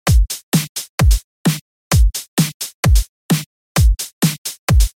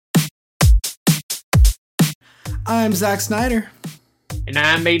I'm Zack Snyder. And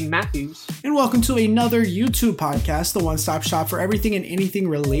I'm Aiden Matthews. And welcome to another YouTube podcast, the one-stop shop for everything and anything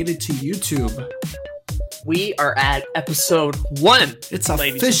related to YouTube. We are at episode 1. It's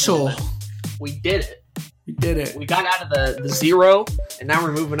official. We did it. We did it. We got out of the zero, and now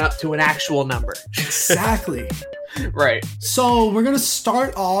we're moving up to an actual number. Exactly. Right. So we're going to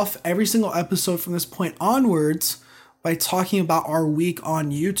start off every single episode from this point onwards by talking about our week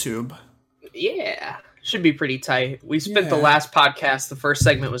on YouTube. Yeah. Should be pretty tight. We spent the last podcast, the first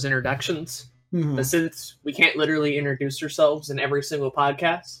segment was introductions. Mm-hmm. But since we can't literally introduce ourselves in every single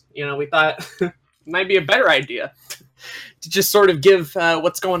podcast, we thought it might be a better idea to just sort of give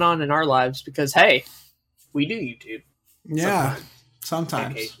what's going on in our lives because, hey, we do YouTube. Yeah,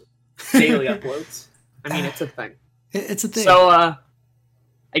 sometimes. Daily uploads. I mean, it's a thing. It's a thing. So,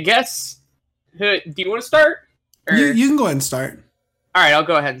 I guess, do you want to start? Or... You can go ahead and start. All right, I'll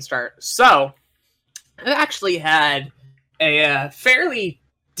go ahead and start. So, I actually had a fairly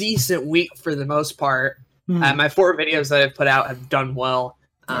decent week for the most part. My 4 videos that I've put out have done well.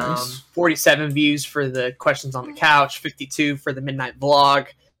 Nice. 47 views for the questions on the couch, 52 for the midnight vlog,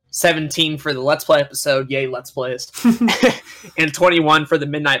 17 for the Let's Play episode, yay Let's Plays, and 21 for the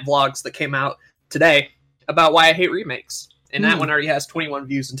midnight vlogs that came out today about why I hate remakes. And that one already has 21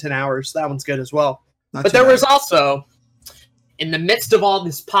 views in 10 hours. That one's good as well. But there was also, in the midst of all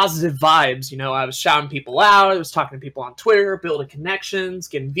these positive vibes, I was shouting people out, I was talking to people on Twitter, building connections,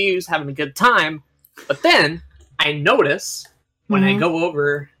 getting views, having a good time. But then I notice when I go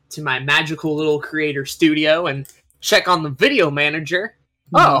over to my magical little creator studio and check on the video manager,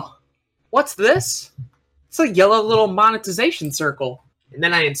 oh, what's this? It's a yellow little monetization circle. And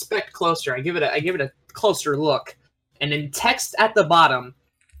then I inspect closer. I give it a closer look. And in text at the bottom,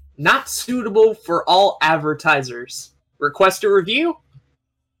 not suitable for all advertisers. Request a review?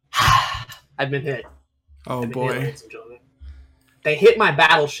 I've been hit. Oh, boy. They hit my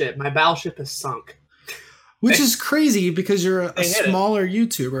battleship. My battleship is sunk. Which is crazy because you're a smaller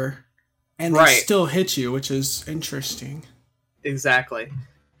YouTuber and they still hit you, which is interesting. Exactly.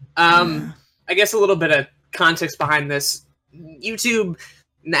 I guess a little bit of context behind this. YouTube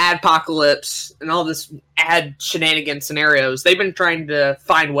and the adpocalypse and all this ad shenanigan scenarios, they've been trying to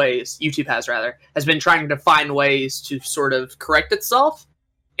find ways, YouTube has been trying to find ways to sort of correct itself.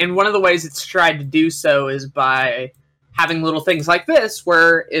 And one of the ways it's tried to do so is by having little things like this,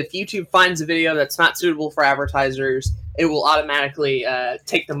 where if YouTube finds a video that's not suitable for advertisers, it will automatically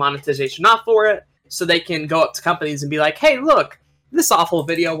take the monetization off for it, so they can go up to companies and be like, hey, look, this awful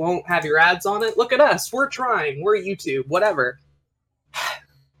video won't have your ads on it. Look at us. We're trying. We're YouTube. Whatever.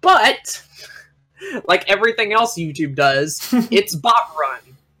 But, like everything else YouTube does, it's bot run.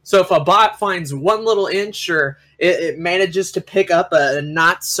 So if a bot finds one little inch or it manages to pick up a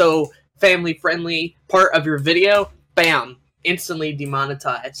not so family-friendly part of your video, bam, instantly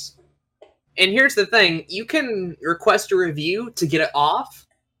demonetized. And here's the thing, you can request a review to get it off,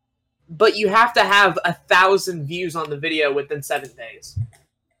 but you have to have 1,000 views on the video within 7 days.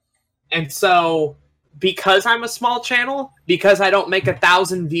 And so, because I'm a small channel, because I don't make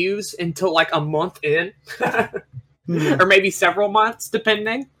 1,000 views until like a month in, or maybe several months,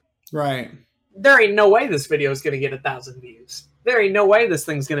 depending. Right. There ain't no way this video is going to get 1,000 views. There ain't no way this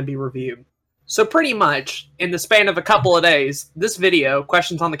thing's going to be reviewed. So pretty much, in the span of a couple of days, this video,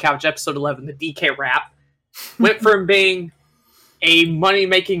 Questions on the Couch, episode 11, the DK rap, went from being a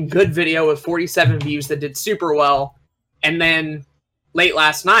money-making good video with 47 views that did super well, and then late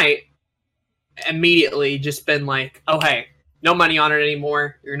last night, immediately just been like, oh hey, no money on it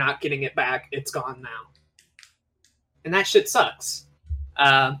anymore, you're not getting it back, it's gone now. And that shit sucks.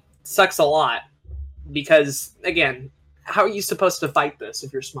 Sucks a lot. Because, again, how are you supposed to fight this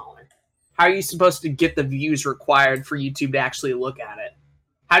if you're smaller? How are you supposed to get the views required for YouTube to actually look at it?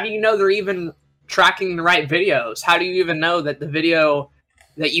 How do you know they're even tracking the right videos? How do you even know that the video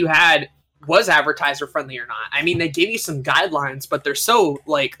that you had was advertiser friendly or not? I mean, they give you some guidelines, but they're so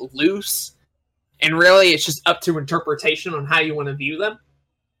loose, and really it's just up to interpretation on how you want to view them.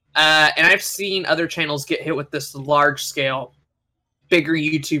 And I've seen other channels get hit with this large scale, bigger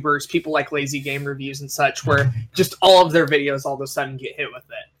YouTubers, people like Lazy Game Reviews and such, where just all of their videos all of a sudden get hit with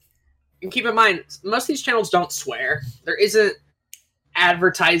it. And keep in mind, most of these channels don't swear. There isn't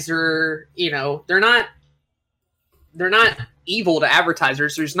advertiser, they're not evil to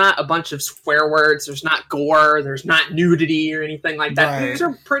advertisers. There's not a bunch of swear words. There's not gore. There's not nudity or anything like that. Right. These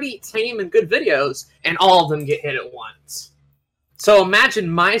are pretty tame and good videos, and all of them get hit at once. So imagine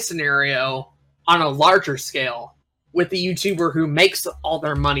my scenario on a larger scale with the YouTuber who makes all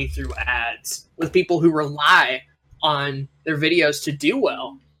their money through ads, with people who rely on their videos to do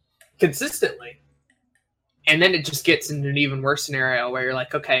well consistently. And then it just gets into an even worse scenario where you're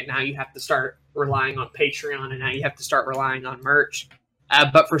like, okay, now you have to start relying on Patreon, and now you have to start relying on merch.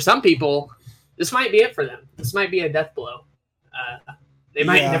 But for some people, this might be it for them. This might be a death blow. They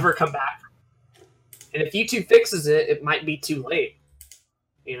might never come back. And if YouTube fixes it, it might be too late.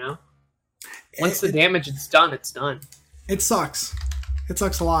 You know? Once the damage is done, it's done. It sucks. It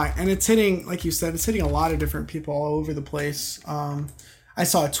sucks a lot. And it's hitting, like you said, it's hitting a lot of different people all over the place. I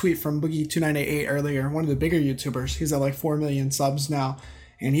saw a tweet from Boogie2988 earlier, one of the bigger YouTubers. He's at like 4 million subs now.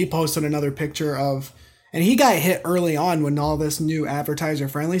 And he posted another picture of... And he got hit early on when all this new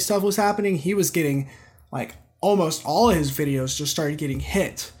advertiser-friendly stuff was happening. He was getting, like, almost all of his videos just started getting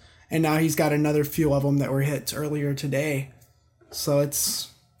hit. And now he's got another few of them that were hit earlier today. So it's...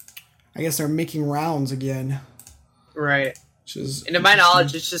 I guess they're making rounds again. Right. And to my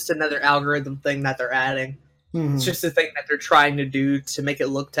knowledge, it's just another algorithm thing that they're adding. Mm-hmm. It's just a thing that they're trying to do to make it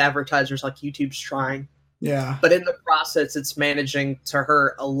look to advertisers like YouTube's trying. Yeah. But in the process, it's managing to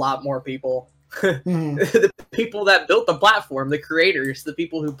hurt a lot more people. Mm-hmm. The people that built the platform, the creators, the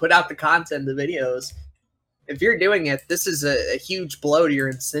people who put out the content, the videos. If you're doing it, this is a huge blow to your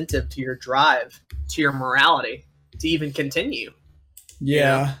incentive, to your drive, to your morality, to even continue.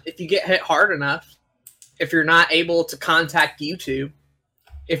 Yeah. You know, if you get hit hard enough, if you're not able to contact YouTube,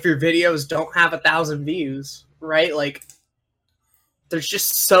 if your videos don't have 1,000 views, right? Like, there's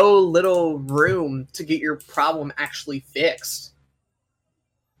just so little room to get your problem actually fixed.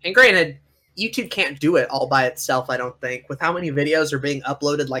 And granted, YouTube can't do it all by itself, I don't think. With how many videos are being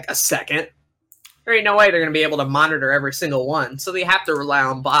uploaded like a second, there ain't no way they're going to be able to monitor every single one. So they have to rely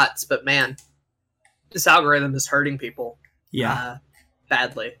on bots. But man, this algorithm is hurting people. Yeah.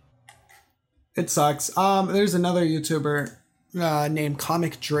 Badly. It sucks. There's another YouTuber named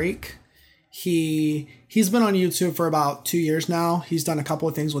Comic Drake. He's been on YouTube for about 2 years now. He's done a couple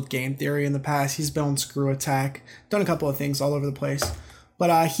of things with Game Theory in the past. He's been on Screw Attack, done a couple of things all over the place.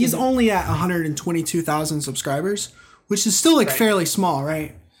 But he's only at 122,000 subscribers, which is still like fairly small,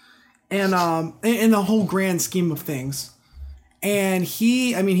 right? And in the whole grand scheme of things. And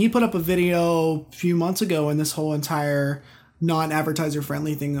he put up a video a few months ago, and this whole entire non-advertiser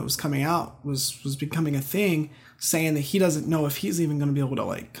friendly thing that was coming out was becoming a thing, saying that he doesn't know if he's even going to be able to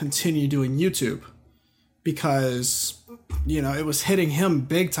like continue doing YouTube because, you know, it was hitting him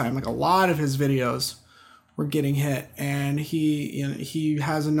big time. Like a lot of his videos were getting hit, and he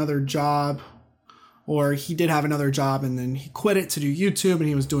has another job, or he did have another job, and then he quit it to do YouTube, and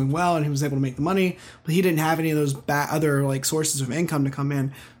he was doing well, and he was able to make the money, but he didn't have any of those other like sources of income to come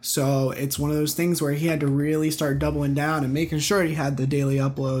in. So it's one of those things where he had to really start doubling down and making sure he had the daily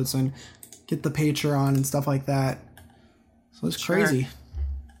uploads and get the Patreon and stuff like that. So it's crazy.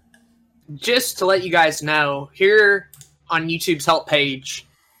 Just to let you guys know, here on YouTube's help page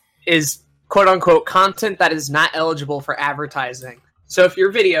is quote-unquote content that is not eligible for advertising. So if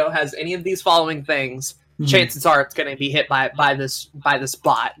your video has any of these following things, chances are it's going to be hit by this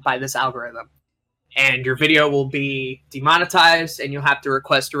bot, by this algorithm. And your video will be demonetized, and you'll have to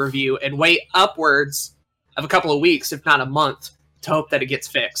request a review and wait upwards of a couple of weeks, if not a month, to hope that it gets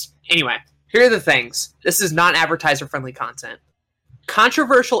fixed. Anyway, here are the things. This is non-advertiser-friendly content.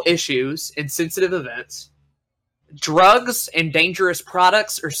 Controversial issues and sensitive events. Drugs and dangerous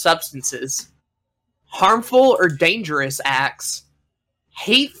products or substances. Harmful or dangerous acts.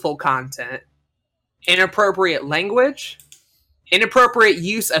 Hateful content. Inappropriate language. Inappropriate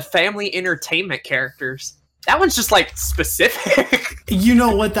use of family entertainment characters. That one's just like specific. You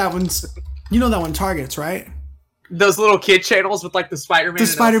know what that one's... You know that one targets, right? Those little kid channels with like the Spider-Man the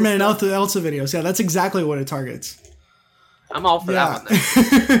Spider-Man and Elsa videos. Yeah, that's exactly what it targets. I'm all for that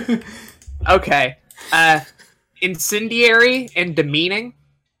one then. Okay. Incendiary and demeaning.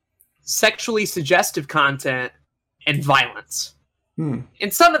 Sexually suggestive content. And violence.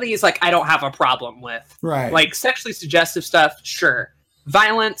 And some of these, like, I don't have a problem with. Right. Like, sexually suggestive stuff, sure.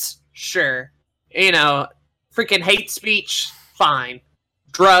 Violence, sure. You know, freaking hate speech, fine.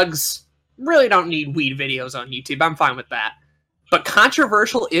 Drugs, really don't need weed videos on YouTube. I'm fine with that. But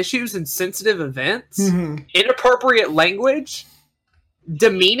controversial issues and sensitive events, inappropriate language,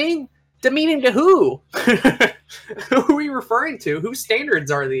 demeaning to who? Who are we referring to? Whose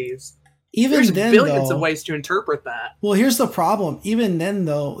standards are these? Even There's then, billions though, of ways to interpret that. Well, here's the problem. Even then,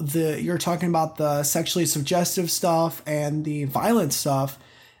 though, you're talking about the sexually suggestive stuff and the violent stuff.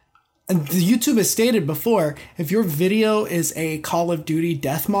 And the YouTube has stated before, if your video is a Call of Duty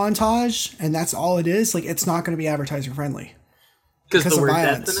death montage and that's all it is, like, it's not going to be advertiser friendly because of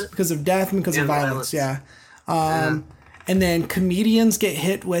violence, because of death, and because of violence. Yeah. And then comedians get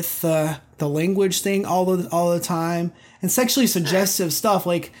hit with the language thing all the time, and sexually suggestive stuff.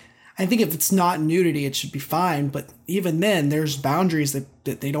 Like, I think if it's not nudity, it should be fine. But even then, there's boundaries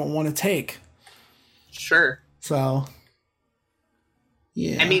that they don't want to take. Sure. So,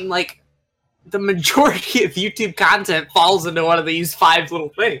 yeah. I mean, like, the majority of YouTube content falls into one of these 5 little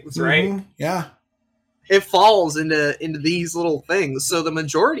things, right? Mm-hmm. Yeah. It falls into these little things. So the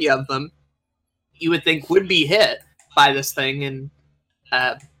majority of them, you would think, would be hit by this thing and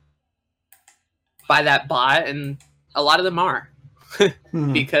by that bot, and a lot of them are.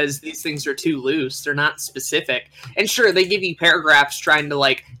 Because these things are too loose. They're not specific. And sure, they give you paragraphs trying to,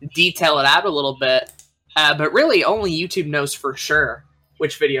 like, detail it out a little bit. But really, only YouTube knows for sure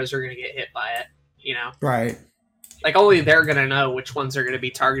which videos are going to get hit by it, you know? Right. Like, only they're going to know which ones are going to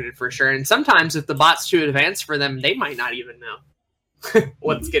be targeted for sure. And sometimes, if the bot's too advanced for them, they might not even know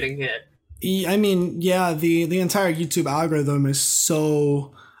what's getting hit. I mean, yeah, the entire YouTube algorithm is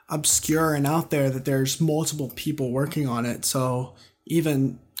so obscure and out there that there's multiple people working on it. So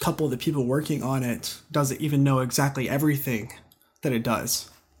even a couple of the people working on it doesn't even know exactly everything that it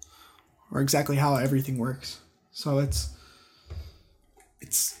does or exactly how everything works. So it's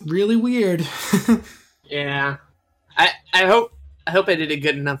really weird. Yeah. I hope I did a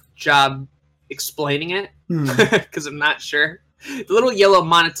good enough job explaining it, because I'm not sure. The little yellow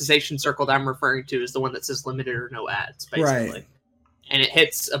monetization circle that I'm referring to is the one that says limited or no ads, basically. Right. And it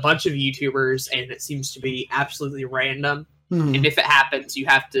hits a bunch of YouTubers, and it seems to be absolutely random. And if it happens, you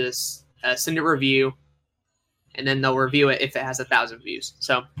have to send a review, and then they'll review it if it has 1,000 views.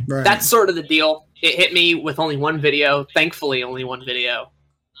 So that's sort of the deal. It hit me with only one video. Thankfully, only one video.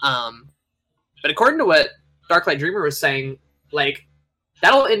 But according to what Darklight Dreamer was saying, like,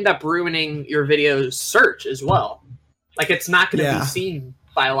 that'll end up ruining your video's search as well. Like, it's not going to be seen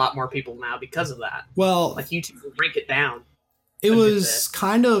by a lot more people now because of that. Well, like, YouTube will rank it down. It was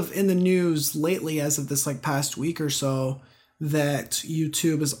kind of in the news lately, as of this like past week or so, that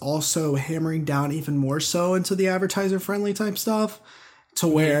YouTube is also hammering down even more so into the advertiser friendly type stuff, to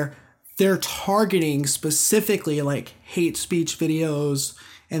where they're targeting specifically like hate speech videos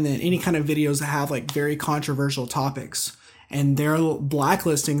and then any kind of videos that have like very controversial topics. And they're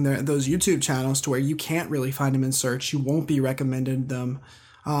blacklisting those YouTube channels to where you can't really find them in search. You won't be recommended them.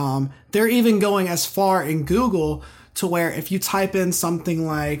 They're even going as far in Google to where if you type in something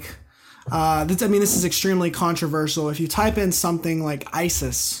like, this is extremely controversial. If you type in something like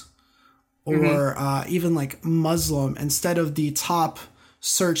ISIS or even like Muslim, instead of the top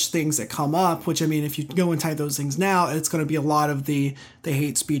search things that come up, which, I mean, if you go and type those things now, it's going to be a lot of the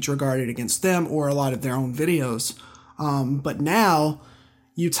hate speech regarded against them or a lot of their own videos. But now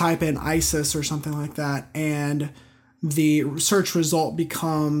you type in ISIS or something like that, and the search result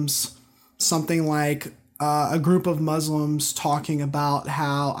becomes something like a group of Muslims talking about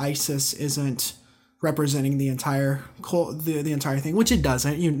how ISIS isn't representing the entire the entire thing, which it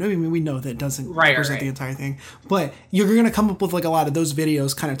doesn't. We know that it doesn't represent the entire thing, but you're going to come up with like a lot of those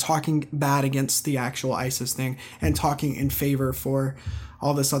videos kind of talking bad against the actual ISIS thing and talking in favor for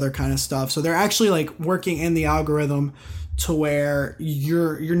all this other kind of stuff. So they're actually like working in the algorithm to where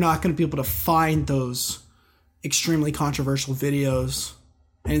you're not going to be able to find those extremely controversial videos,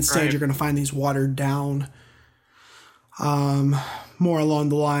 and instead you're going to find these watered down, more along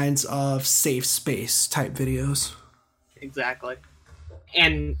the lines of safe space type videos. Exactly.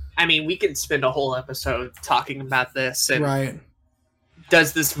 And I mean, we could spend a whole episode talking about this, and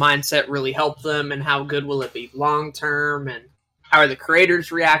does this mindset really help them, and how good will it be long term, and how are the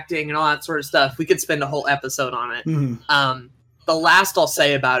creators reacting, and all that sort of stuff. We could spend a whole episode on it. The last I'll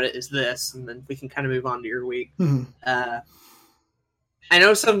say about it is this, and then we can kind of move on to your week. I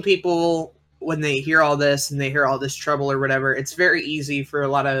know some people, when they hear all this and they hear all this trouble or whatever, it's very easy for a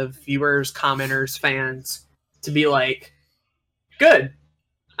lot of viewers, commenters, fans to be like, good,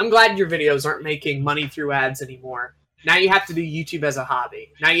 I'm glad your videos aren't making money through ads anymore. Now you have to do YouTube as a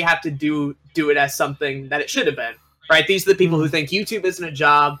hobby. Now you have to do it as something that it should have been. Right? These are the people who think YouTube isn't a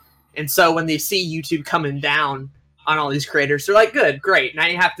job, and so when they see YouTube coming down on all these creators, they're like, good, great, now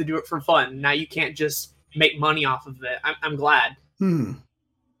you have to do it for fun. Now you can't just make money off of it. I'm glad.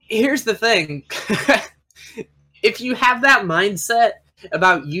 Here's the thing. If you have that mindset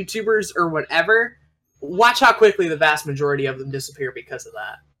about YouTubers or whatever, watch how quickly the vast majority of them disappear because of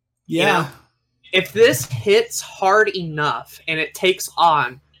that. Yeah. You know? If this hits hard enough and it takes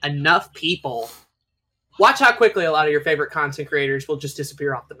on enough people, watch how quickly a lot of your favorite content creators will just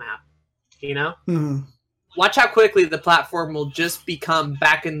disappear off the map, you know? Watch how quickly the platform will just become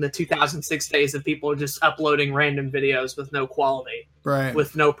back in the 2006 days of people just uploading random videos with no quality,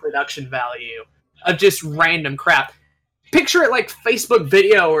 with no production value, of just random crap. Picture it like Facebook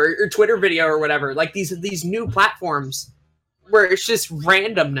video or Twitter video or whatever. Like these new platforms, where it's just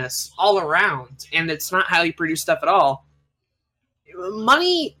randomness all around, and it's not highly produced stuff at all.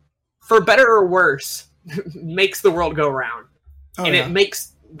 Money, for better or worse, makes the world go round. It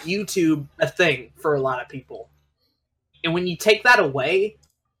makes YouTube a thing for a lot of people. And when you take that away,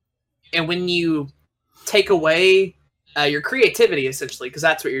 and when you take away your creativity, essentially, because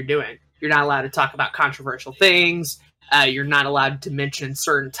that's what you're doing. You're not allowed to talk about controversial things. You're not allowed to mention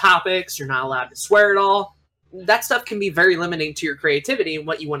certain topics. You're not allowed to swear at all. That stuff can be very limiting to your creativity and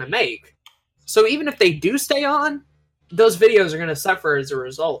what you want to make. So even if they do stay on, those videos are going to suffer as a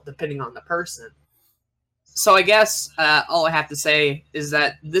result, depending on the person. So I guess all I have to say is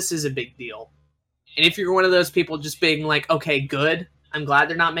that this is a big deal. And if you're one of those people just being like, okay, good, I'm glad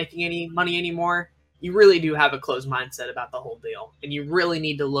they're not making any money anymore, you really do have a closed mindset about the whole deal. And you really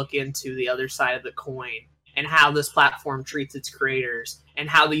need to look into the other side of the coin and how this platform treats its creators and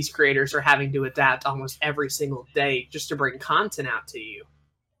how these creators are having to adapt almost every single day just to bring content out to you.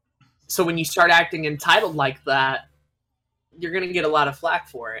 So when you start acting entitled like that, you're going to get a lot of flack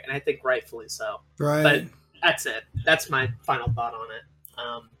for it. And I think rightfully so. Right. But that's it. That's my final thought on it.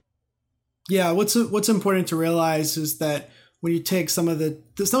 Yeah, what's important to realize is that when you take some of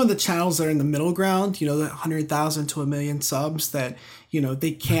the channels that are in the middle ground, the 100,000 to 1 million subs that,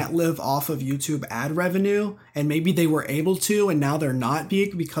 they can't live off of YouTube ad revenue, and maybe they were able to, and now they're not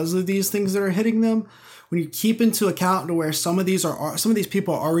because of these things that are hitting them. When you keep into account to where some of these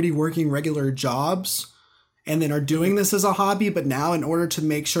people are already working regular jobs and then are doing this as a hobby, but now in order to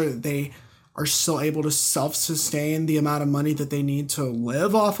make sure that they are still able to self-sustain the amount of money that they need to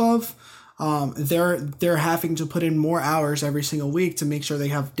live off of, they're having to put in more hours every single week to make sure they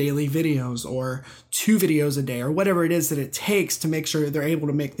have daily videos or 2 videos a day or whatever it is that it takes to make sure they're able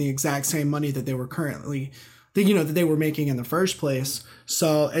to make the exact same money that they were that they were making in the first place.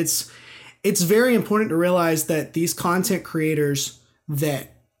 So it's very important to realize that these content creators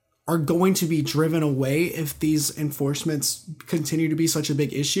that are going to be driven away if these enforcements continue to be such a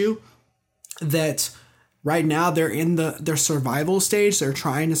big issue, that right now they're in their survival stage. They're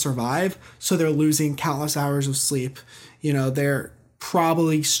trying to survive. So they're losing countless hours of sleep. They're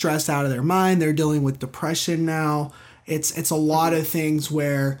probably stressed out of their mind. They're dealing with depression now. It's a lot of things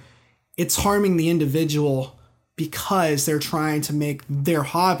where it's harming the individual because they're trying to make their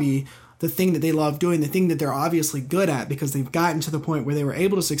hobby the thing that they love doing, the thing that they're obviously good at because they've gotten to the point where they were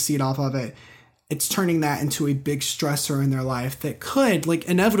able to succeed off of it. It's turning that into a big stressor in their life that could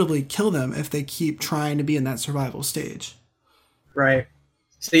inevitably kill them if they keep trying to be in that survival stage. Right.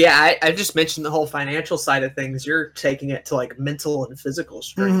 So yeah, I just mentioned the whole financial side of things. You're taking it to mental and physical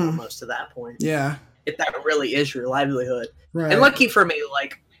strain almost to that point. Yeah. If that really is your livelihood. Right. And lucky for me,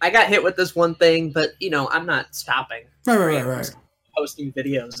 I got hit with this one thing, but I'm not stopping. Right. Posting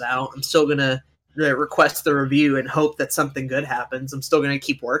videos out. I'm still going to request the review and hope that something good happens. I'm still going to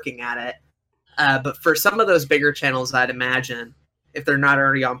keep working at it. But for some of those bigger channels, I'd imagine, if they're not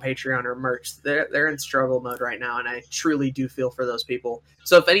already on Patreon or merch, they're in struggle mode right now, and I truly do feel for those people.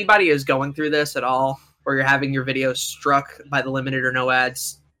 So if anybody is going through this at all, or you're having your videos struck by the limited or no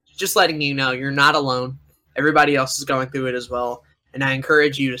ads, just letting you know you're not alone. Everybody else is going through it as well, and I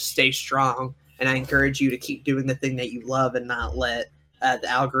encourage you to stay strong, and I encourage you to keep doing the thing that you love and not let the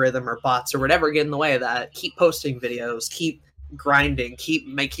algorithm or bots or whatever get in the way of that. Keep posting videos, keep grinding, keep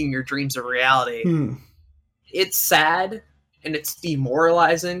making your dreams a reality. It's sad and it's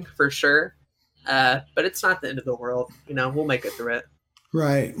demoralizing for sure, but it's not the end of the world. We'll make it through it.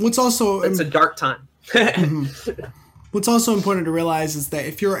 Right. It's a dark time. What's also important to realize is that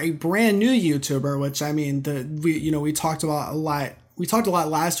if you're a brand new YouTuber, which we talked about a lot. We talked a lot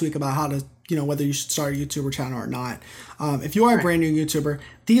last week about how to whether you should start a YouTuber channel or not. If you are a brand new YouTuber,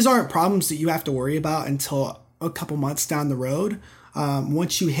 these aren't problems that you have to worry about until a couple months down the road.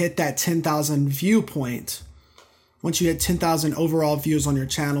 Once you hit that 10,000 view point, once you hit 10,000 overall views on your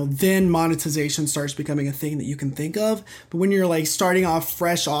channel, then monetization starts becoming a thing that you can think of. But when you're starting off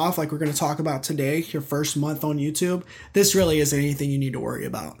fresh off, like we're going to talk about today, your first month on YouTube, this really isn't anything you need to worry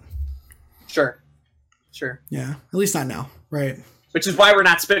about. Sure. Yeah. At least not now. Right. Which is why we're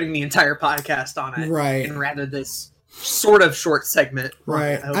not spending the entire podcast on it. Right. And rather this sort of short segment.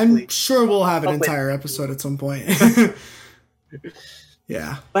 Right. I'm sure we'll have an entire episode at some point.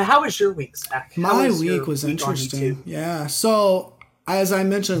 Yeah. But how was your week, Zach? My week was interesting. Yeah. So, as I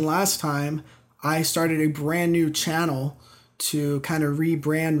mentioned last time, I started a brand new channel to kind of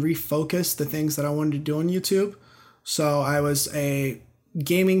rebrand, refocus the things that I wanted to do on YouTube. So, I was a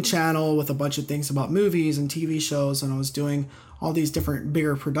gaming channel with a bunch of things about movies and TV shows, and I was doing all these different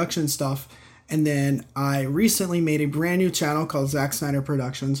bigger production stuff. And then I recently made a brand new channel called Zack Snyder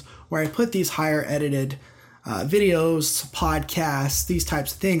Productions, where I put these higher edited videos, podcasts, these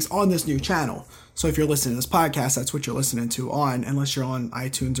types of things on this new channel. So if you're listening to this podcast, that's what you're listening to on, unless you're on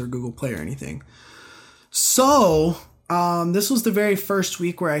iTunes or Google Play or anything. So this was the very first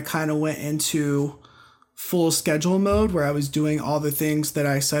week where I kind of went into full schedule mode, where I was doing all the things that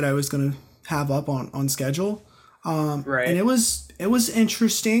I said I was going to have up on schedule. Right. And it was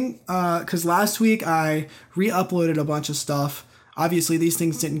interesting because last week I re-uploaded a bunch of stuff. Obviously, these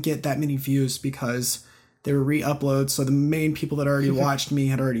things didn't get that many views because they were re-uploads, so the main people that already watched me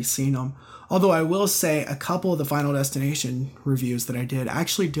had already seen them. Although I will say a couple of the Final Destination reviews that I did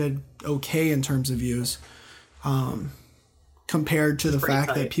actually did okay in terms of views compared to the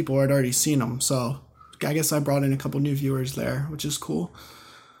fact that people had already seen them. So I guess I brought in a couple new viewers there, which is cool.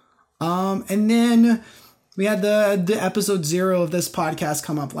 And then we had the episode 0 of this podcast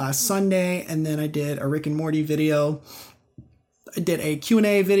come up last Sunday, and then I did a Rick and Morty video. I did a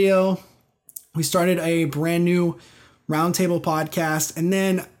Q&A video. We started a brand new roundtable podcast, and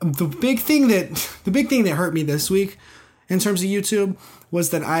then the big thing that hurt me this week in terms of YouTube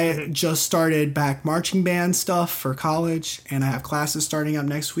was that I just started back marching band stuff for college, and I have classes starting up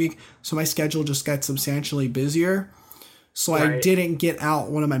next week, so my schedule just got substantially busier. So I didn't get out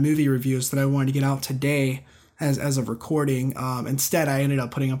one of my movie reviews that I wanted to get out today as a recording. Instead, I ended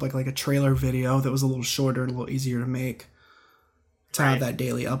up putting up like a trailer video that was a little shorter and a little easier to make to have that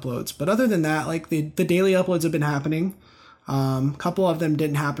daily uploads. But other than that, like the daily uploads have been happening. A couple of them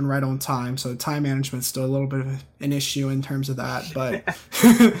didn't happen right on time, so time management's still a little bit of an issue in terms of that. But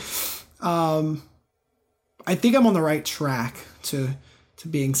I think I'm on the right track to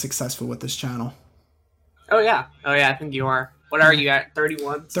being successful with this channel. Oh yeah, I think you are. What are you at?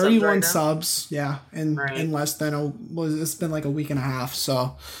 31 subs, yeah, in less than it's been like a week and a half,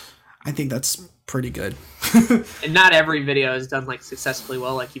 so I think that's pretty good. And not every video is done like successfully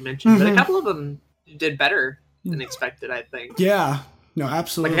well, like you mentioned, but a couple of them did better than expected, I think. Yeah, no,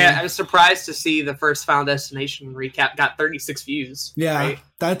 absolutely. Like, I was surprised to see the first Final Destination recap got 36 views. Yeah, right?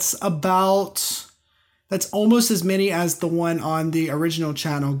 That's almost as many as the one on the original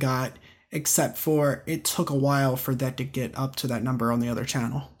channel got, except for it took a while for that to get up to that number on the other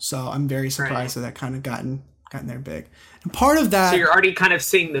channel. So I'm very surprised that kind of gotten there big. And part of that... So you're already kind of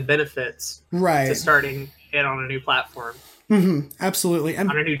seeing the benefits to starting it on a new platform. Mm-hmm, absolutely. And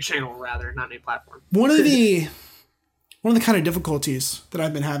on a new channel, rather, not new platform. One of the kind of difficulties that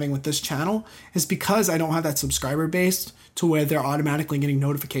I've been having with this channel is because I don't have that subscriber base to where they're automatically getting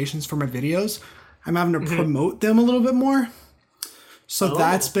notifications for my videos. I'm having to promote them a little bit more. So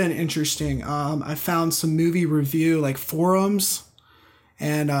that's been interesting. I found some movie review like forums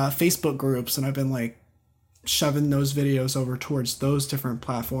and Facebook groups, and I've been like shoving those videos over towards those different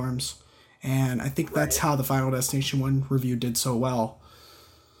platforms. And I think that's how the Final Destination 1 review did so well.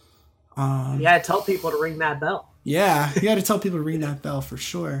 Tell people to ring that bell. Yeah, you got to tell people to ring that bell for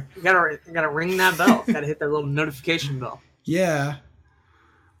sure. You gotta ring that bell. Got to hit that little notification bell. Yeah.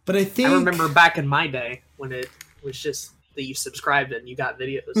 But I think... I remember back in my day when it was just that you subscribed and you got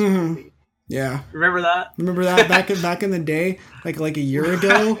videos. Mm-hmm. Yeah. Remember that? Remember that back in the day? Like a year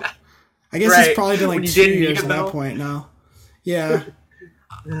ago? I guess it's probably been like 2 years at that point now. Yeah.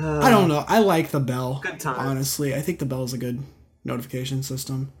 I don't know. I like the bell. Good time. Honestly, I think the bell is a good notification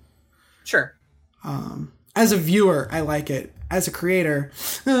system. Sure. As a viewer, I like it. As a creator,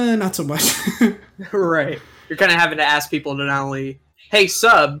 not so much. Right. You're kind of having to ask people to not only, hey,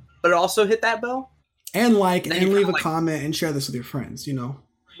 sub, but also hit that bell? And leave a comment and share this with your friends, you know?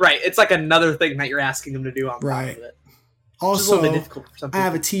 Right. It's like another thing that you're asking them to do on top of it. Also, a little bit difficult for some people. I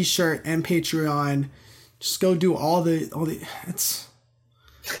have a t-shirt and Patreon. Just go do all the it's...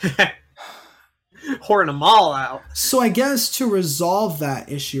 Whoring them all out. So I guess to resolve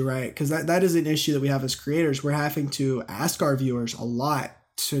that issue, right? Because that is an issue that we have as creators. We're having to ask our viewers a lot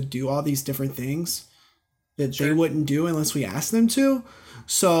to do all these different things that they wouldn't do unless we ask them to.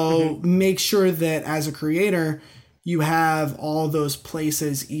 So make sure that as a creator, you have all those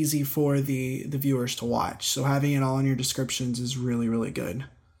places easy for the viewers to watch. So having it all in your descriptions is really, really good.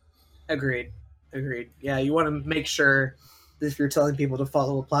 Agreed. Yeah, you want to make sure if you're telling people to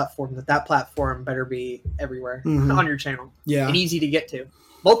follow a platform, that platform better be everywhere on your channel. Yeah. And easy to get to.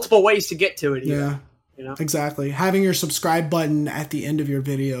 Multiple ways to get to it. Even, yeah. You know? Exactly. Having your subscribe button at the end of your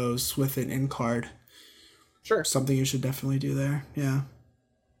videos with an end card. Sure. Something you should definitely do there. Yeah.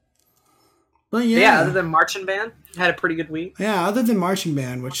 But yeah, other than Marching Band, had a pretty good week. Yeah, other than Marching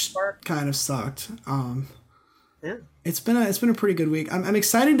Band, which kind of sucked. Yeah. It's been a pretty good week. I'm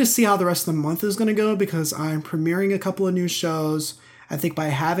excited to see how the rest of the month is going to go because I'm premiering a couple of new shows. I think by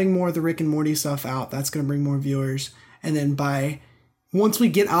having more of the Rick and Morty stuff out, that's going to bring more viewers. And then by once we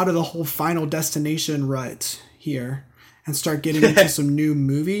get out of the whole Final Destination rut here and start getting into some new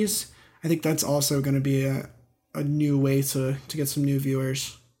movies, I think that's also going to be a new way to get some new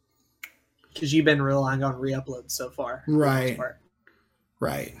viewers. Because you've been relying on re-uploads so far. Right.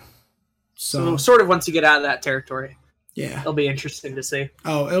 Right. So sort of once you get out of that territory, yeah, it'll be interesting to see.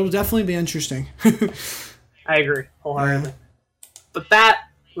 Oh, it'll definitely be interesting. I agree wholeheartedly. Yeah. But that,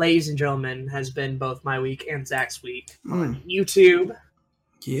 ladies and gentlemen, has been both my week and Zach's week on YouTube.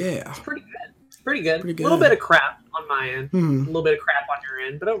 Yeah. It's pretty good. Pretty good. A little bit of crap on my end. A little bit of crap on your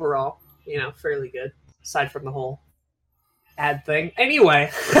end. But overall, fairly good. Aside from the whole ad thing.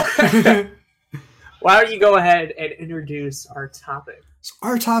 Anyway. Why don't you go ahead and introduce our topic? So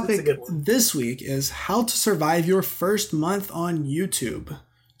our topic this week is how to survive your first month on YouTube.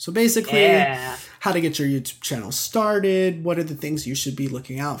 So basically, how to get your YouTube channel started, what are the things you should be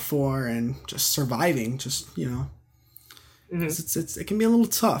looking out for, and just surviving, it can be a little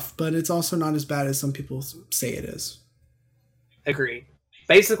tough, but it's also not as bad as some people say it is. Agreed.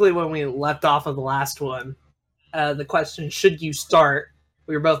 Basically, when we left off of the last one, the question, should you start?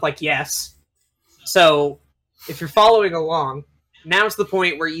 We were both like, yes. So, if you're following along, now's the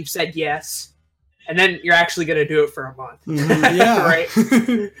point where you've said yes, and then you're actually going to do it for a month. Yeah. Right?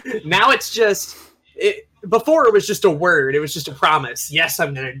 Now it's just... before it was just a word. It was just a promise. Yes,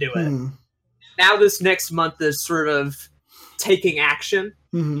 I'm going to do it. Now this next month is sort of taking action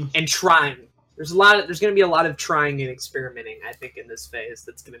and trying. There's going to be a lot of trying and experimenting, I think, in this phase.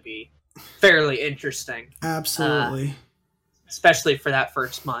 That's going to be fairly interesting. Absolutely. Especially for that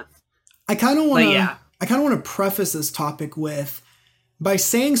first month. I kind of want to preface this topic with, by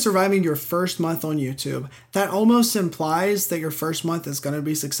saying surviving your first month on YouTube, that almost implies that your first month is going to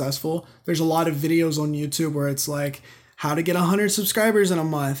be successful. There's a lot of videos on YouTube where it's like how to get 100 subscribers in a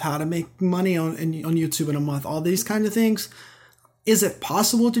month, how to make money on YouTube in a month, all these kind of things. Is it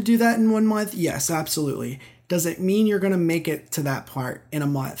possible to do that in 1 month? Yes, absolutely. Does it mean you're going to make it to that part in a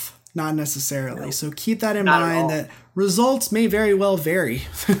month? Not necessarily. No, so keep that in mind that results may very well vary.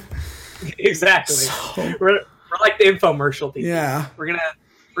 Exactly. So, we're like the infomercial people. Yeah. We're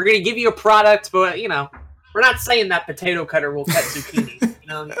gonna give you a product, but we're not saying that potato cutter will cut zucchini.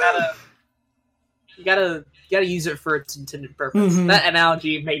 You gotta use it for its intended purpose. That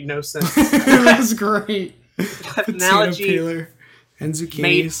analogy made no sense. That was great. That analogy peeler and zucchinis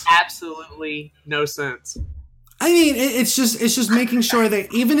made absolutely no sense. I mean, it's just making sure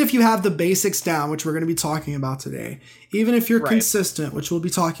that even if you have the basics down, which we're going to be talking about today, even if you're consistent, which we'll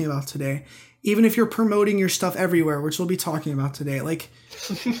be talking about today, even if you're promoting your stuff everywhere, which we'll be talking about today, like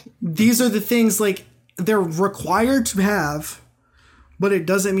these are the things like they're required to have, but it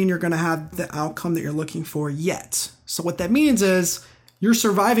doesn't mean you're going to have the outcome that you're looking for yet. So what that means is you're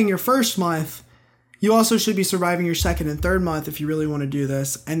surviving your first month. You also should be surviving your second and third month if you really want to do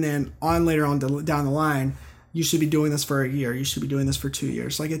this. And then later on down the line, you should be doing this for a year. You should be doing this for 2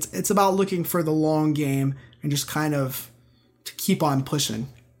 years. Like it's about looking for the long game and just kind of to keep on pushing.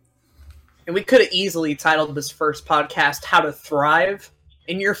 And we could have easily titled this first podcast "How to Thrive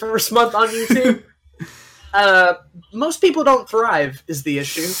in Your First Month on YouTube." Most people don't thrive is the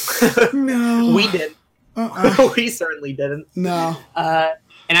issue. No. We didn't. We certainly didn't. No.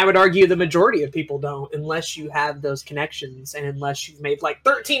 And I would argue the majority of people don't, unless you have those connections and unless you've made like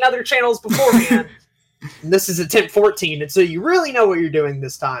 13 other channels beforehand. And this is attempt 14, and so you really know what you're doing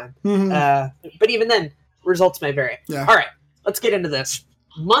this time. But even then, results may vary. Yeah. All right, let's get into this.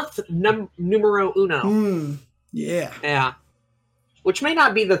 Month numero uno. Yeah. Yeah. Which may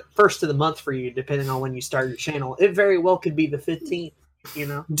not be the first of the month for you, depending on when you start your channel. It very well could be the 15th,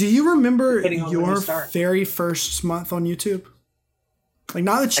 Do you remember your very first month on YouTube? Like,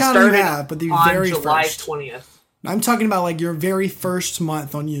 not the channel you have, but the very July first. July 20th. I'm talking about, like, your very first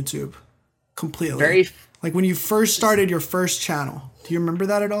month on YouTube. Completely. Like when you first started your first channel. Do you remember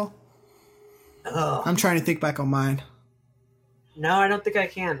that at all? Oh. I'm trying to think back on mine. No, I don't think I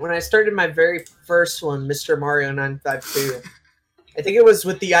can. When I started my very first one, Mr. Mario 952, I think it was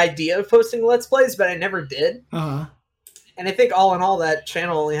with the idea of posting Let's Plays, but I never did. Uh-huh. And I think all in all, that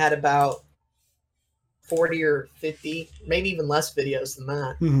channel only had about 40 or 50, maybe even less videos than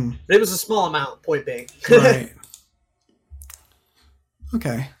that. But it was a small amount, point being. Right.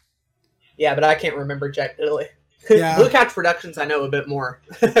 Okay. Yeah, but I can't remember Jack Diddley. Yeah. Blue Couch Productions, I know a bit more.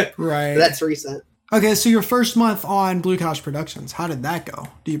 Right. That's recent. Okay, so your first month on Blue Couch Productions, how did that go?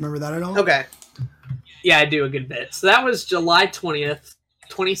 Do you remember that at all? Okay. Yeah, I do a good bit. So that was July 20th,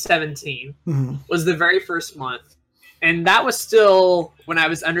 2017, was the very first month. And that was still when I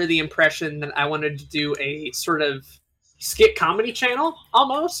was under the impression that I wanted to do a sort of skit comedy channel,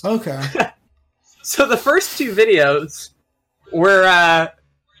 almost. Okay. So the first two videos were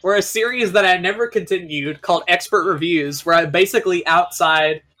a series that I never continued called Expert Reviews, where I'm basically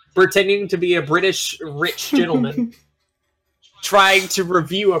outside pretending to be a British rich gentleman trying to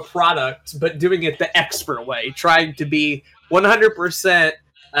review a product, but doing it the expert way, trying to be 100%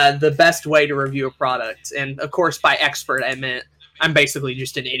 the best way to review a product. And of course, by expert, I meant I'm basically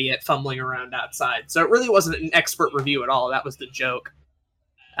just an idiot fumbling around outside. So it really wasn't an expert review at all. That was the joke.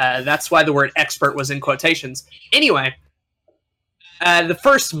 That's why the word expert was in quotations. Anyway, the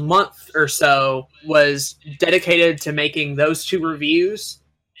first month or so was dedicated to making those 2 reviews.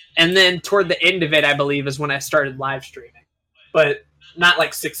 And then toward the end of it, I believe, is when I started live streaming. But not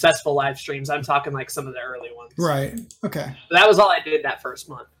like successful live streams. I'm talking like some of the early ones. Right. Okay. But that was all I did that first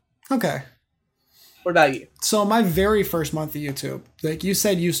month. Okay. What about you? So my very first month of YouTube, like you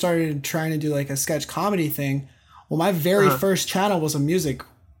said, you started trying to do like a sketch comedy thing. Well, my very first channel was a music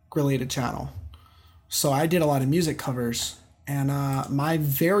related channel. So I did a lot of music covers. And my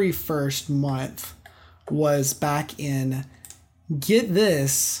very first month was back in, get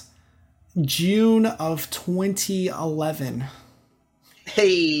this, June of 2011.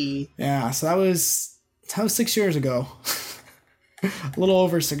 Hey. Yeah, so that was 6 years ago. A little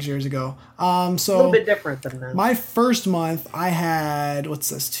over 6 years ago. So a little bit different than that. My first month, I had, what's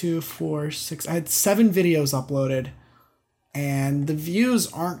this, 2, 4, 6, I had 7 videos uploaded. And the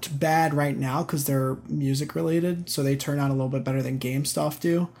views aren't bad right now because they're music related, so they turn out a little bit better than game stuff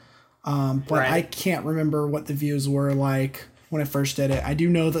do. But right. I can't remember what the views were like when I first did it. I do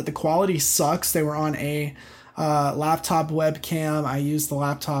know that the quality sucks. They were on a laptop webcam. I used the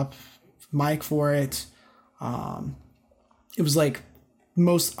laptop mic for it. It was like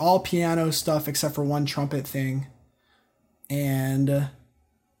most all piano stuff except for one trumpet thing. And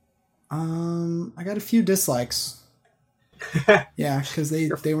I got a few dislikes. Yeah, because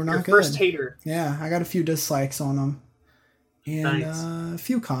they were not good. First hater. Yeah, I got a few dislikes on them. And nice. A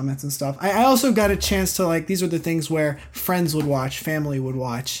few comments and stuff. I also got a chance to, like, these are the things where friends would watch, family would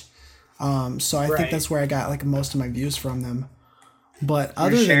watch. So I think that's where I got like most of my views from them. But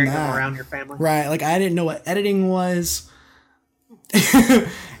other than sharing that, them around your family. Right, like I didn't know what editing was.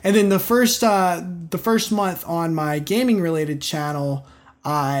 And then the first month on my gaming related channel,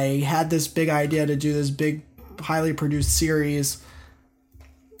 I had this big idea to do this big highly produced series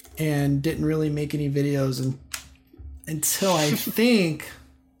and didn't really make any videos until I think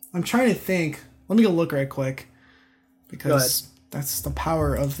I'm trying to think. Let me go look right quick because that's the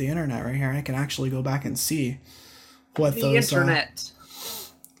power of the internet right here. I can actually go back and see what the internet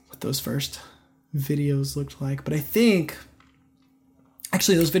what those first videos looked like. But I think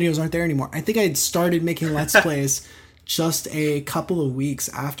actually those videos aren't there anymore. I think I had started making Let's Plays just a couple of weeks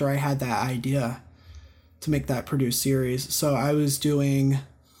after I had that idea to make that produced series. So I was doing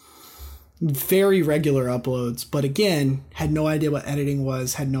very regular uploads, but again, had no idea what editing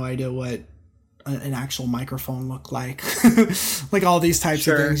was, had no idea what an actual microphone looked like. Like all these types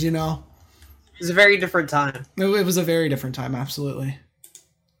of things, you know? It was a very different time. It was a very different time, absolutely.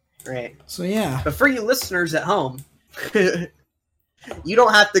 Right. So yeah. But for you listeners at home, you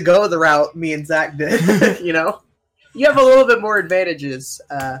don't have to go the route me and Zach did, you know? You have a little bit more advantages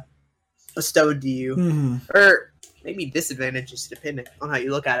bestowed to you, or maybe disadvantages depending on how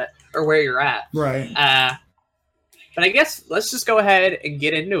you look at it or where you're at. Right. But I guess let's just go ahead and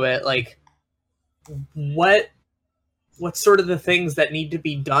get into it. Like, what's sort of the things that need to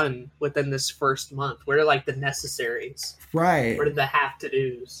be done within this first month? What are like the necessaries? Right. What are the have to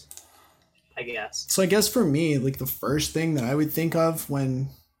do's? I guess. So I guess for me, like the first thing that I would think of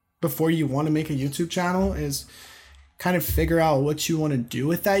before you want to make a YouTube channel is kind of figure out what you want to do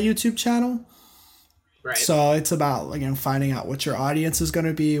with that YouTube channel. Right. So it's about, again, finding out what your audience is going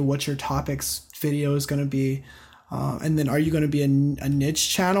to be, what your topics video is going to be. And then are you going to be a niche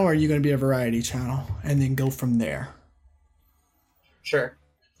channel or are you going to be a variety channel? And then go from there. Sure.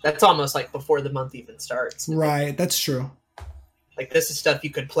 That's almost like before the month even starts. Right. That's true. Like this is stuff you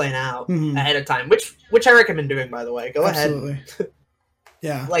could plan out ahead of time, which I recommend doing, by the way. Go Absolutely. ahead.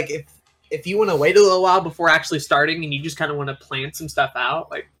 Yeah. Like if you want to wait a little while before actually starting and you just kind of want to plan some stuff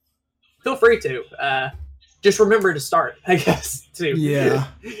out, like feel free to. Just remember to start, I guess, too. Yeah.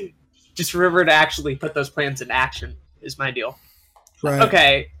 Just remember to actually put those plans into action is my deal. Right.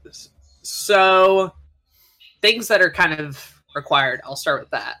 Okay. So things that are kind of required. I'll start with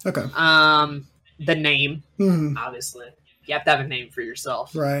that. Okay. The name, obviously. You have to have a name for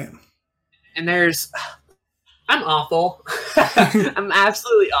yourself. Right. And I'm awful. I'm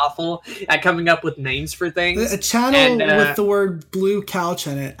absolutely awful at coming up with names for things. A channel with the word blue couch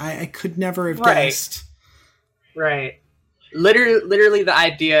in it. I could never have guessed. Right. Literally, the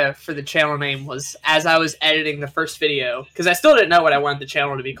idea for the channel name was as I was editing the first video, because I still didn't know what I wanted the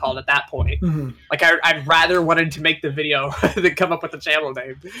channel to be called at that point. Mm-hmm. Like, I'd rather wanted to make the video than come up with the channel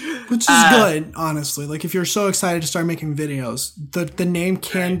name. Which is good, honestly. Like, if you're so excited to start making videos, the name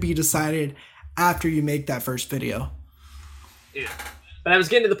can be decided after you make that first video. Yeah. But I was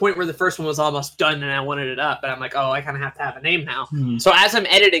getting to the point where the first one was almost done and I wanted it up. And I'm like, oh, I kind of have to have a name now. Mm-hmm. So as I'm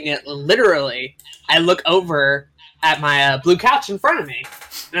editing it, literally, I look over at my blue couch in front of me.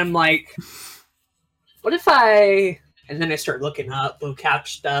 And I'm like, what if I... And then I start looking up blue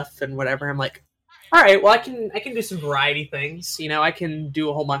couch stuff and whatever. I'm like, all right, well, I can do some variety things. You know, I can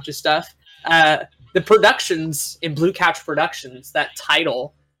do a whole bunch of stuff. The productions in Blue Couch Productions, that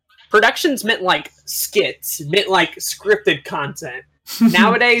title, productions meant like skits, meant like scripted content.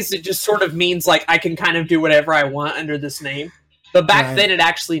 Nowadays, it just sort of means like I can kind of do whatever I want under this name. But back then, it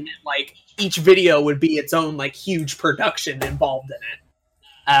actually meant like each video would be its own like huge production involved in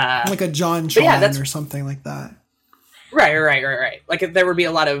it. Like a John Tron or something like that. Right. Like there would be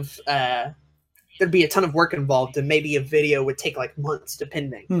a lot of there'd be a ton of work involved, and maybe a video would take like months,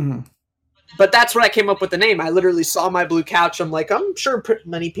 depending. Mm-hmm. But that's when I came up with the name. I literally saw my blue couch. I'm like, I'm sure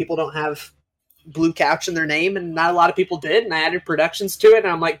many people don't have Blue Couch in their name, and not a lot of people did. And I added productions to it, and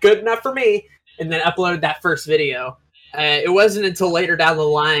I'm like, good enough for me. And then uploaded that first video. It wasn't until later down the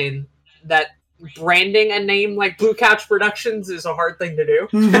line that branding a name like Blue Couch Productions is a hard thing to do.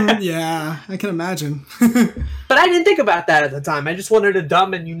 Mm-hmm. Yeah, I can imagine. But I didn't think about that at the time. I just wanted a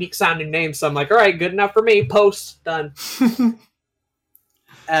dumb and unique sounding name. So I'm like, all right, good enough for me. Post, done.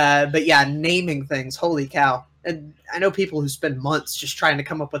 But yeah, naming things, holy cow. And I know people who spend months just trying to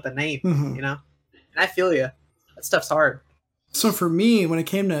come up with a name, you know? And I feel you. That stuff's hard. So for me, when it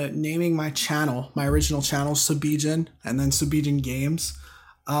came to naming my channel, my original channel, Subijin, and then Subijin Games,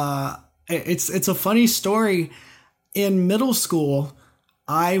 it's a funny story. In middle school,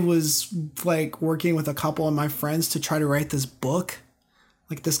 I was like working with a couple of my friends to try to write this book,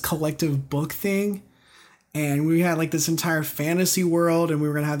 like this collective book thing. And we had like this entire fantasy world, and we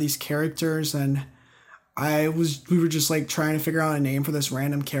were going to have these characters, and we were just like trying to figure out a name for this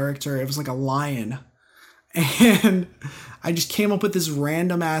random character. It was like a lion. And I just came up with this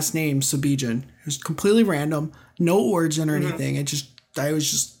random ass name, Subijin. It was completely random, no origin or anything. I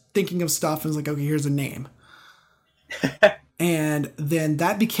was just thinking of stuff and was like, okay, here's a name. And then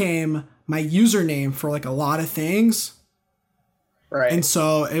that became my username for like a lot of things. Right. And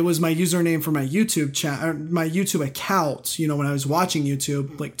so it was my username for my YouTube channel, my YouTube account, you know, when I was watching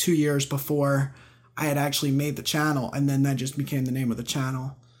YouTube like 2 years before I had actually made the channel. And then that just became the name of the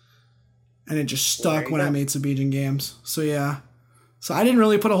channel. And it just stuck when I made Subijin Games. So yeah. So I didn't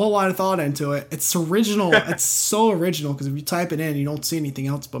really put a whole lot of thought into it. It's original. It's so original because if you type it in, you don't see anything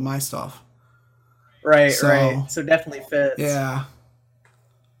else but my stuff. Right. So definitely fits. Yeah.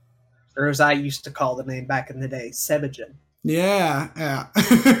 Or as I used to call the name back in the day, Sebijin. Yeah.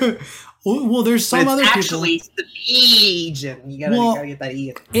 Well, there's some other people. It's actually Subijin. You gotta get that E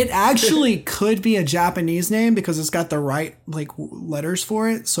in. It actually could be a Japanese name because it's got the right like letters for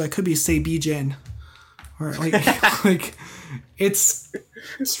it. So it could be Seibijin, or like it's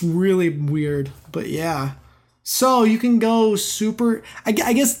really weird. But yeah, so you can go super. I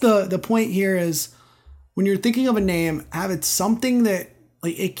guess the point here is when you're thinking of a name, have it something that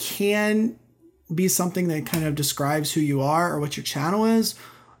like it can be something that kind of describes who you are or what your channel is,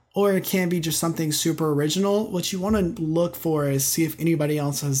 or it can be just something super original. What you want to look for is see if anybody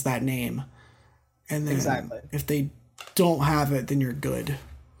else has that name. And then if they don't have it, then you're good.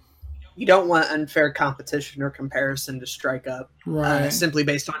 You don't want unfair competition or comparison to strike up simply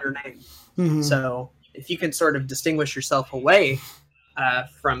based on your name. Mm-hmm. So if you can sort of distinguish yourself away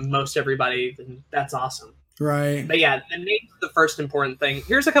from most everybody, then that's awesome. Right. But yeah, the name's the first important thing.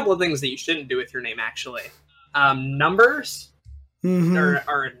 Here's a couple of things that you shouldn't do with your name, actually. Numbers are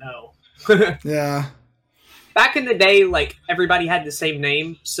a no. Yeah. Back in the day, like, everybody had the same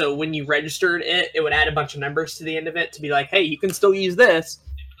name, so when you registered it, it would add a bunch of numbers to the end of it to be like, hey, you can still use this.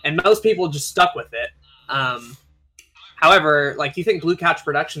 And most people just stuck with it. However, like, you think Blue Couch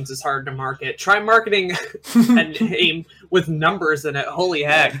Productions is hard to market. Try marketing a name with numbers in it. Holy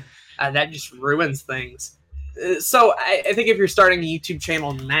heck. That just ruins things. So I think if you're starting a YouTube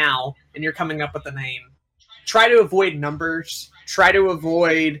channel now and you're coming up with a name, try to avoid numbers. Try to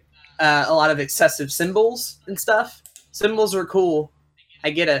avoid a lot of excessive symbols and stuff. Symbols are cool. I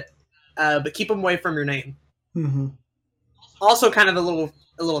get it. But keep them away from your name. Mm-hmm. Also, kind of a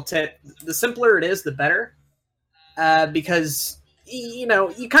little tip. The simpler it is, the better. Because, you know,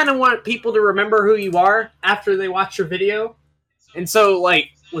 you kind of want people to remember who you are after they watch your video. And so, like,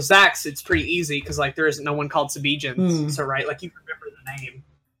 with Zach's, it's pretty easy because like there isn't no one called Sabijans, so right, like you remember the name.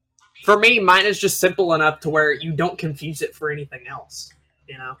 For me, mine is just simple enough to where you don't confuse it for anything else.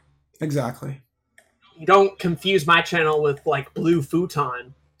 You know, Exactly. you don't confuse my channel with like Blue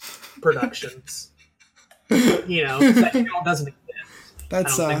Futon Productions. You know, that channel doesn't exist.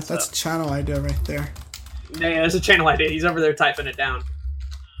 That's a channel idea right there. Yeah, there's a channel idea. He's over there typing it down.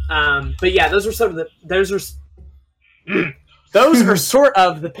 But yeah, those are sort of those are sort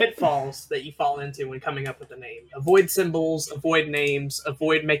of the pitfalls that you fall into when coming up with a name. Avoid symbols, avoid names,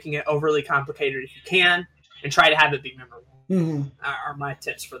 avoid making it overly complicated if you can, and try to have it be memorable. Are my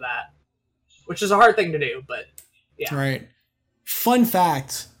tips for that. Which is a hard thing to do, but yeah. Right. Fun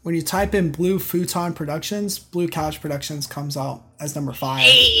fact, when you type in Blue Futon Productions, Blue Couch Productions comes out as number 5.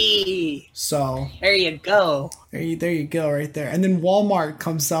 Hey! So there you go. There you go right there. And then Walmart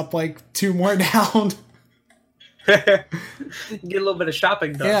comes up like 2 more down. Get a little bit of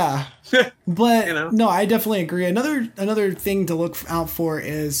shopping done. Yeah. But no, I definitely agree. Another thing to look out for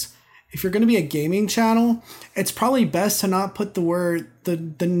is if you're going to be a gaming channel, it's probably best to not put the word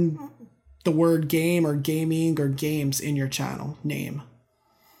the word game or gaming or games in your channel name.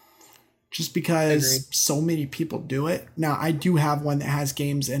 Just because Agreed. So many people do it. Now, I do have one that has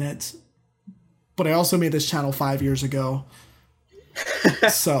games in it, but I also made this channel 5 years ago.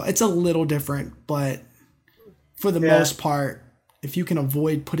 So it's a little different, but for the most part, if you can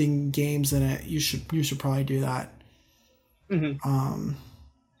avoid putting games in it, you should probably do that.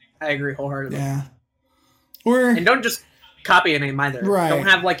 I agree wholeheartedly. Yeah. And don't just copy a name either. Right. Don't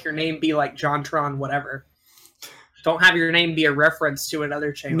have like your name be like JonTron whatever. Don't have your name be a reference to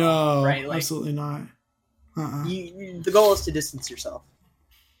another channel. No, right? Like, absolutely not. The goal is to distance yourself.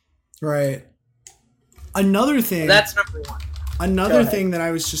 Right. Another thing. That's number 1. Another thing that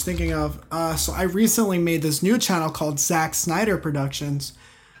I was just thinking of. So I recently made this new channel called Zack Snyder Productions.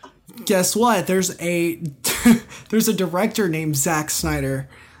 Guess what? There's a director named Zack Snyder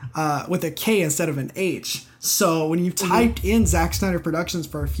with a K instead of an H. So when you typed in Zack Snyder Productions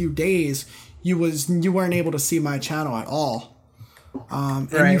for a few days, you weren't able to see my channel at all.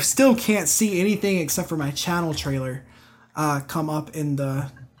 And you still can't see anything except for my channel trailer come up in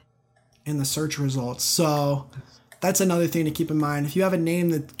the search results. So that's another thing to keep in mind. If you have a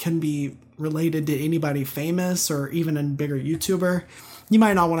name that can be related to anybody famous or even a bigger YouTuber, you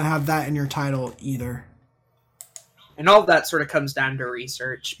might not want to have that in your title either. And all of that sort of comes down to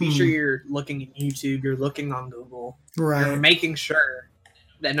research. Be sure you're looking at YouTube, you're looking on Google. Right. You're making sure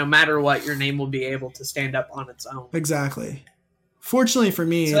that no matter what, your name will be able to stand up on its own. Exactly. Fortunately for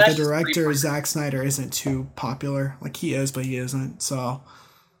me, So the director, Zack Snyder, isn't too popular. Like, he is, but he isn't. So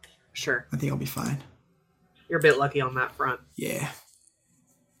sure. I think I'll be fine. You're a bit lucky on that front. Yeah.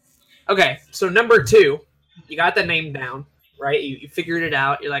 Okay, so number 2, you got the name down, right? You figured it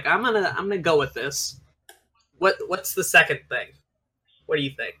out. You're like, I'm gonna go with this. What's the second thing? What do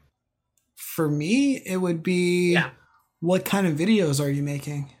you think? For me, it would be what kind of videos are you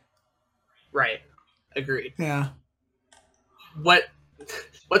making? Right. Agreed. Yeah.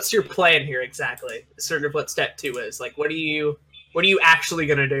 What's your plan here exactly? Sort of what step 2 is. Like, what are you actually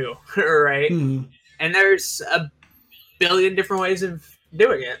gonna do? Right? And there's a billion different ways of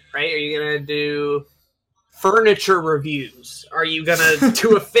doing it, right? Are you gonna do furniture reviews? Are you gonna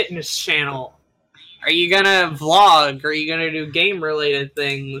do a fitness channel? Are you gonna vlog? Are you gonna do game related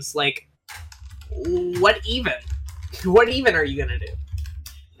things? Like, what even are you gonna do?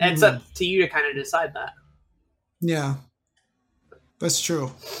 It's up to you to kind of decide that. Yeah, that's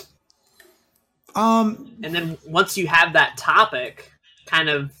true. And then once you have that topic, kind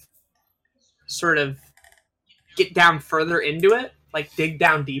of sort of get down further into it, like dig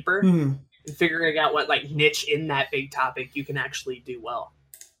down deeper and figuring out what like niche in that big topic you can actually do well.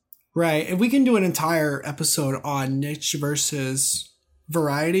 Right. And we can do an entire episode on niche versus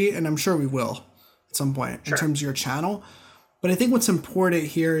variety, and I'm sure we will at some point in terms of your channel. But I think what's important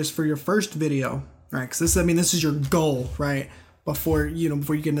here is for your first video, right? Because this is your goal, right? Before you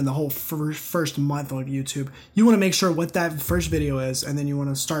get into the whole first month of YouTube, you want to make sure what that first video is, and then you want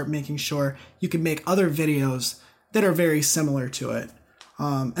to start making sure you can make other videos that are very similar to it.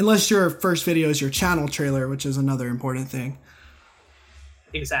 Unless your first video is your channel trailer, which is another important thing.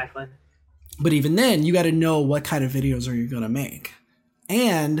 Exactly. But even then, you got to know what kind of videos are you going to make.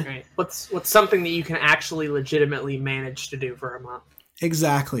 And what's something that you can actually legitimately manage to do for a month.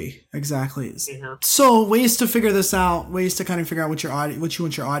 Exactly. You know? So ways to figure this out, ways to kind of figure out what you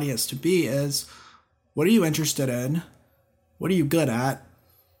want your audience to be is, what are you interested in? What are you good at?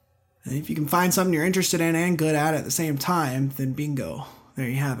 And if you can find something you're interested in and good at the same time, then bingo. There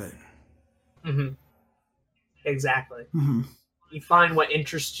you have it. Exactly. You find what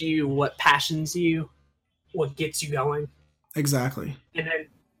interests you, what passions you, what gets you going. Exactly. And then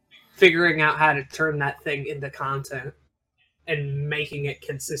figuring out how to turn that thing into content and making it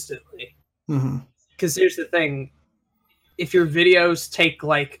consistently. Because here's the thing. If your videos take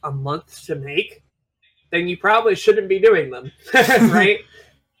like a month to make, then you probably shouldn't be doing them, right?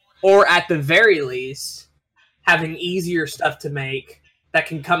 Or at the very least, having easier stuff to make that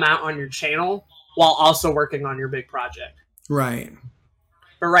can come out on your channel while also working on your big project. Right.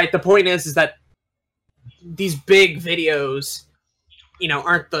 But right, the point is that these big videos, you know,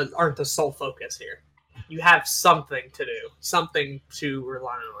 aren't the sole focus here. You have something to do, something to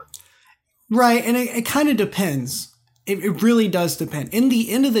rely on. Right, and it kind of depends. It really does depend. In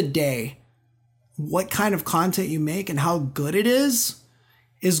the end of the day, what kind of content you make and how good it is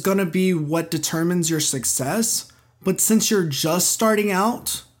going to be what determines your success. But since you're just starting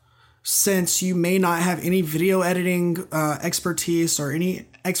out, since you may not have any video editing expertise or any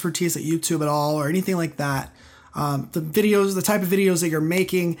expertise at YouTube at all or anything like that, the type of videos that you're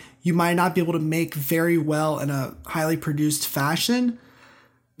making, you might not be able to make very well in a highly produced fashion.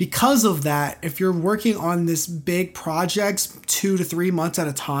 Because of that, if you're working on this big projects 2 to 3 months at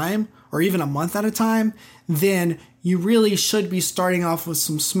a time, or even a month at a time, then you really should be starting off with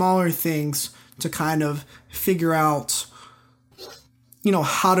some smaller things to kind of figure out, you know,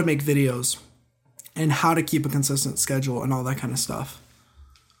 how to make videos and how to keep a consistent schedule and all that kind of stuff.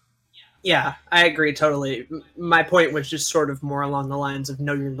 Yeah, I agree totally. My point was just sort of more along the lines of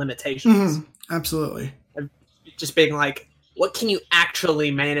know your limitations. Absolutely. Just being like, what can you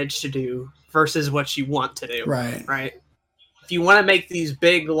actually manage to do versus what you want to do? Right. Right. If you want to make these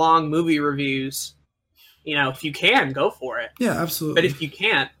big, long movie reviews, you know, if you can, go for it. Yeah, absolutely. But if you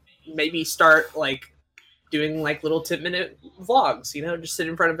can't, maybe start like doing like little 10-minute vlogs, you know, just sit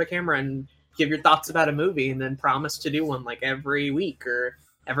in front of a camera and give your thoughts about a movie and then promise to do one like every week or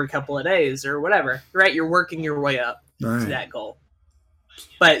every couple of days or whatever. Right. You're working your way up to that goal.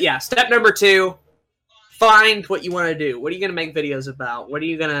 But yeah, step number 2, find what you want to do. What are you going to make videos about? What are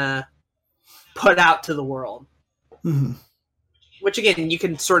you going to put out to the world? Which, again, you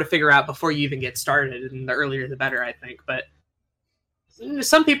can sort of figure out before you even get started, and the earlier the better, I think. But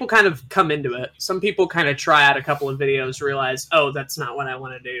some people kind of come into it. Some people kind of try out a couple of videos, realize, oh, that's not what I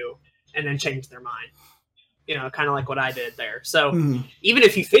want to do, and then change their mind. You know, kind of like what I did there. So even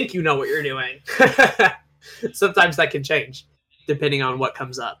if you think you know what you're doing, sometimes that can change, depending on what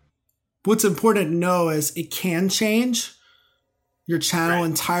comes up. What's important to know is it can change. Your channel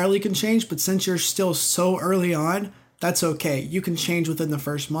entirely can change, but since you're still so early on, that's okay. You can change within the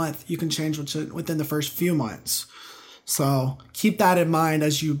first month. You can change within the first few months. So keep that in mind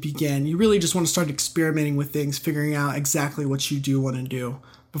as you begin. You really just want to start experimenting with things, figuring out exactly what you do want to do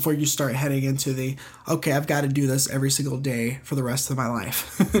before you start heading into okay, I've got to do this every single day for the rest of my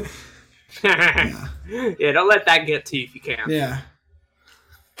life. Yeah, don't let that get to you if you can. Yeah.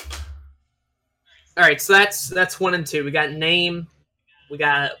 All right, so that's 1 and 2. We got name. We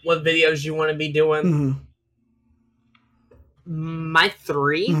got what videos you want to be doing. My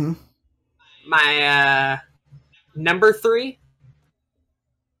 3, my number 3,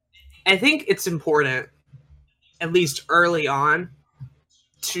 I think it's important, at least early on,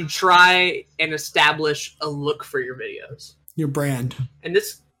 to try and establish a look for your videos. Your brand. And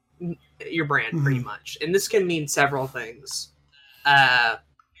your brand, pretty much. And this can mean several things. How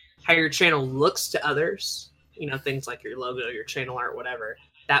your channel looks to others, you know, things like your logo, your channel art, whatever.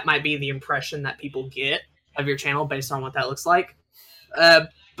 That might be the impression that people get of your channel based on what that looks like.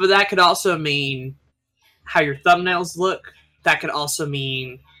 But that could also mean how your thumbnails look. That could also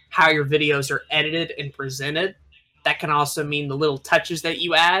mean how your videos are edited and presented. That can also mean the little touches that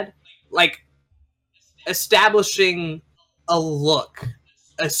you add. Like establishing a look,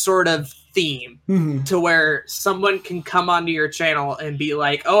 a sort of theme to where someone can come onto your channel and be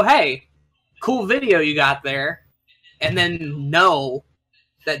like, oh, hey, cool video you got there. And then know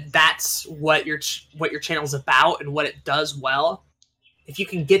that that's what your channel's about and what it does well. If you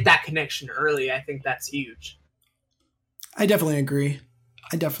can get that connection early, I think that's huge. I definitely agree.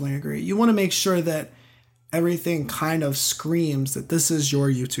 You want to make sure that everything kind of screams that this is your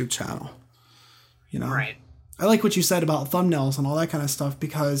YouTube channel. You know? Right. I like what you said about thumbnails and all that kind of stuff,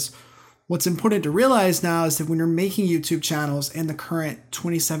 because what's important to realize now is that when you're making YouTube channels in the current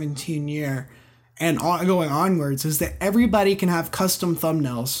 2017 year and going onwards, is that everybody can have custom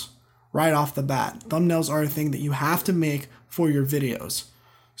thumbnails right off the bat. Thumbnails are a thing that you have to make for your videos.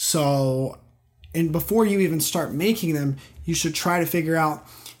 So, and before you even start making them, you should try to figure out,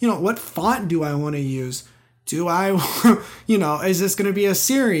 you know, what font do I want to use? Do I, you know, is this going to be a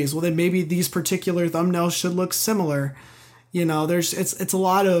series? Well, then maybe these particular thumbnails should look similar. You know, it's a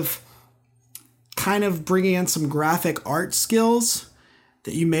lot of kind of bringing in some graphic art skills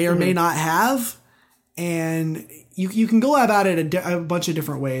that you may or may not have, and you can go about it a bunch of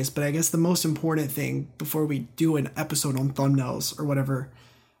different ways. But I guess the most important thing before we do an episode on thumbnails or whatever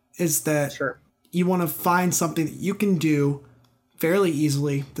is that you want to find something that you can do fairly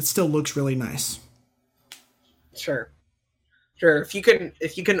easily that still looks really nice. Sure. If you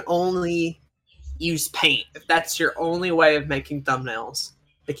can only use Paint, if that's your only way of making thumbnails,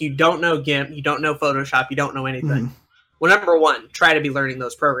 like you don't know GIMP, you don't know Photoshop, you don't know anything. Well, number one, try to be learning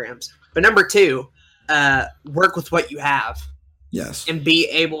those programs. But number two, work with what you have. Yes. And be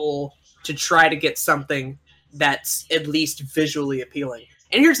able to try to get something that's at least visually appealing.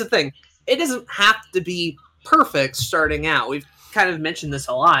 And here's the thing. It doesn't have to be perfect starting out. We've kind of mentioned this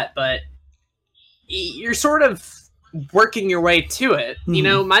a lot, but you're sort of working your way to it. You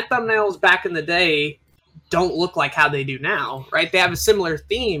know, my thumbnails back in the day don't look like how they do now, right? They have a similar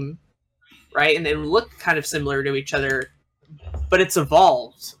theme, right? And they look kind of similar to each other, but it's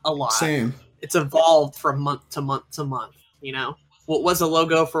evolved a lot. Same. It's evolved from month to month to month, you know? What was a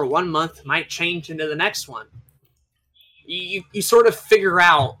logo for 1 month might change into the next one. You sort of figure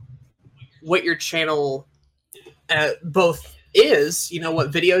out what your channel both is, you know,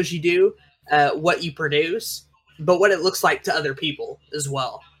 what videos you do, what you produce, but what it looks like to other people as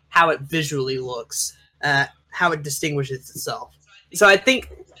well. How it visually looks, how it distinguishes itself. So I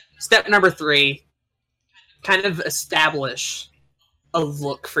think step number 3, kind of establish a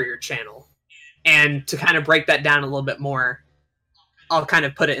look for your channel. And to kind of break that down a little bit more, I'll kind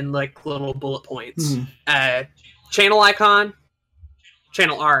of put it in like little bullet points. Channel icon,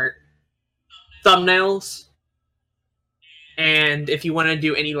 channel art, thumbnails, and if you want to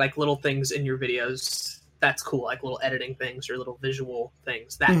do any like little things in your videos, that's cool, like little editing things or little visual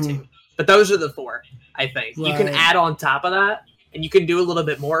things, that too. But those are the 4, I think. Right. You can add on top of that, and you can do a little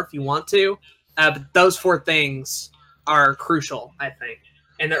bit more if you want to, but those 4 things are crucial, I think.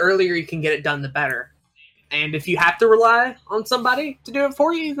 And the earlier you can get it done, the better. And if you have to rely on somebody to do it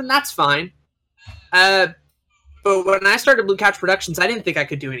for you, then that's fine. But when I started Blue Couch Productions, I didn't think I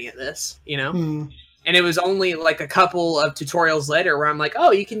could do any of this, you know? And it was only like a couple of tutorials later where I'm like,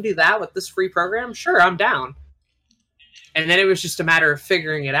 oh, you can do that with this free program? Sure, I'm down. And then it was just a matter of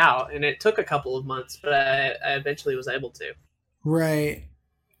figuring it out. And it took a couple of months, but I eventually was able to. Right.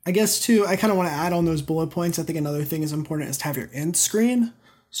 I guess, too, I kind of want to add on those bullet points. I think another thing is important is to have your end screen.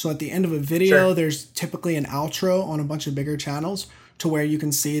 So at the end of a video, there's typically an outro on a bunch of bigger channels to where you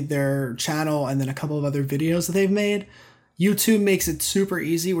can see their channel and then a couple of other videos that they've made. YouTube makes it super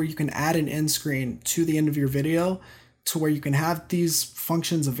easy where you can add an end screen to the end of your video to where you can have these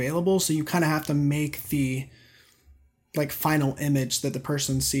functions available. So you kind of have to make the like final image that the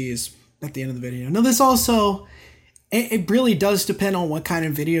person sees at the end of the video. Now this also, it really does depend on what kind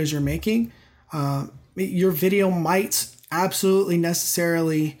of videos you're making. Your video might absolutely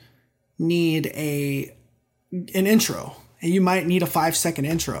necessarily need an intro, and you might need a 5-second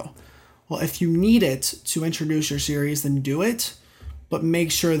intro. Well, if you need it to introduce your series, then do it, but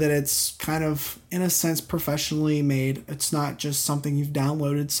make sure that it's kind of, in a sense, professionally made. It's not just something you've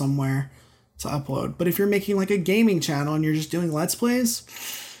downloaded somewhere to upload. But if you're making like a gaming channel and you're just doing Let's Plays,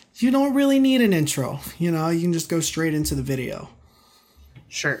 you don't really need an intro. You know, you can just go straight into the video.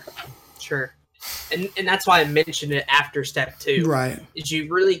 Sure. And that's why I mentioned it after step 2. Right. Is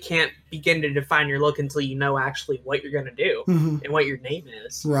you really can't begin to define your look until you know actually what you're going to do and what your name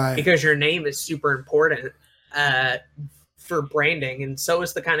is. Right. Because your name is super important for branding, and so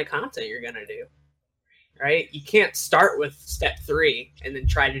is the kind of content you're going to do. Right? You can't start with step 3 and then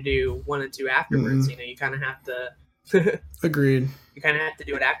try to do 1 and 2 afterwards. You know, you kind of have to... Agreed. You kind of have to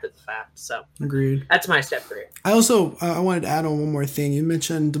do it after the fact. So agreed. That's my step 3. I also I wanted to add on one more thing. You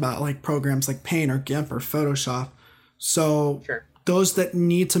mentioned about like programs like Paint or GIMP or Photoshop. So those that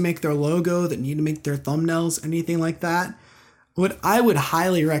need to make their logo, that need to make their thumbnails, anything like that, what I would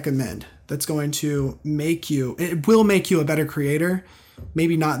highly recommend that's going to make you, it will make you a better creator.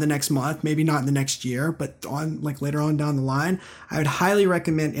 Maybe not in the next month, maybe not in the next year, but on like later on down the line, I would highly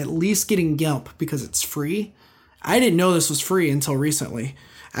recommend at least getting GIMP because it's free. I didn't know this was free until recently,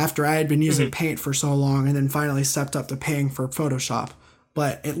 after I had been using Paint for so long and then finally stepped up to paying for Photoshop.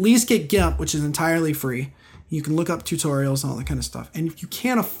 But at least get GIMP, which is entirely free. You can look up tutorials and all that kind of stuff. And if you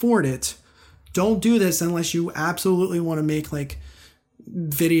can't afford it, don't do this unless you absolutely want to make like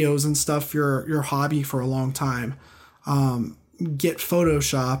videos and stuff your hobby for a long time. Get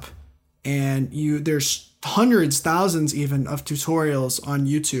Photoshop, and there's hundreds, thousands even of tutorials on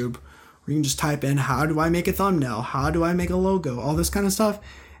YouTube where you can just type in, how do I make a thumbnail? How do I make a logo? All this kind of stuff.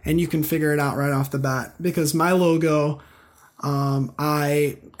 And you can figure it out right off the bat. Because my logo,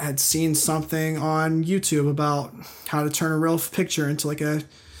 I had seen something on YouTube about how to turn a real picture into like a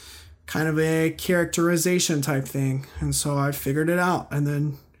kind of a characterization type thing. And so I figured it out and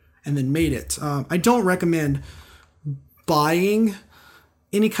then made it. I don't recommend buying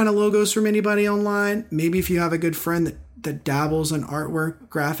any kind of logos from anybody online. Maybe if you have a good friend that dabbles in artwork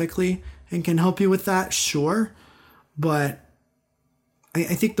graphically and can help you with that, sure. But I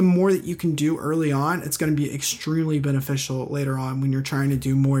think the more that you can do early on, it's going to be extremely beneficial later on when you're trying to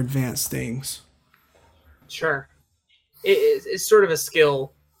do more advanced things. Sure. It's sort of a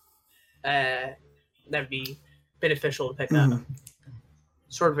skill that'd be beneficial to pick up.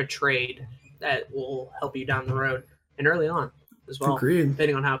 Sort of a trade that will help you down the road and early on as well. Agreed.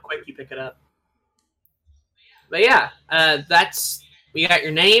 Depending on how quick you pick it up. But yeah, we got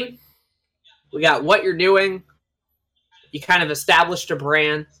your name. We got what you're doing. You kind of established a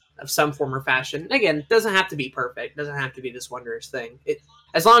brand of some form or fashion. Again, it doesn't have to be perfect. It doesn't have to be this wondrous thing.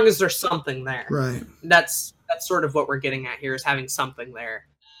 As long as there's something there. Right. That's sort of what we're getting at here, is having something there.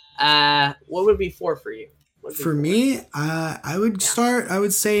 What would be for you? For me, I would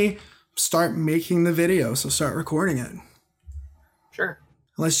start making the video. So start recording it. Sure.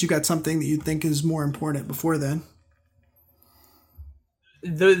 Unless you got something that you think is more important before then.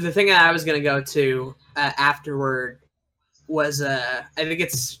 The thing that I was going to go to afterward was I think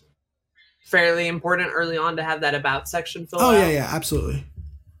it's fairly important early on to have that about section filled out. Yeah, absolutely.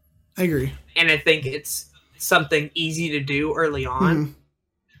 I agree. And I think it's something easy to do early on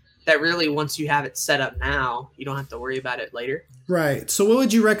that really, once you have it set up now, you don't have to worry about it later. Right. So what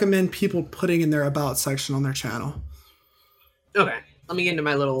would you recommend people putting in their about section on their channel? Okay. Let me get into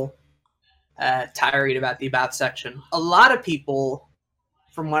my little tirade about the about section. A lot of people,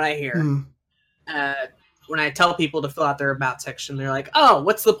 from what I hear, when I tell people to fill out their about section, they're like, oh,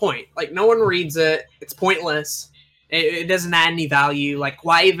 what's the point? Like, no one reads it. It's pointless. It doesn't add any value. Like,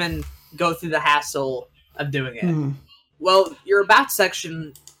 why even go through the hassle of doing it? Well, your about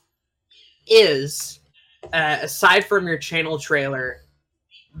section is, aside from your channel trailer,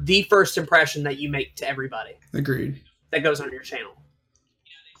 the first impression that you make to everybody. Agreed. That goes on your channel.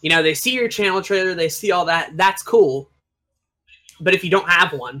 You know, they see your channel trailer, they see all that. That's cool. But if you don't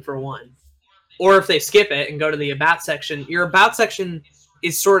have one, for one, or if they skip it and go to the about section, your about section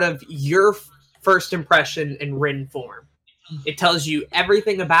is sort of your first impression in written form. It tells you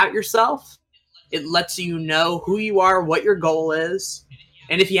everything about yourself. It lets you know who you are, what your goal is.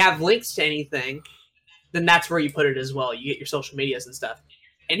 And if you have links to anything, then that's where you put it as well. You get your social medias and stuff.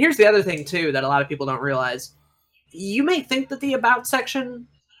 And here's the other thing, too, that a lot of people don't realize. You may think that the about section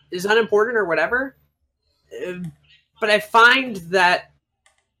is unimportant or whatever, but I find that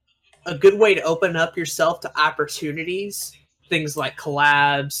a good way to open up yourself to opportunities, things like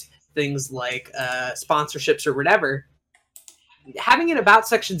collabs, things like sponsorships or whatever, having an about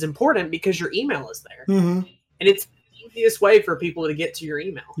section is important because your email is there. And it's the easiest way for people to get to your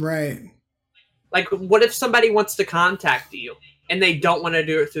email. Right. Like, what if somebody wants to contact you and they don't want to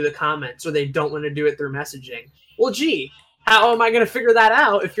do it through the comments or they don't want to do it through messaging? Well, gee, how am I going to figure that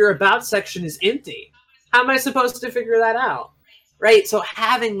out if your about section is empty? How am I supposed to figure that out? Right? So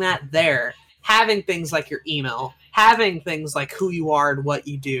having that there, having things like your email, having things like who you are and what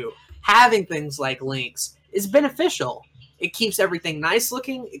you do, having things like links is beneficial. It keeps everything nice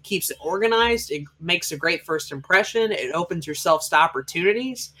looking. It keeps it organized. It makes a great first impression. It opens yourself to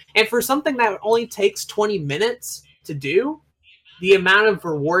opportunities. And for something that only takes 20 minutes to do, the amount of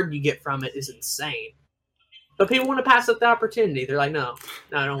reward you get from it is insane. But people want to pass up the opportunity. They're like, no,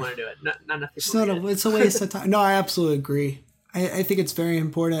 I don't want to do it. Not enough people. It's a waste of time. No, I absolutely agree. I think it's very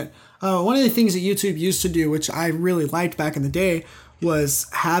important. One of the things that YouTube used to do, which I really liked back in the day, was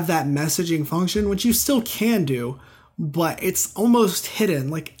have that messaging function, which you still can do, but it's almost hidden.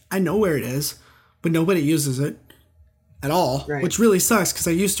 Like, I know where it is, but nobody uses it at all, right. Which really sucks because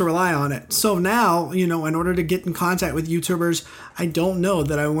I used to rely on it. So now, in order to get in contact with YouTubers I don't know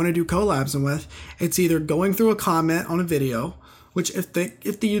that I want to do collabs with, it's either going through a comment on a video, which if the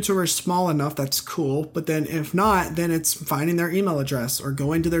YouTuber is small enough, that's cool. But then if not, then it's finding their email address or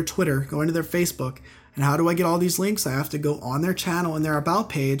going to their Twitter, going to their Facebook. And how do I get all these links? I have to go on their channel in their about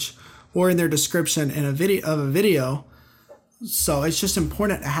page or in their description in a video. So it's just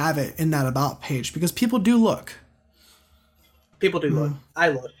important to have it in that about page because people do look. People do look. I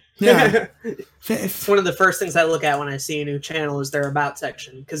look. Yeah. One of the first things I look at when I see a new channel is their about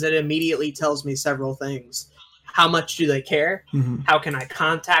section because it immediately tells me several things. How much do they care? How can I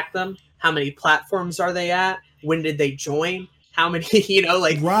contact them? How many platforms are they at? When did they join? How many,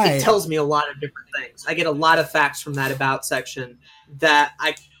 right. It tells me a lot of different things. I get a lot of facts from that about section that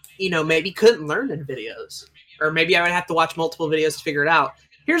I, maybe couldn't learn in videos, or maybe I would have to watch multiple videos to figure it out.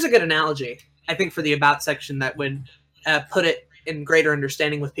 Here's a good analogy, I think, for the about section that would put it in greater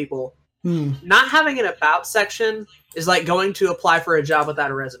understanding with people. Not having an about section is like going to apply for a job without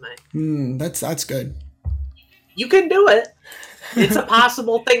a resume. That's good. You can do it. It's a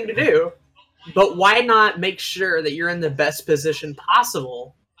possible thing to do. But why not make sure that you're in the best position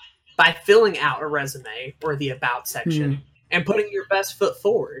possible by filling out a resume or the about section and putting your best foot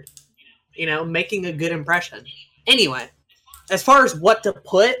forward? You know, making a good impression. Anyway, as far as what to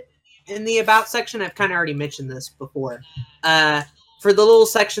put in the about section, I've kind of already mentioned this before. For the little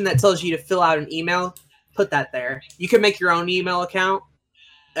section that tells you to fill out an email, put that there. You can make your own email account,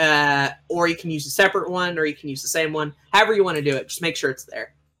 or you can use a separate one, or you can use the same one. However you want to do it, just make sure it's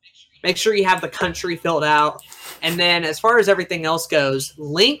there. Make sure you have the country filled out. And then as far as everything else goes,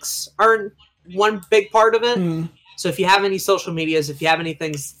 links are one big part of it. So if you have any social medias, if you have any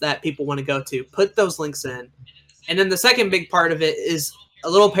things that people want to go to, put those links in. And then the second big part of it is a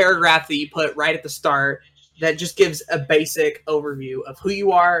little paragraph that you put right at the start that just gives a basic overview of who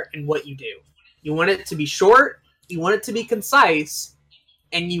you are and what you do. You want it to be short, you want it to be concise,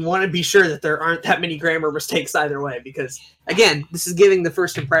 and you want to be sure that there aren't that many grammar mistakes either way, because, again, this is giving the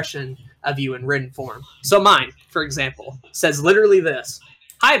first impression of you in written form. So mine, for example, says literally this.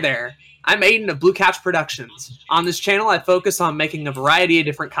 Hi there, I'm Aiden of Blue Couch Productions. On this channel, I focus on making a variety of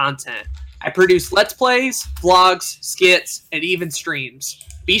different content. I produce Let's Plays, vlogs, skits, and even streams.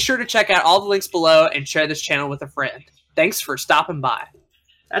 Be sure to check out all the links below and share this channel with a friend. Thanks for stopping by.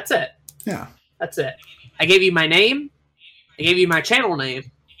 That's it. Yeah. That's it. I gave you my name. I gave you my channel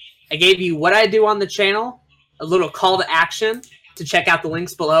name. I gave you what I do on the channel, a little call to action to check out the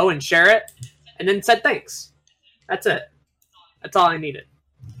links below and share it, and then said thanks. That's it. That's all I needed.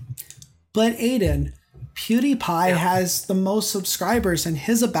 But Aiden, PewDiePie has the most subscribers, and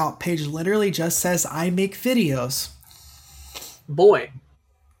his about page literally just says, I make videos. Boy,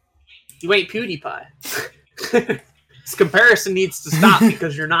 you ain't PewDiePie. This comparison needs to stop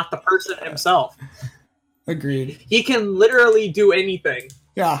because you're not the person himself. Agreed. He can literally do anything.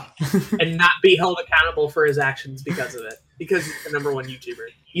 Yeah. And not be held accountable for his actions because of it. Because he's the #1 YouTuber.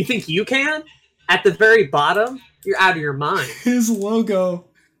 You think you can? At the very bottom, you're out of your mind. His logo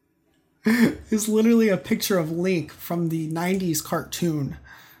is literally a picture of Link from the 90s cartoon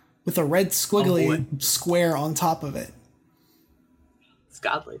with a red squiggly square on top of it. It's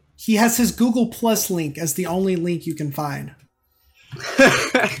godly. He has his Google Plus link as the only link you can find.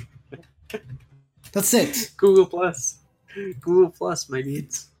 That's it. Google Plus. Google Plus, my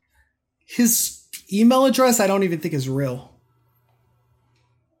needs. His email address, I don't even think is real.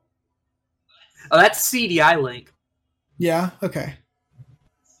 Oh, that's CDI link. Yeah? Okay.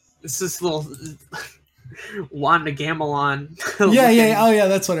 It's this little Wanda Gamelon. Yeah. Oh, yeah,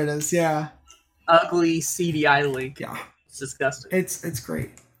 that's what it is. Yeah. Ugly CDI link. Yeah. It's disgusting. It's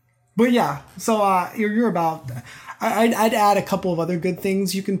great. But yeah, so you're about... I'd add a couple of other good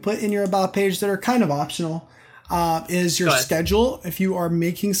things you can put in your about page that are kind of optional. Is your schedule. If you are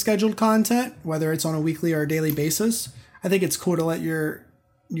making scheduled content, whether it's on a weekly or a daily basis, I think it's cool to let your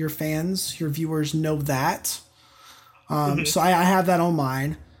fans, your viewers know that. So I have that on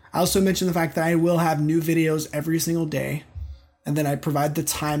mine. I also mentioned the fact that I will have new videos every single day, and then I provide the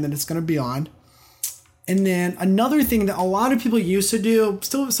time that it's going to be on. And then another thing that a lot of people used to do,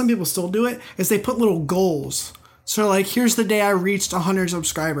 some people still do it, is they put little goals. So like, here's the day I reached 100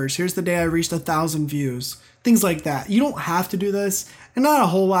 subscribers. Here's the day I reached 1,000 views. Things like that. You don't have to do this. And not a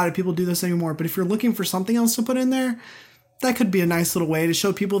whole lot of people do this anymore. But if you're looking for something else to put in there, that could be a nice little way to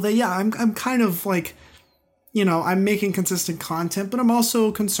show people that, yeah, I'm kind of like, you know, I'm making consistent content, but I'm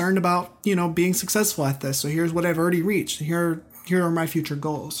also concerned about, you know, being successful at this. So here's what I've already reached. Here are my future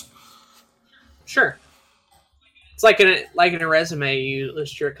goals. Sure. It's like in a resume, you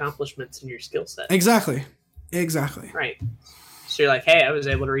list your accomplishments and your skill set. Exactly. Right. So you're like, hey, I was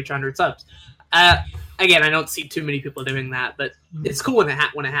able to reach 100 subs. Again, I don't see too many people doing that, but it's cool when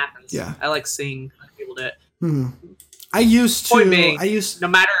it happens. Yeah. I like seeing people do it. I used to. No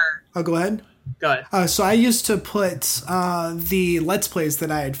matter. Oh, go ahead. Go ahead. So I used to put the Let's Plays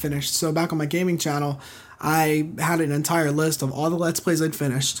that I had finished. So back on my gaming channel, I had an entire list of all the Let's Plays I'd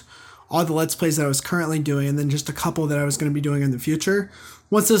finished, all the Let's Plays that I was currently doing, and then just a couple that I was going to be doing in the future.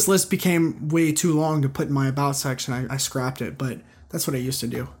 Once this list became way too long to put in my About section, I scrapped it, but that's what I used to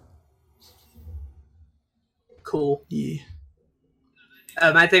do. Cool. Yeah.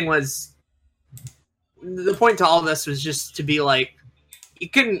 My thing was, the point to all this was just to be like, you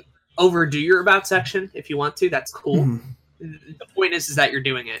can overdo your About section if you want to. That's cool. The point is that you're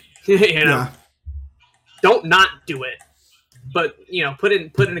doing it. You know, don't not do it, but you know, put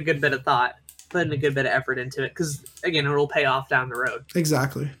in a good bit of thought. putting a good bit of effort into it because, again, it'll pay off down the road.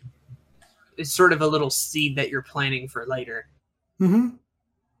 Exactly. It's sort of a little seed that you're planting for later. Mm-hmm.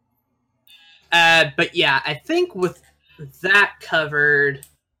 But yeah, I think with that covered,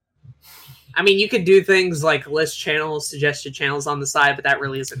 I mean, you could do things like list channels, suggested channels on the side, but that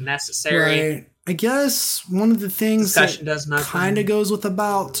really isn't necessary. Right. I guess one of the things Discussion that does nothing. kind of goes with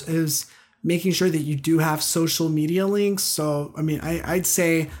about is making sure that you do have social media links. So, I mean, I'd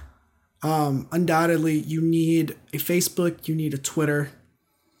say undoubtedly you need a Facebook, you need a Twitter,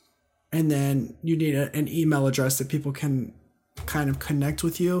 and then you need an email address that people can kind of connect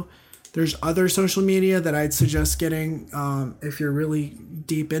with you. There's other social media that I'd suggest getting if you're really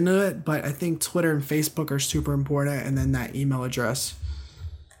deep into it, but I think Twitter and Facebook are super important, and then that email address.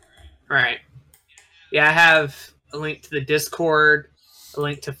 Right. Yeah, I have a link to the Discord, a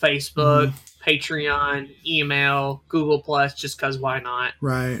link to Facebook, Patreon, email, Google Plus, just because why not?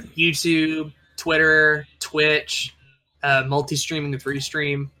 Right. YouTube, Twitter, Twitch, multi-streaming with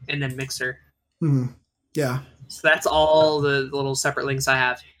Restream, and then Mixer. Yeah. So that's all the little separate links I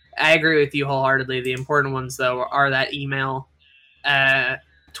have. I agree with you wholeheartedly. The important ones, though, are that email,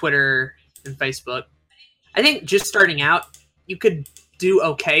 Twitter, and Facebook. I think just starting out, you could do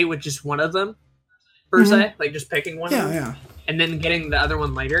okay with just one of them, per se. Like, just picking one of them. Yeah. And then getting the other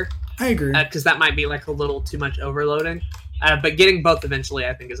one later. I agree. Because that might be, like, a little too much overloading. But getting both eventually,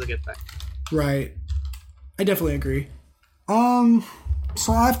 I think, is a good thing. Right. I definitely agree.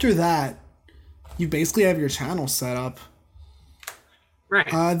 So after that, you basically have your channel set up.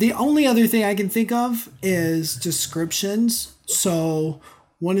 Right. The only other thing I can think of is descriptions. So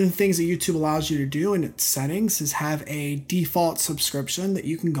one of the things that YouTube allows you to do in its settings is have a default subscription that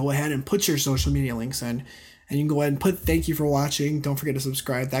you can go ahead and put your social media links in. And you can go ahead and put thank you for watching, don't forget to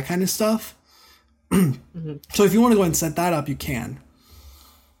subscribe, that kind of stuff. So if you want to go ahead and set that up, you can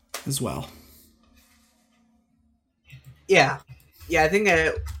as well. Yeah. Yeah, I think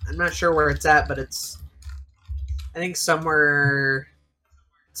I'm not sure where it's at, but it's, I think somewhere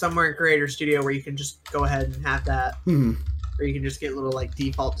in Creator Studio where you can just go ahead and have that, or you can just get little like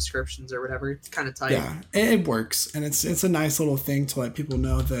default descriptions or whatever. It's kind of tight. Yeah, it works, and it's a nice little thing to let people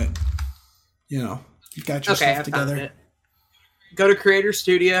know that, you know, you've got your stuff together. Go to Creator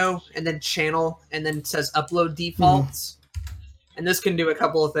Studio and then Channel, and then it says Upload Defaults, and this can do a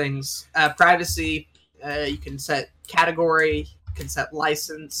couple of things. Privacy, you can set category, you can set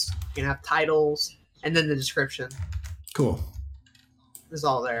license, you can have titles, and then the description. Cool. Is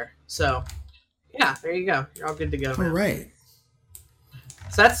all there. So, yeah, there you go. You're all good to go now. All right.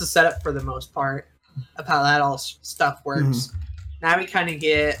 So that's the setup for the most part of how that all stuff works. Now we kind of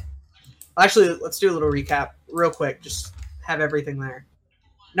get... Actually, let's do a little recap real quick. Just have everything there.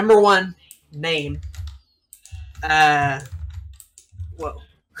 Number 1, name. Whoa.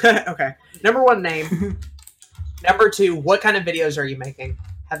 Okay. Number 1, name. Number 2, what kind of videos are you making?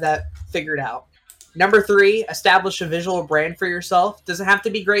 Have that figured out. Number 3, establish a visual brand for yourself. Doesn't have to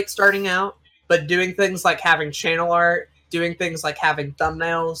be great starting out, but doing things like having channel art, doing things like having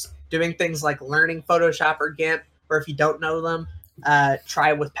thumbnails, doing things like learning Photoshop or GIMP, or if you don't know them,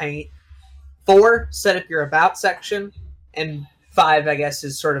 try with Paint. 4, set up your About section. And 5, I guess,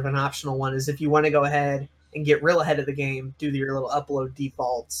 is sort of an optional one, is if you want to go ahead and get real ahead of the game, do your little upload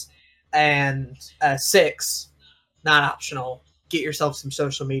defaults. And 6, not optional, get yourself some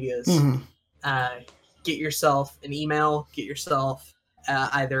social medias. Get yourself an email, get yourself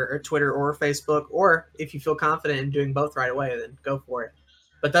either a Twitter or a Facebook, or if you feel confident in doing both right away, then go for it.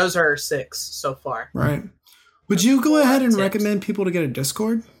 But those are 6 so far. Right. Would you go ahead and recommend people to get a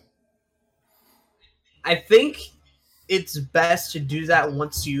Discord? I think it's best to do that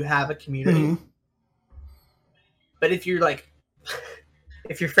once you have a community. But if you're like,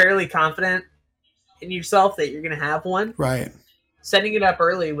 if you're fairly confident in yourself that you're going to have one, right, setting it up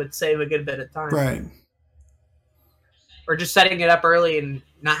early would save a good bit of time. Right. Or just setting it up early and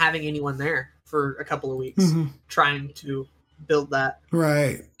not having anyone there for a couple of weeks, trying to build that.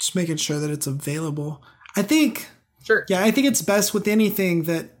 Right. Just making sure that it's available. I think, sure. Yeah, I think it's best with anything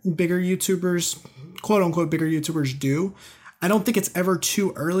that bigger YouTubers, quote unquote, bigger YouTubers do. I don't think it's ever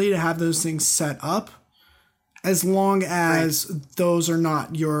too early to have those things set up, as long as those are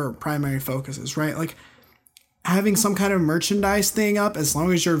not your primary focuses, right? Like having some kind of merchandise thing up, as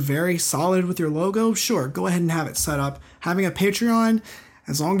long as you're very solid with your logo, sure, go ahead and have it set up. Having a Patreon,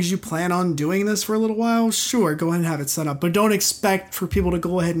 as long as you plan on doing this for a little while, sure, go ahead and have it set up. But don't expect for people to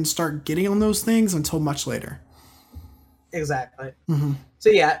go ahead and start getting on those things until much later. Exactly. So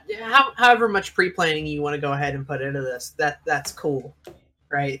yeah, however much pre-planning you want to go ahead and put into this, that's cool,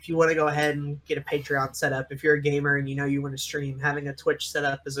 right? If you want to go ahead and get a Patreon set up, if you're a gamer and you know you want to stream, having a Twitch set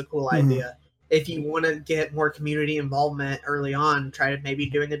up is a cool idea. If you want to get more community involvement early on, try to maybe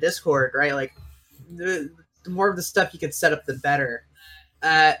doing a Discord, right? Like the more of the stuff you can set up, the better.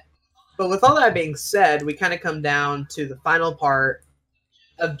 But with all that being said, we kind of come down to the final part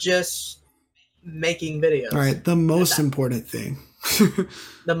of just making videos. All right, the most important thing.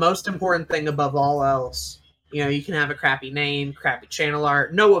 The most important thing above all else. You know, you can have a crappy name, crappy channel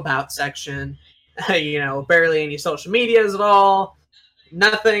art, no about section, you know, barely any social medias at all,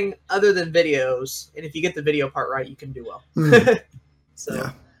 nothing other than videos. And if you get the video part right, you can do well. So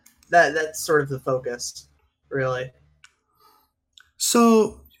yeah. That's sort of the focus, really.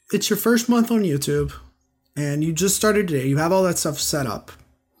 So it's your first month on YouTube, and you just started today. You have all that stuff set up.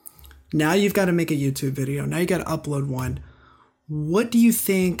 Now you've got to make a YouTube video. Now you got to upload one. What do you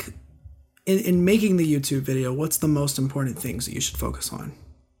think in making the YouTube video, what's the most important things that you should focus on?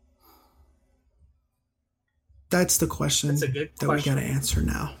 That's the question. That's a good question. We got to answer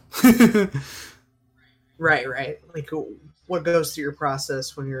now. Right. Like, what goes through your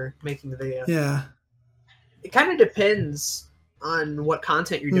process when you're making the video? Yeah. It kind of depends on what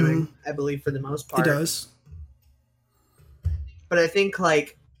content you're doing, I believe, for the most part. It does. But I think,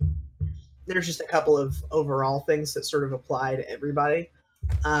 like, there's just a couple of overall things that sort of apply to everybody.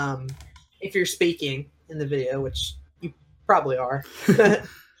 If you're speaking in the video, which you probably are,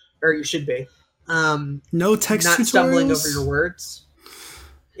 or you should be. No text not tutorials? Stumbling over your words.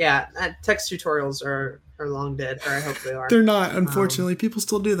 Yeah, text tutorials are long dead, or I hope they are. They're not, unfortunately. People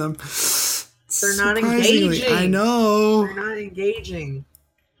still do them. They're not engaging. I know. They're not engaging.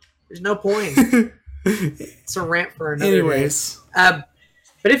 There's no point. It's a rant for another Anyways. day.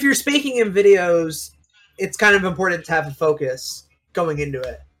 But if you're speaking in videos, it's kind of important to have a focus going into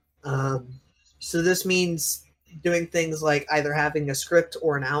it. So this means doing things like either having a script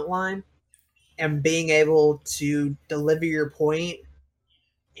or an outline and being able to deliver your point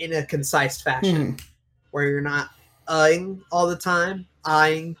in a concise fashion where you're not all the time,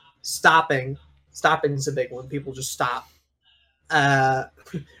 stopping. Stopping is a big one. People just stop.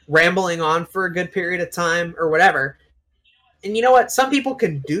 Rambling on for a good period of time or whatever. And you know what? Some people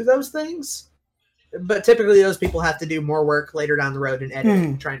can do those things, but typically those people have to do more work later down the road in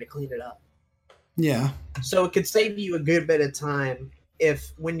editing, trying to clean it up. Yeah. So it could save you a good bit of time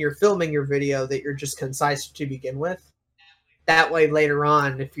if when you're filming your video that you're just concise to begin with. That way later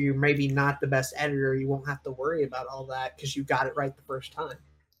on, if you're maybe not the best editor, you won't have to worry about all that because you got it right the first time.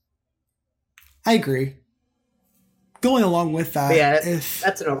 I agree. Going along with that,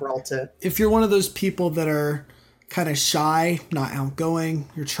 that's an overall tip. If you're one of those people that are kind of shy, not outgoing,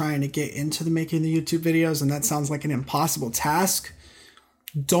 you're trying to get into the making the YouTube videos, and that sounds like an impossible task,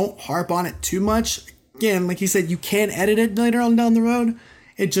 don't harp on it too much. Again, like you said, you can edit it later on down the road.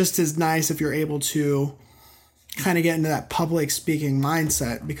 It just is nice if you're able to kind of get into that public speaking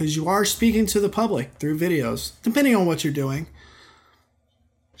mindset because you are speaking to the public through videos, depending on what you're doing.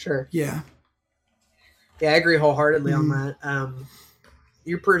 Sure. Yeah. Yeah, I agree wholeheartedly on that.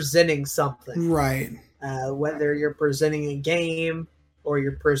 You're presenting something. Right. Whether you're presenting a game or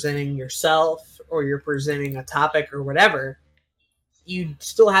you're presenting yourself or you're presenting a topic or whatever, you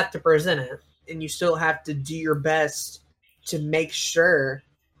still have to present it and you still have to do your best to make sure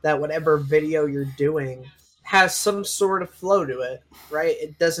that whatever video you're doing has some sort of flow to it, right?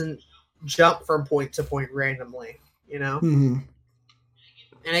 It doesn't jump from point to point randomly, you know?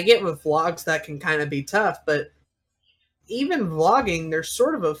 And I get with vlogs that can kind of be tough, but even vlogging, there's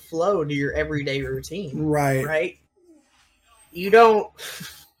sort of a flow to your everyday routine. Right? You don't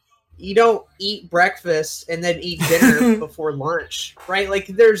eat breakfast and then eat dinner before lunch, right? Like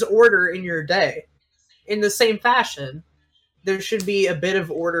there's order in your day. In the same fashion, there should be a bit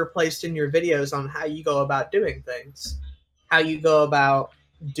of order placed in your videos on how you go about doing things. How you go about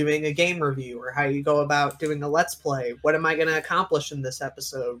doing a game review or how you go about doing a let's play. What am I going to accomplish in this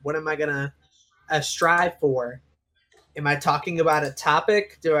episode? What am I going to strive for? Am I talking about a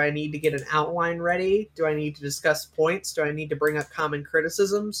topic? Do I need to get an outline ready? Do I need to discuss points? Do I need to bring up common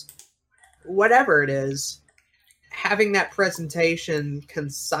criticisms? Whatever it is, having that presentation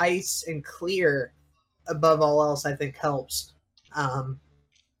concise and clear above all else, I think helps.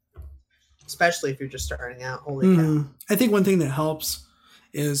 Especially if you're just starting out. Holy cow. I think one thing that helps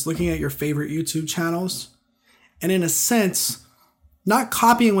is looking at your favorite YouTube channels and in a sense, not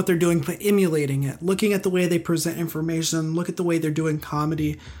copying what they're doing, but emulating it. Looking at the way they present information, look at the way they're doing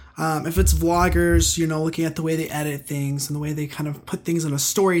comedy. If it's vloggers, looking at the way they edit things and the way they kind of put things in a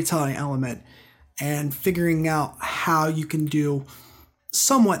storytelling element and figuring out how you can do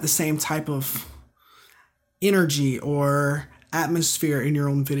somewhat the same type of energy or atmosphere in your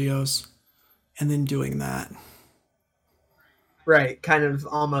own videos and then doing that. Right, kind of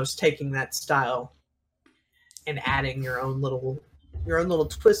almost taking that style and adding your own little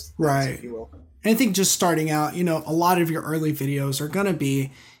twist, Right. if you will. And I think just starting out, you know, a lot of your early videos are going to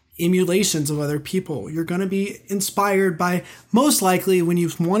be emulations of other people. You're going to be inspired by, most likely when you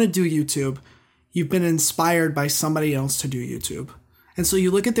want to do YouTube, you've been inspired by somebody else to do YouTube. And so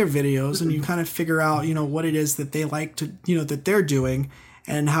you look at their videos and you kind of figure out, you know, what it is that they like to, you know, that they're doing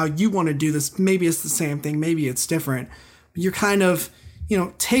and how you want to do this. Maybe it's the same thing, maybe it's different. But you're kind of, you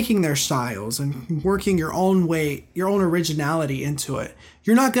know, taking their styles and working your own way, your own originality into it.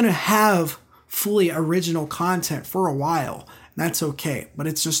 You're not going to have fully original content for a while. And that's okay. But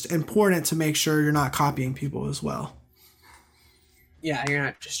it's just important to make sure you're not copying people as well. Yeah, you're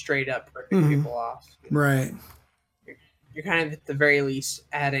not just straight up ripping people off. Right. You're kind of at the very least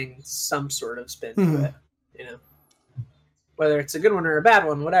adding some sort of spin to it, you know. Whether it's a good one or a bad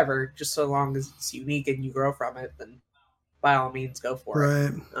one, whatever, just so long as it's unique and you grow from it, then by all means go for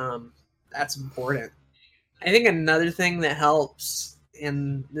it. That's important. I think another thing that helps,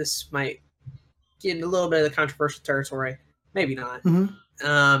 and this might get into a little bit of the controversial territory, maybe not,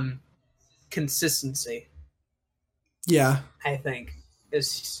 consistency. Yeah. I think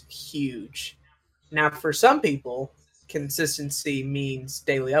is huge. Now, for some people, consistency means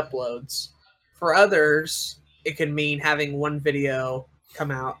daily uploads. For others, it could mean having one video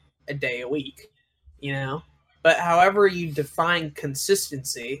come out a day a week, you know? But however you define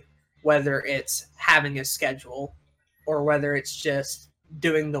consistency, whether it's having a schedule or whether it's just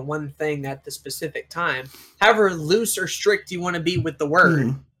doing the one thing at the specific time, however loose or strict you want to be with the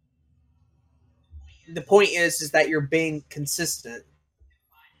word, the point is that you're being consistent.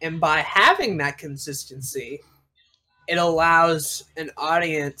 And by having that consistency, it allows an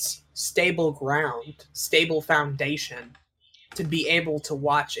audience stable ground, stable foundation to be able to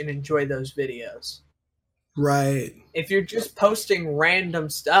watch and enjoy those videos. Right. If you're just posting random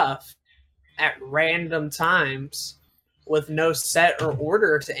stuff at random times with no set or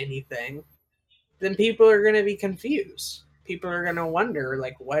order to anything, then people are going to be confused. People are going to wonder,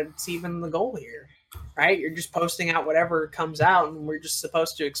 like, what's even the goal here? Right? You're just posting out whatever comes out and we're just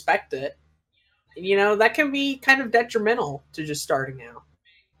supposed to expect it. And, you know, that can be kind of detrimental to just starting out.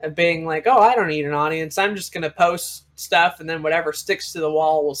 Of being like, oh, I don't need an audience. I'm just going to post stuff and then whatever sticks to the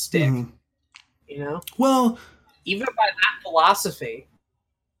wall will stick. You know? Well, even by that philosophy,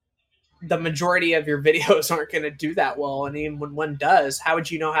 the majority of your videos aren't going to do that well. And even when one does, how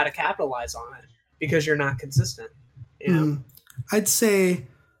would you know how to capitalize on it? Because you're not consistent. You know? I'd say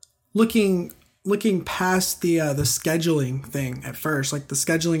looking past the scheduling thing at first, like the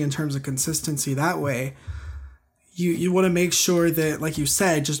scheduling in terms of consistency that way, you want to make sure that, like you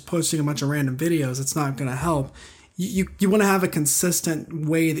said, just posting a bunch of random videos, it's not going to help. You want to have a consistent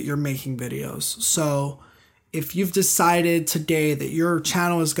way that you're making videos. So if you've decided today that your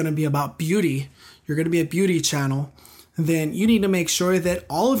channel is going to be about beauty, you're going to be a beauty channel, then you need to make sure that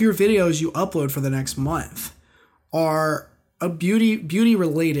all of your videos you upload for the next month are a beauty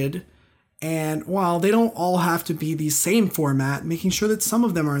related. And while they don't all have to be the same format, making sure that some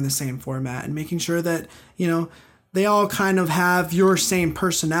of them are in the same format and making sure that, you know, they all kind of have your same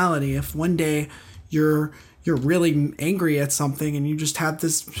personality. If one day you're really angry at something and you just have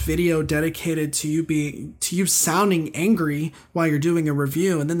this video dedicated to you sounding angry while you're doing a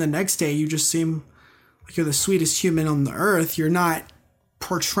review, and then the next day you just seem like you're the sweetest human on the earth, you're not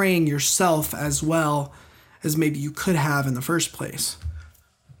portraying yourself as well as maybe you could have in the first place.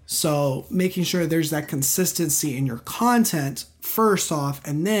 So making sure there's that consistency in your content first off,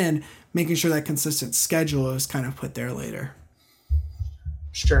 and then making sure that consistent schedule is kind of put there later.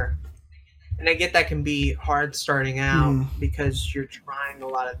 Sure. And I get that can be hard starting out because you're trying a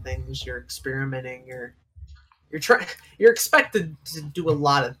lot of things, you're experimenting, you're expected to do a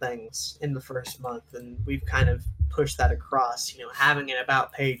lot of things in the first month, and we've kind of pushed that across, you know, having an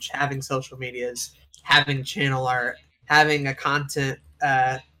about page, having social medias, having channel art, having a content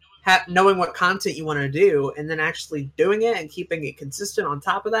knowing what content you want to do, and then actually doing it and keeping it consistent on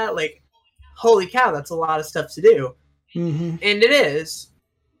top of that. Like, holy cow, that's a lot of stuff to do. And it is,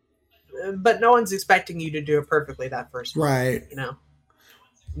 but no one's expecting you to do it perfectly that first month, right? You know,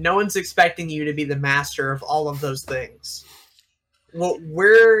 no one's expecting you to be the master of all of those things. What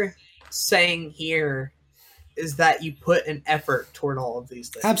we're saying here is that you put an effort toward all of these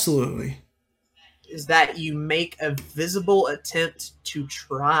things. Absolutely. Is that you make a visible attempt to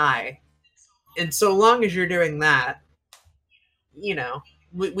try. And so long as you're doing that, you know,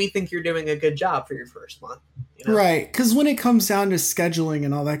 we think you're doing a good job for your first month. You know? Right. Because when it comes down to scheduling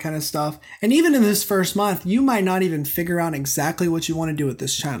and all that kind of stuff, and even in this first month, you might not even figure out exactly what you want to do with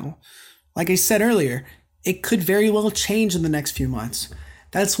this channel. Like I said earlier, it could very well change in the next few months.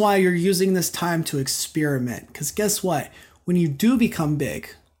 That's why you're using this time to experiment. Because guess what? When you do become big,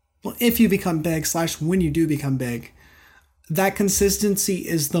 well, if you become big / when you do become big, that consistency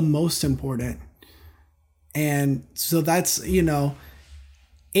is the most important. And so that's, you know,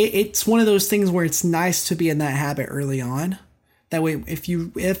 it's one of those things where it's nice to be in that habit early on. That way,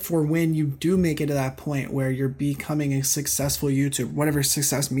 if or when you do make it to that point where you're becoming a successful YouTuber, whatever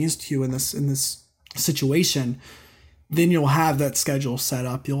success means to you in this situation, then you'll have that schedule set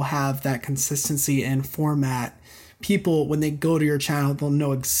up. You'll have that consistency and format. People, when they go to your channel, they'll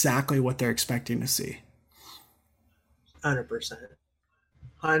know exactly what they're expecting to see. 100%.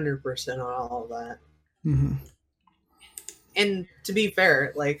 100% on all of that. Mm-hmm. And to be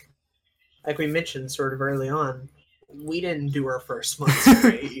fair, like we mentioned sort of early on, we didn't do our first month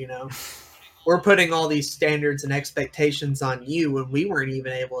right, you know? We're putting all these standards and expectations on you when we weren't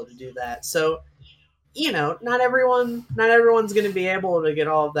even able to do that. So, you know, not everyone's going to be able to get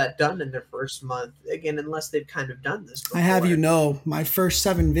all of that done in their first month, again, unless they've kind of done this before. I have you know, my first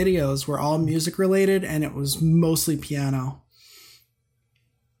 7 videos were all music related, and it was mostly piano.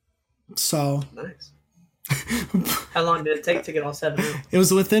 So nice. How long did it take to get all 7 out? It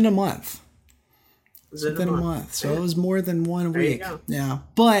was within a month. Within a month. So it was more than 1 there week. You go. Yeah.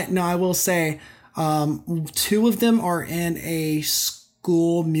 But no, I will say 2 of them are in a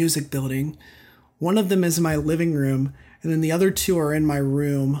school music building. One of them is in my living room, and then the other 2 are in my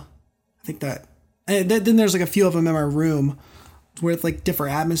room. I think that. And then there's like a few of them in my room with like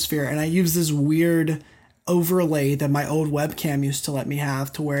different atmosphere, and I use this weird overlay that my old webcam used to let me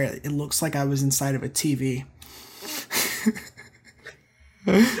have to where it looks like I was inside of a TV.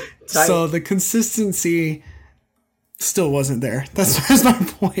 So the consistency still wasn't there. That's my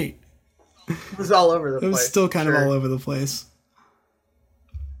point. It was all over the place. It was still kind of all over the place.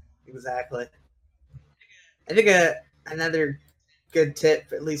 Exactly. I think another good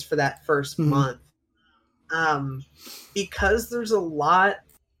tip, at least for that first month, because there's a lot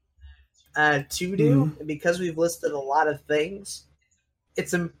to do, and because we've listed a lot of things,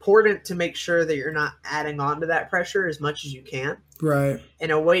 it's important to make sure that you're not adding on to that pressure as much as you can. Right.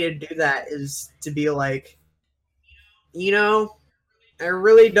 And a way to do that is to be like, you know, I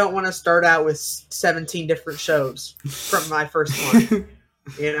really don't want to start out with 17 different shows from my first one.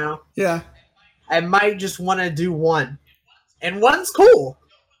 You know? Yeah. I might just want to do 1. And 1's cool.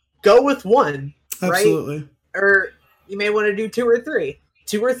 Go with 1. Absolutely. Right? Or you may want to do 2 or 3.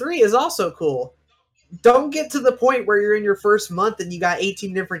 2 or 3 is also cool. Don't get to the point where you're in your first month and you got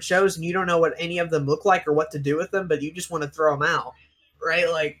 18 different shows and you don't know what any of them look like or what to do with them, but you just want to throw them out, right?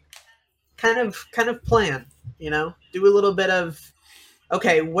 Like, kind of plan, you know? Do a little bit of,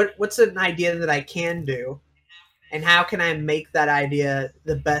 okay, what's an idea that I can do, and how can I make that idea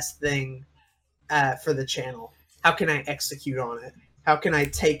the best thing for the channel? How can I execute on it? How can I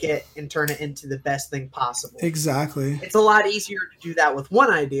take it and turn it into the best thing possible? Exactly. It's a lot easier to do that with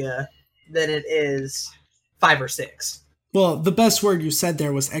 1 idea than it is 5 or 6. Well, the best word you said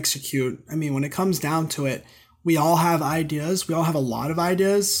there was execute. I mean, when it comes down to it, we all have ideas. We all have a lot of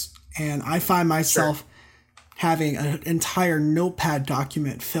ideas. And I find myself having an entire notepad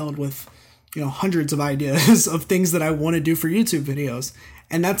document filled with, you know, hundreds of ideas of things that I want to do for YouTube videos.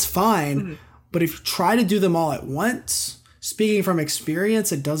 And that's fine. Mm-hmm. But if you try to do them all at once, speaking from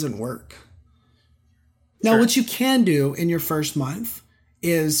experience, it doesn't work. Now, what you can do in your first month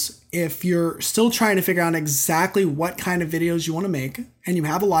is, if you're still trying to figure out exactly what kind of videos you want to make, and you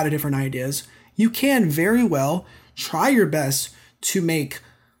have a lot of different ideas, you can very well try your best to make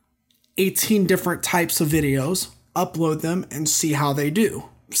 18 different types of videos, upload them, and see how they do.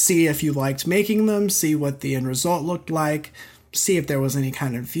 See if you liked making them, see what the end result looked like, see if there was any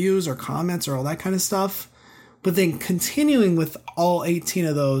kind of views or comments or all that kind of stuff. But then continuing with all 18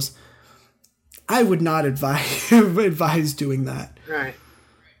 of those, I would not advise doing that. Right.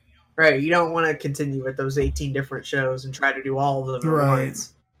 Right. You don't want to continue with those 18 different shows and try to do all of them at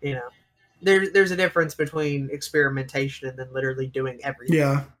once. You know, there's a difference between experimentation and then literally doing everything.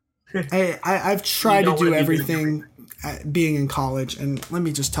 Yeah. I've tried to do everything being in college, and let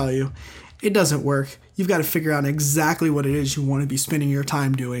me just tell you, it doesn't work. You've got to figure out exactly what it is you want to be spending your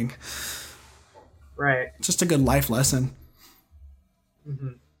time doing. Right. Just a good life lesson. Mm-hmm.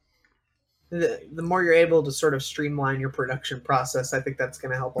 The more you're able to sort of streamline your production process, I think that's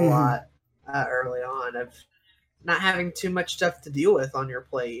going to help a lot early on, of not having too much stuff to deal with on your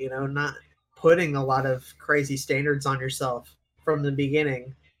plate, you know, not putting a lot of crazy standards on yourself from the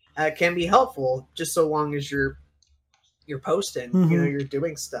beginning. Can be helpful, just so long as you're posting, you know, you're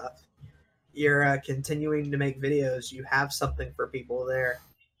doing stuff, you're continuing to make videos, you have something for people there,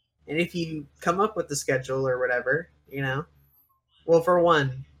 And if you come up with the schedule or whatever, well, for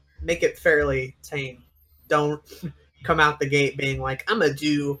one, make it fairly tame. Don't come out the gate being like, I'm going to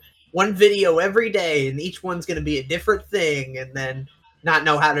do one video every day and each one's going to be a different thing, and then not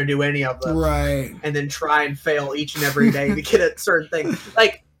know how to do any of them. Right. And then try and fail each and every day to get a certain thing.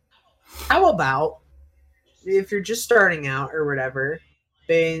 Like, how about if you're just starting out or whatever,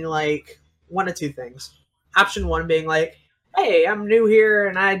 being like one of two things. Option one being like, hey, I'm new here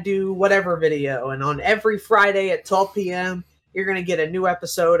and I do whatever video, and on every Friday at 12 p.m., you're going to get a new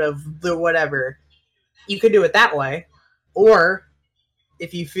episode of the whatever. You could do it that way. Or,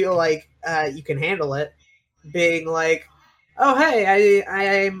 if you feel like you can handle it, being like, oh, hey,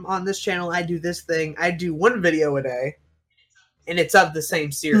 I'm on this channel, I do this thing, I do one video a day, and it's of the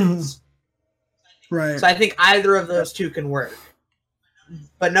same series. Right. So I think either of those two can work.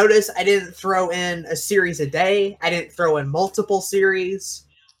 But notice I didn't throw in a series a day. I didn't throw in multiple series.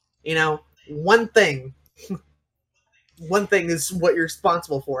 One thing. One thing is what you're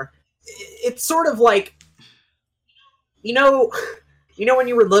responsible for. It's sort of like, when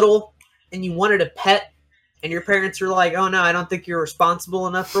you were little and you wanted a pet and your parents were like, oh no, I don't think you're responsible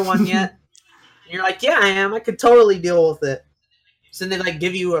enough for one yet. And you're like, yeah, I am. I could totally deal with it. So then they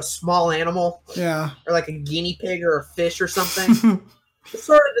give you a small animal. Yeah. Or like a guinea pig or a fish or something. It's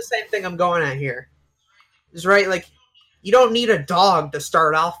sort of the same thing I'm going at here. Is right, like, you don't need a dog to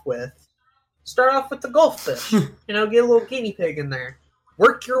start off with. Start off with the goldfish. Get a little guinea pig in there.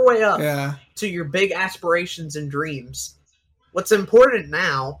 Work your way up to your big aspirations and dreams. What's important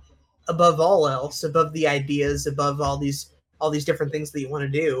now, above all else, above the ideas, above all these different things that you want to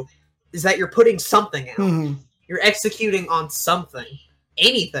do, is that you're putting something out. Mm-hmm. You're executing on something.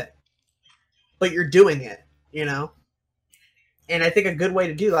 Anything. But you're doing it, And I think a good way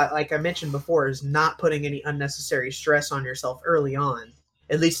to do that, like I mentioned before, is not putting any unnecessary stress on yourself early on,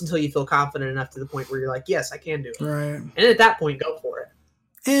 at least until you feel confident enough to the point where you're like, yes, I can do it. Right. And at that point, go for it.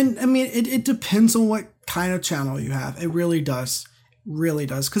 And, I mean, it depends on what kind of channel you have. It really does. Really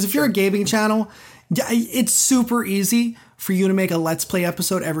does. Because if you're a gaming channel, it's super easy for you to make a Let's Play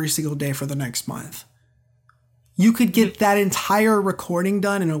episode every single day for the next month. You could get that entire recording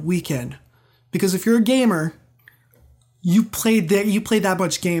done in a weekend. Because if you're a gamer, you played that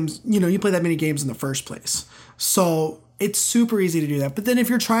much games, you play that many games in the first place. So it's super easy to do that. But then if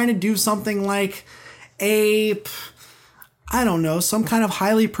you're trying to do something like some kind of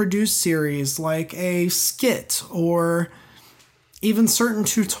highly produced series, like a skit or even certain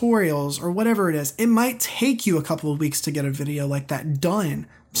tutorials or whatever it is, it might take you a couple of weeks to get a video like that done.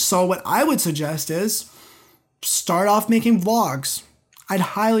 So what I would suggest is start off making vlogs. I'd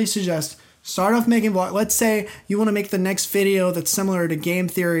highly suggest start off making vlog. Let's say you want to make the next video that's similar to Game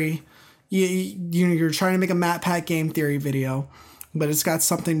Theory. You're trying to make a MatPat Game Theory video, but it's got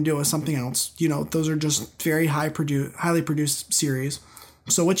something to do with something else. Those are just very highly produced series.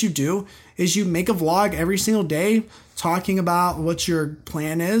 So what you do is you make a vlog every single day talking about what your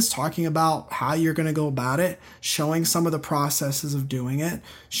plan is, talking about how you're going to go about it, showing some of the processes of doing it,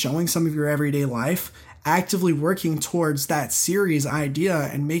 showing some of your everyday life, actively working towards that series idea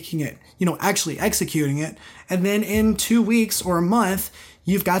and making it, actually executing it. And then in 2 weeks or a month,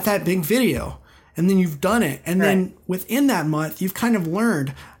 you've got that big video and then you've done it. And then within that month, you've kind of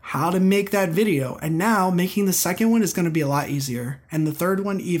learned how to make that video. And now making the second one is going to be a lot easier. And the third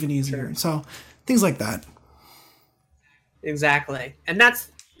one, even easier. Sure. So things like that. Exactly. And that's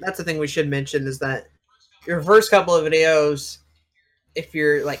the thing we should mention is that your first couple of videos, if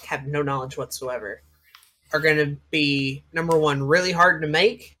you're like have no knowledge whatsoever, are going to be, number one, really hard to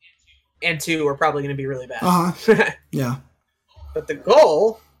make, and two, are probably going to be really bad. Yeah. But the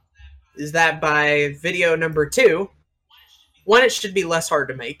goal is that by video number 2, one, it should be less hard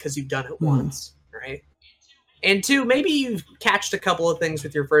to make because you've done it once, right? And 2, maybe you've catched a couple of things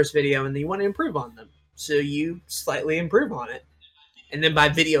with your first video and then you want to improve on them. So you slightly improve on it. And then by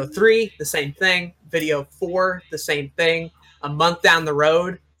video 3, the same thing. Video 4, the same thing. A month down the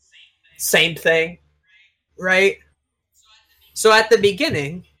road, same thing. Right? So at the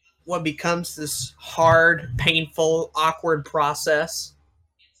beginning, what becomes this hard, painful, awkward process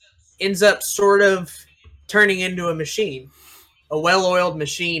ends up sort of turning into a machine. A well-oiled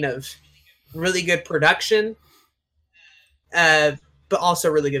machine of really good production, but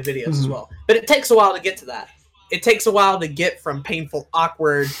also really good videos as well. But it takes a while to get to that. It takes a while to get from painful,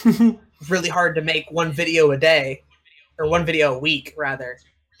 awkward, really hard to make one video a day, or one video a week, rather,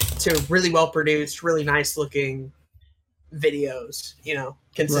 to really well-produced, really nice-looking videos,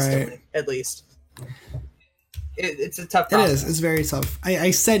 consistently, at least. It's a tough process. It is. It's very tough.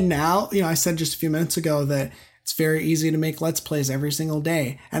 I said just a few minutes ago that It's very easy to make Let's Plays every single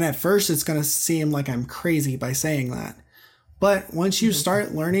day. And at first, it's going to seem like I'm crazy by saying that. But once you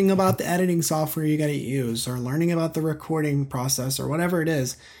start learning about the editing software you got to use, or learning about the recording process, or whatever it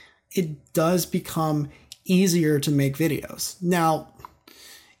is, it does become easier to make videos. Now,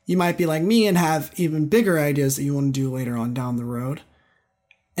 you might be like me and have even bigger ideas that you want to do later on down the road.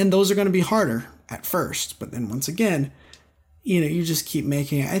 And those are going to be harder at first. But then once again, you just keep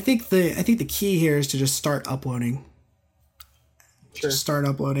making it. I think the key here is to just start uploading. Sure. Just start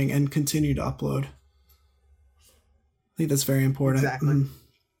uploading and continue to upload. I think that's very important. Exactly.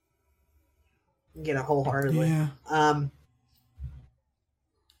 Get it wholeheartedly. Yeah.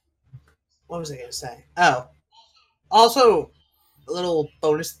 What was I going to say? Oh, also a little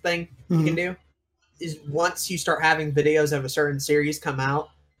bonus thing you can do is once you start having videos of a certain series come out,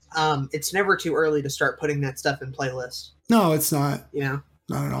 it's never too early to start putting that stuff in playlists. No, it's not. Not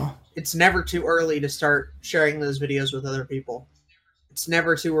at all. It's never too early to start sharing those videos with other people. It's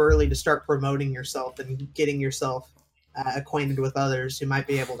never too early to start promoting yourself and getting yourself acquainted with others who might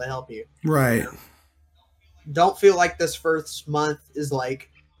be able to help you. Right. Don't feel like this first month is like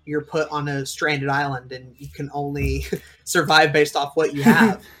you're put on a stranded island and you can only survive based off what you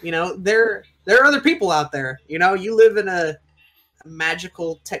have. There are other people out there. You live in a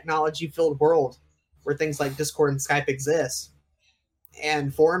magical technology-filled world where things like Discord and Skype exist,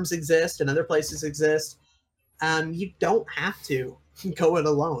 and forums exist, and other places exist. You don't have to go it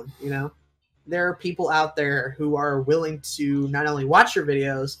alone. There are people out there who are willing to not only watch your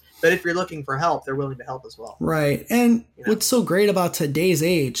videos, but if you're looking for help, they're willing to help as well. Right. And what's so great about today's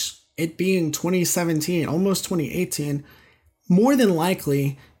age, it being 2017, almost 2018, more than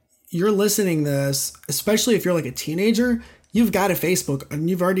likely, you're listening to this, especially if you're like a teenager, you've got a Facebook and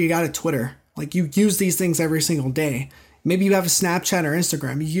you've already got a Twitter. Like, you use these things every single day. Maybe you have a Snapchat or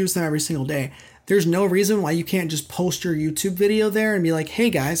Instagram. You use them every single day. There's no reason why you can't just post your YouTube video there and be like, hey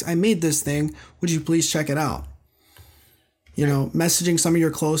guys, I made this thing. Would you please check it out? Messaging some of your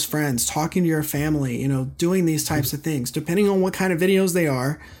close friends, talking to your family, doing these types of things, depending on what kind of videos they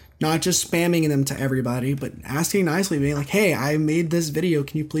are, not just spamming them to everybody, but asking nicely, being like, hey, I made this video.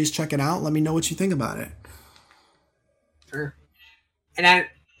 Can you please check it out? Let me know what you think about it. Sure. And I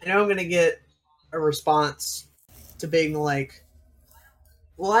know I'm going to get a response to being like,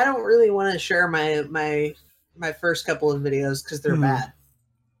 well, I don't really want to share my first couple of videos because they're bad.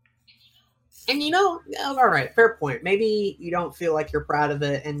 And all right, fair point. Maybe you don't feel like you're proud of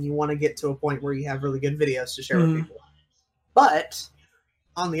it and you want to get to a point where you have really good videos to share with people. But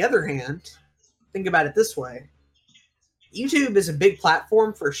on the other hand, think about it this way. YouTube is a big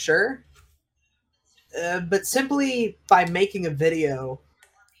platform for sure. But simply by making a video,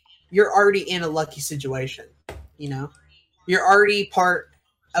 you're already in a lucky situation. You're already part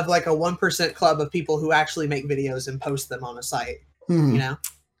of like a 1% club of people who actually make videos and post them on a site.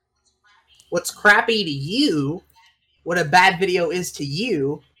 What's crappy to you, what a bad video is to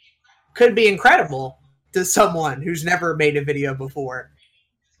you, could be incredible to someone who's never made a video before,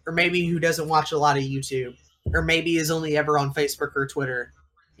 or maybe who doesn't watch a lot of YouTube, or maybe is only ever on Facebook or Twitter,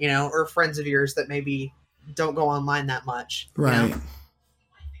 or friends of yours that maybe don't go online that much. Right.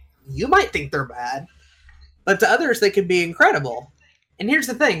 You might think they're bad, but to others, they could be incredible. And here's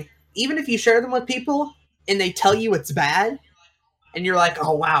the thing. Even if you share them with people and they tell you it's bad, and you're like,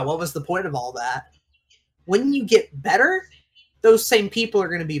 oh, wow, what was the point of all that? When you get better, those same people are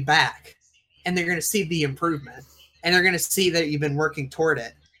going to be back, and they're going to see the improvement, and they're going to see that you've been working toward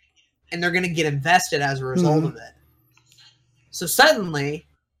it, and they're going to get invested as a result of it. So suddenly,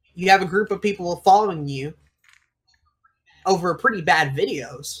 you have a group of people following you over pretty bad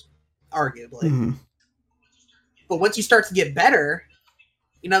videos, arguably. But once you start to get better,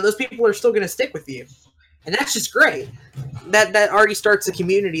 those people are still going to stick with you. And that's just great. That already starts a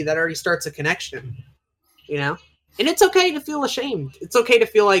community. That already starts a connection. And it's okay to feel ashamed. It's okay to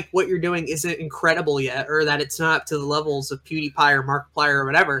feel like what you're doing isn't incredible yet, or that it's not up to the levels of PewDiePie or Markiplier or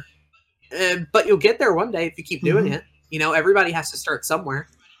whatever. But you'll get there one day if you keep doing it. Everybody has to start somewhere.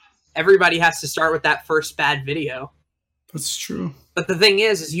 Everybody has to start with that first bad video. That's true. But the thing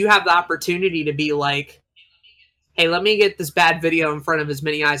is you have the opportunity to be like, hey, let me get this bad video in front of as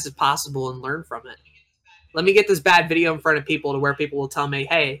many eyes as possible and learn from it. Let me get this bad video in front of people to where people will tell me,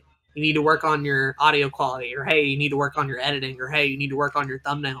 hey, you need to work on your audio quality, or hey, you need to work on your editing, or hey, you need to work on your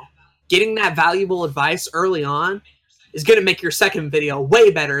thumbnail. Getting that valuable advice early on is going to make your second video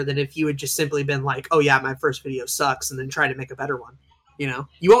way better than if you had just simply been like, oh yeah, my first video sucks, and then try to make a better one. You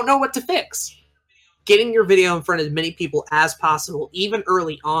won't know what to fix. Getting your video in front of as many people as possible, even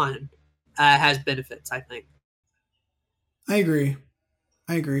early on, has benefits, I think. I agree.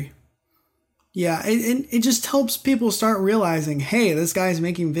 Yeah, it just helps people start realizing, hey, this guy's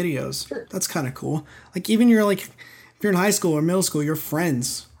making videos. Sure. That's kind of cool. Like even if you're in high school or middle school, your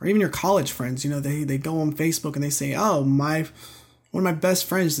friends or even your college friends, they go on Facebook and they say, oh, one of my best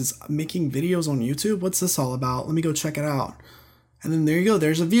friends is making videos on YouTube. What's this all about? Let me go check it out. And then there you go.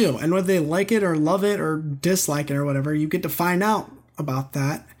 There's a view. And whether they like it or love it or dislike it or whatever, you get to find out about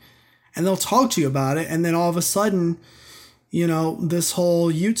that. And they'll talk to you about it. And then all of a sudden, this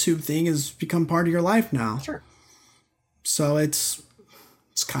whole YouTube thing has become part of your life now. Sure. So it's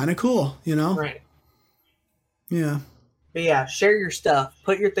kind of cool, Right. Yeah. But yeah, share your stuff.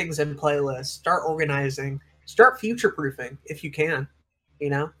 Put your things in playlists. Start organizing. Start future-proofing if you can,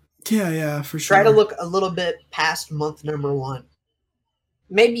 Yeah, for sure. Try to look a little bit past month number 1.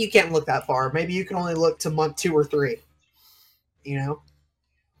 Maybe you can't look that far. Maybe you can only look to month 2 or 3.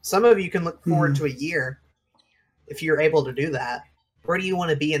 Some of you can look forward to a year if you're able to do that. Where do you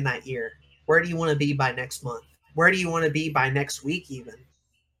want to be in that year? Where do you want to be by next month? Where do you want to be by next week even?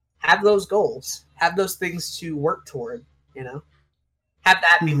 Have those goals. Have those things to work toward, Have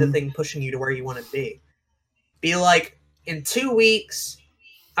that be the thing pushing you to where you want to be. Be like, in 2 weeks,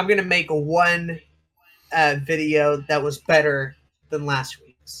 I'm going to make one video that was better than last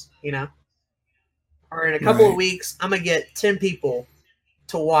week's, Or in a couple of weeks, I'm going to get 10 people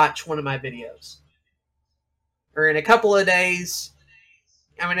to watch one of my videos. Or in a couple of days,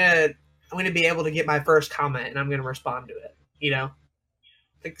 I'm gonna be able to get my first comment and I'm gonna respond to it.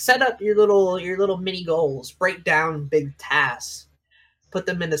 Like set up your little mini goals, break down big tasks, put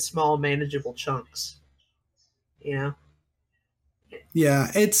them into small manageable chunks. Yeah,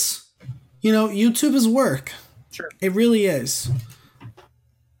 it's YouTube is work. Sure. It really is.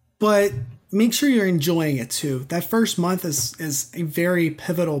 But make sure you're enjoying it too. That first month is a very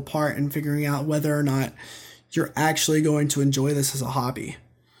pivotal part in figuring out whether or not you're actually going to enjoy this as a hobby.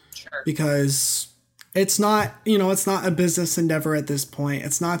 Sure. Because it's not a business endeavor at this point.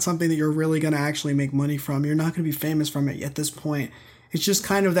 It's not something that you're really going to actually make money from. You're not going to be famous from it at this point. It's just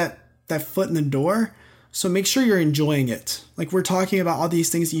kind of that foot in the door. So make sure you're enjoying it. Like we're talking about all these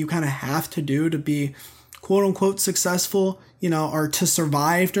things that you kind of have to do to be quote unquote successful, or to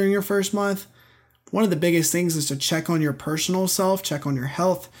survive during your first month. One of the biggest things is to check on your personal self, check on your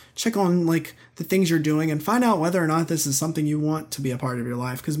health, check on like the things you're doing and find out whether or not this is something you want to be a part of your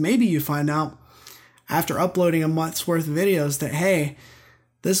life. Because maybe you find out after uploading a month's worth of videos that, hey,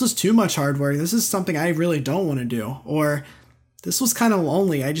 this was too much hard work. This is something I really don't want to do. Or this was kind of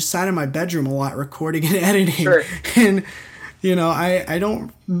lonely. I just sat in my bedroom a lot recording and editing. Sure. And, I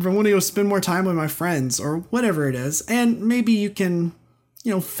don't want to go spend more time with my friends or whatever it is. And maybe you can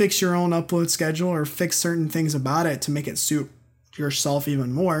fix your own upload schedule or fix certain things about it to make it suit yourself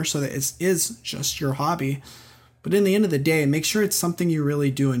even more so that it is just your hobby. But in the end of the day, make sure it's something you really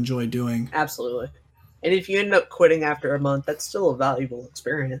do enjoy doing. Absolutely. And if you end up quitting after a month, that's still a valuable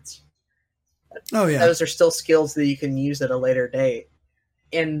experience. Oh, yeah. Those are still skills that you can use at a later date.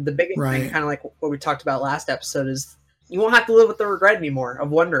 And the biggest thing, kind of like what we talked about last episode, is you won't have to live with the regret anymore of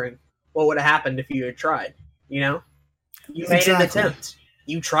wondering what would have happened if you had tried. You made an attempt.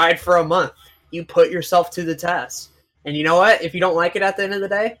 You tried for a month. You put yourself to the test. And you know what? If you don't like it at the end of the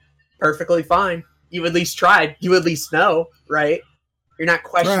day, perfectly fine. You at least tried. You at least know, right? You're not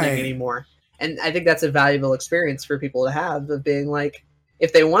questioning anymore. And I think that's a valuable experience for people to have, of being like,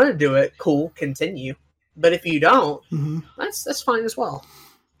 if they want to do it, cool, continue. But if you don't, that's fine as well.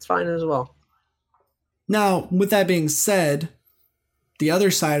 It's fine as well. Now, with that being said, the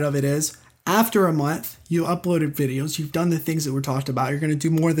other side of it is, after a month, you uploaded videos, you've done the things that we talked about, you're going to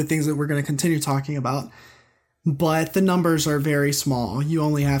do more of the things that we're going to continue talking about, but the numbers are very small. You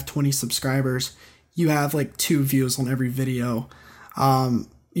only have 20 subscribers. You have like 2 views on every video.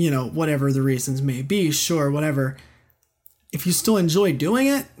 Whatever the reasons may be, sure, whatever. If you still enjoy doing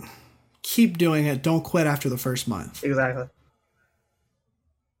it, keep doing it. Don't quit after the first month. Exactly.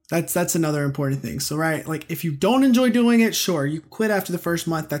 That's another important thing. So, right, like if you don't enjoy doing it, sure, you quit after the first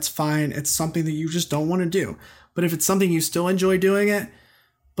month. That's fine. It's something that you just don't want to do. But if it's something you still enjoy doing it,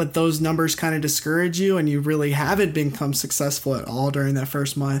 but those numbers kind of discourage you and you really haven't become successful at all during that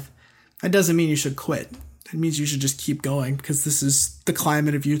first month, that doesn't mean you should quit. It means you should just keep going, because this is the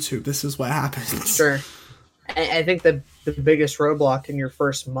climate of YouTube. This is what happens. Sure. I think the biggest roadblock in your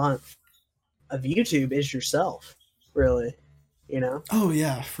first month of YouTube is yourself, really. Oh,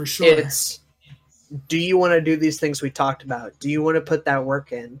 yeah, for sure. It's, do you want to do these things we talked about? Do you want to put that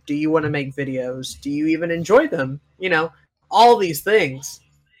work in? Do you want to make videos? Do you even enjoy them? All these things.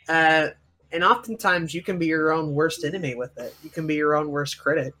 And oftentimes you can be your own worst enemy with it. You can be your own worst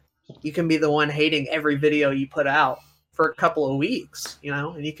critic. You can be the one hating every video you put out for a couple of weeks,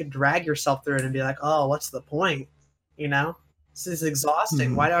 and you could drag yourself through it and be like, oh, what's the point? This is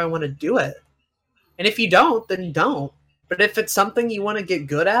exhausting. Why do I want to do it? And if you don't, then don't. But if it's something you want to get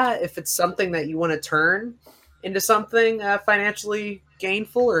good at, if it's something that you want to turn into something financially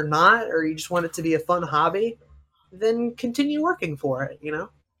gainful or not, or you just want it to be a fun hobby, then continue working for it,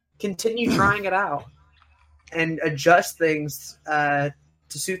 Continue trying it out and adjust things to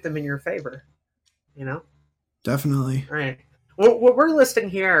suit them in your favor, Definitely. All right. What we're listing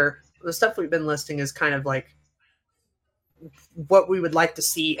here, the stuff we've been listing is kind of like what we would like to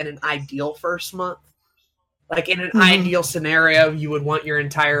see in an ideal first month. Like in an ideal scenario, you would want your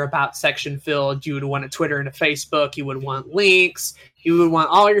entire about section filled. You would want a Twitter and a Facebook. You would want links. You would want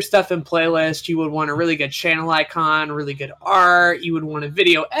all your stuff in playlist. You would want a really good channel icon, really good art. You would want a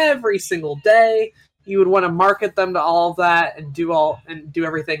video every single day. You would want to market them to all of that and do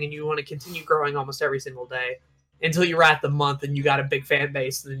everything. And you want to continue growing almost every single day until you're at the month and you got a big fan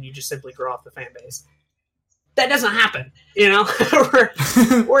base. And then you just simply grow off the fan base. That doesn't happen,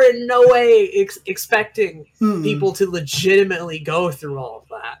 we're in no way expecting people to legitimately go through all of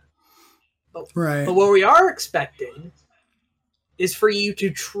that. Right. But what we are expecting is for you to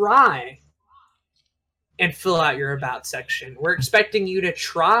try and fill out your about section. We're expecting you to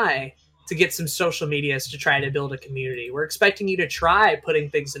try to get some social medias to try to build a community. We're expecting you to try putting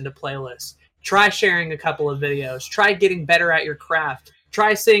things into playlists. Try sharing a couple of videos. Try getting better at your craft.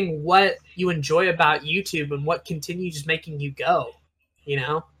 Try seeing what you enjoy about YouTube and what continues making you go,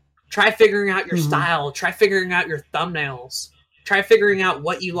 Try figuring out your style. Try figuring out your thumbnails. Try figuring out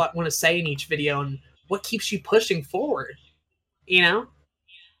what you want to say in each video and what keeps you pushing forward, And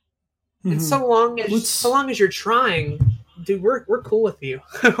so long as you're trying, dude, we're cool with you.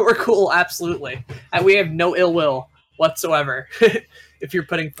 We're cool, absolutely. We have no ill will whatsoever if you're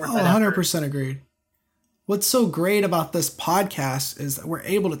putting forth that 100% agreed. What's so great about this podcast is that we're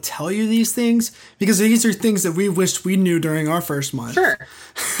able to tell you these things because these are things that we wished we knew during our first month. Sure.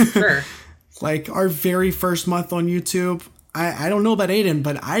 Like our very first month on YouTube. I don't know about Aiden,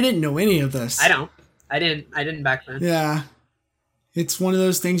 but I didn't know any of this. I didn't back then. Yeah. It's one of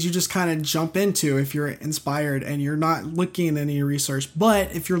those things you just kind of jump into if you're inspired and you're not looking at any research.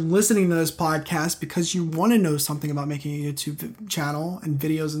 But if you're listening to this podcast because you want to know something about making a YouTube channel and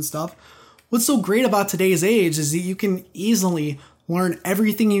videos and stuff, what's so great about today's age is that you can easily learn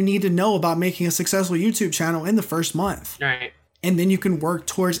everything you need to know about making a successful YouTube channel in the first month. Right. And then you can work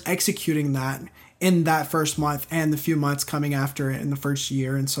towards executing that in that first month and the few months coming after it in the first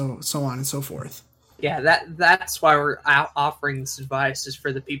year and so on and so forth. Yeah, that's why we're offering this advice is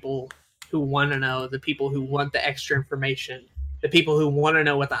for the people who want to know, the people who want the extra information, the people who want to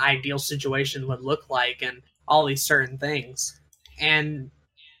know what the ideal situation would look like and all these certain things. And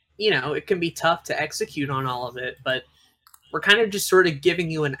it can be tough to execute on all of it, but we're kind of just sort of giving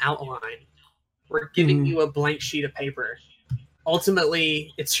you an outline. We're giving you a blank sheet of paper.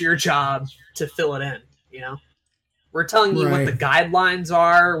 Ultimately, it's your job to fill it in, We're telling you what the guidelines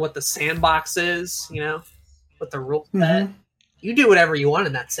are, what the sandbox is, what the rule set. You do whatever you want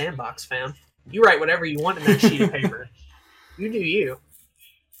in that sandbox, fam. You write whatever you want in that sheet of paper. You do you.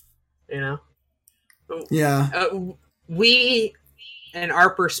 Yeah. We... And our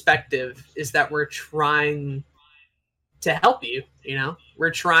perspective is that we're trying to help you,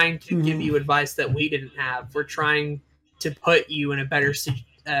 We're trying to give you advice that we didn't have. We're trying to put you in a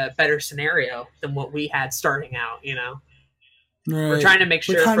better scenario than what we had starting out, Right. We're trying to make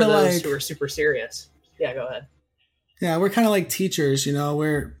sure for those who are super serious. Yeah, go ahead. Yeah, we're kind of like teachers,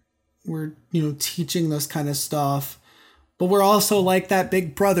 We're teaching this kind of stuff. But we're also like that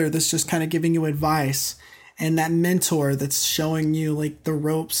big brother that's just kind of giving you advice. And that mentor that's showing you like the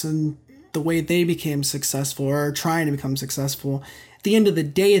ropes and the way they became successful or are trying to become successful. At the end of the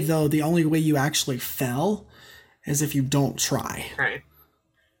day, though, the only way you actually fell is if you don't try. Right.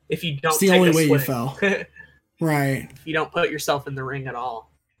 If you don't, it's the only way you fell. Right. If you don't put yourself in the ring at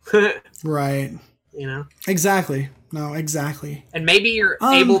all. Right. Exactly. No, exactly. And maybe you're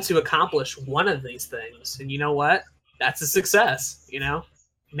able to accomplish one of these things, and you know what? That's a success.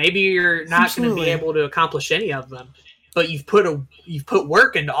 Maybe you're not going to be able to accomplish any of them, but you've put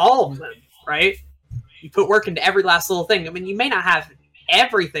work into all of them, right? You put work into every last little thing. I mean, you may not have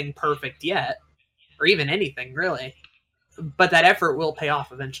everything perfect yet, or even anything really, but that effort will pay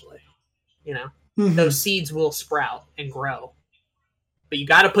off eventually. Those seeds will sprout and grow, but you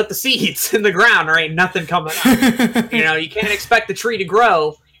got to put the seeds in the ground, or ain't nothing coming up. You can't expect the tree to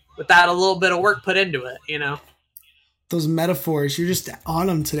grow without a little bit of work put into it. Those metaphors, you're just on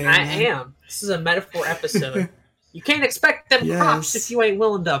them today. I am. This is a metaphor episode. You can't expect them crops if you ain't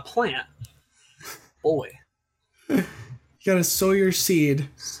willing to plant. Boy. You gotta sow your seed.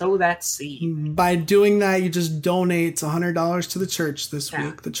 Sow that seed. By doing that, you just donate $100 to the church this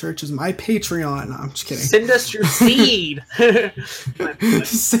week. The church is my Patreon. No, I'm just kidding. Send us your seed.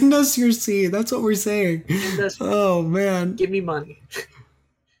 Send us your seed. That's what we're saying. Oh man. Give me money.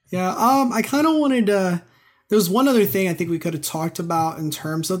 Yeah. I kind of wanted to. There was one other thing I think we could have talked about in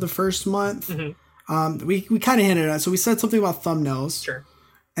terms of the first month. Mm-hmm. We kind of hinted at it. So we said something about thumbnails. Sure.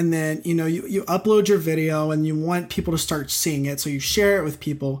 And then, you upload your video and you want people to start seeing it. So you share it with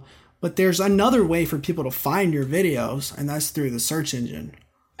people. But there's another way for people to find your videos, and that's through the search engine.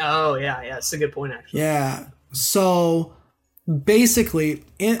 Oh, yeah. That's a good point, actually. Yeah. So basically,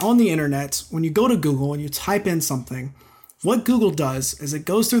 on the internet, when you go to Google and you type in something, what Google does is it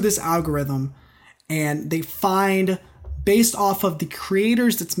goes through this algorithm and they find, based off of the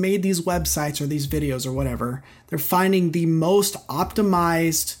creators that's made these websites or these videos or whatever, they're finding the most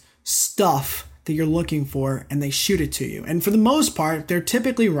optimized stuff that you're looking for, and they shoot it to you. And for the most part, they're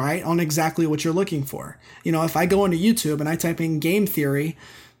typically right on exactly what you're looking for. If I go into YouTube and I type in game theory,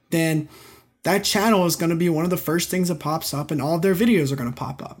 then that channel is going to be one of the first things that pops up, and all of their videos are going to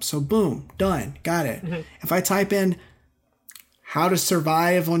pop up. So boom, done, got it. Mm-hmm. If I type in how to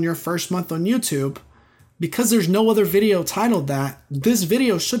survive on your first month on YouTube, because there's no other video titled that, this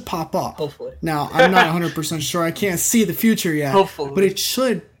video should pop up. Hopefully. Now, I'm not 100% sure. I can't see the future yet. Hopefully. But it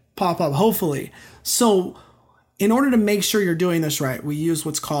should pop up, hopefully. So in order to make sure you're doing this right, we use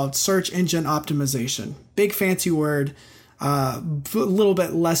what's called search engine optimization. Big fancy word. A little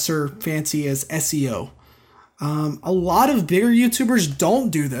bit lesser fancy is SEO. A lot of bigger YouTubers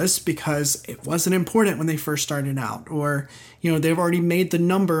don't do this because it wasn't important when they first started out, or they've already made the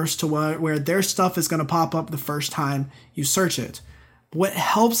numbers to where their stuff is going to pop up the first time you search it. What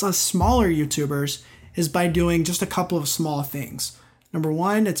helps us smaller YouTubers is by doing just a couple of small things. Number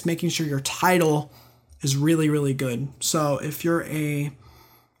one, it's making sure your title is really, really good. So if you're a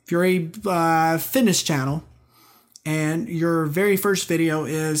fitness channel and your very first video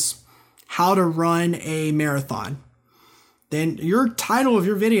is how to run a marathon, then your title of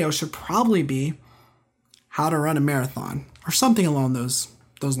your video should probably be how to run a marathon or something along those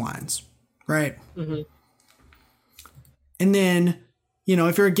lines, right? Mm-hmm. And then,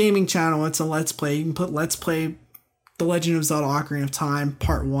 if you're a gaming channel, it's a Let's Play. You can put Let's Play The Legend of Zelda Ocarina of Time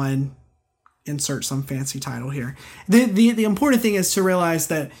Part 1, insert some fancy title here. The important thing is to realize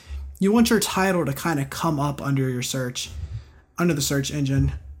that you want your title to kind of come up under the search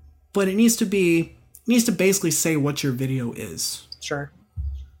engine. But it needs to basically say what your video is. Sure.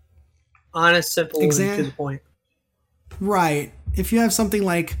 Honest, simple, and to the point. Right. If you have something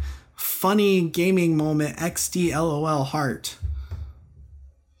like funny gaming moment XD LOL heart,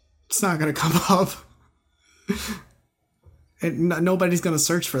 it's not going to come up. Nobody's going to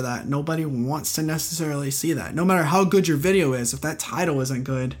search for that. Nobody wants to necessarily see that. No matter how good your video is, if that title isn't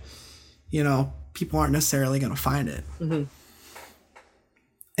good, people aren't necessarily going to find it. Mm-hmm.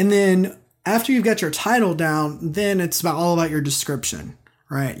 And then after you've got your title down, then it's all about your description,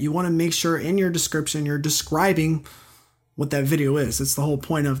 right? You want to make sure in your description you're describing what that video is. It's the whole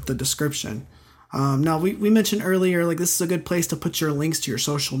point of the description. Now, we mentioned earlier, this is a good place to put your links to your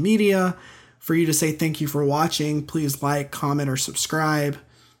social media, for you to say thank you for watching. Please like, comment, or subscribe,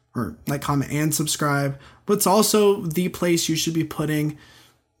 or like, comment, and subscribe. But it's also the place you should be putting,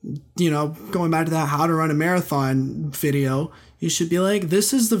 going back to that how to run a marathon video, you should be like,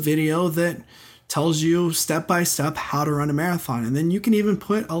 this is the video that tells you step by step how to run a marathon. And then you can even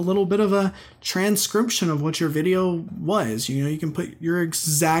put a little bit of a transcription of what your video was. You can put your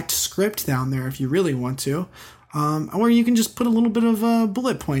exact script down there if you really want to. Or you can just put a little bit of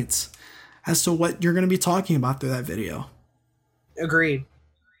bullet points as to what you're going to be talking about through that video. Agreed.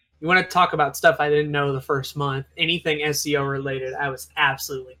 You want to talk about stuff I didn't know the first month. Anything SEO related, I was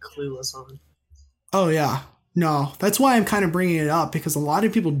absolutely clueless on. Oh, yeah. No, that's why I'm kind of bringing it up, because a lot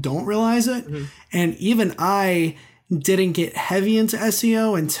of people don't realize it. Mm-hmm. And even I didn't get heavy into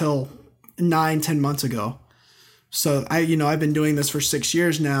SEO until 9-10 months ago. So I've been doing this for 6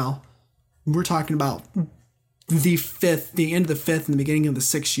 years now. We're talking about the end of the fifth and the beginning of the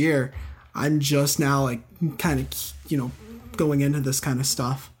 6th year. I'm just now kind of, going into this kind of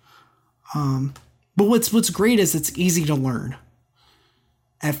stuff. But what's great is it's easy to learn.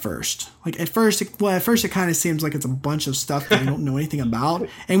 At first it kind of seems like it's a bunch of stuff that you don't know anything about.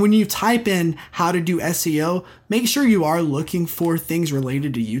 And when you type in how to do SEO, make sure you are looking for things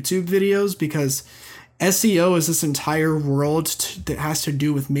related to YouTube videos, because SEO is this entire world that has to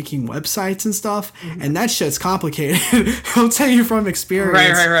do with making websites and stuff. Mm-hmm. And that shit's complicated. I'll tell you from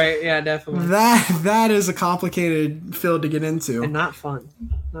experience. Right. Yeah, definitely. That is a complicated field to get into. And not fun.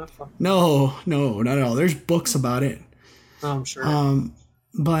 No, not at all. There's books about it. I'm sure.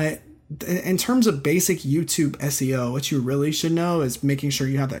 But in terms of basic YouTube SEO, what you really should know is making sure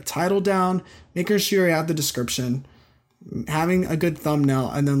you have that title down, making sure you have the description, having a good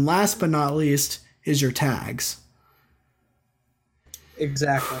thumbnail, and then last but not least is your tags.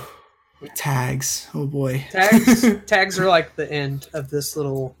 Exactly. Tags. Oh boy. Tags are like the end of this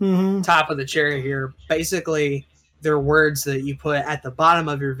little top of the cherry here. Basically, they're words that you put at the bottom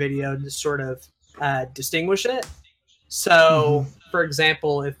of your video to sort of distinguish it. So, for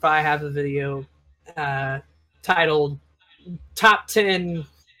example, if I have a video titled top 10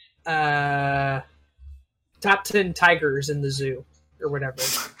 tigers in the zoo or whatever,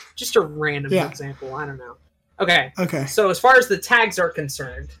 just a random example, I don't know. Okay. So as far as the tags are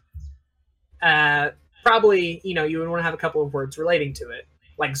concerned, probably, you would want to have a couple of words relating to it,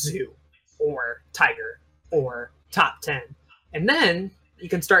 like zoo or tiger or top 10. And then you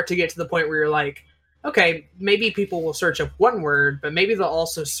can start to get to the point where you're like, okay, maybe people will search up one word, but maybe they'll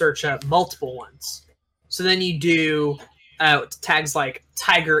also search up multiple ones. So then you do tags like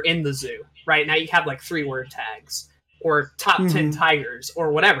tiger in the zoo, right? Now you have like 3-word tags, or top 10 tigers,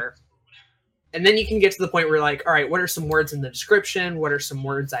 or whatever. And then you can get to the point where you're like, all right, what are some words in the description? What are some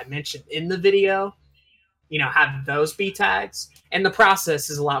words I mentioned in the video? Have those be tags. And the process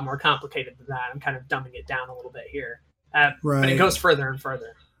is a lot more complicated than that. I'm kind of dumbing it down a little bit here. But it goes further and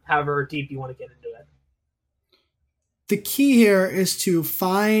further, however deep you want to get into it. The key here is to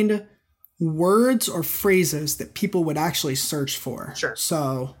find words or phrases that people would actually search for. Sure.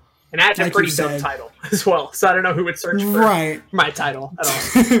 So, and that's a pretty dumb title as well. So I don't know who would search for my title at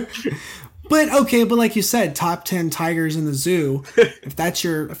all. But like you said, top 10 tigers in the zoo. if that's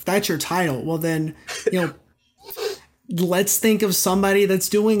your title, well then, let's think of somebody that's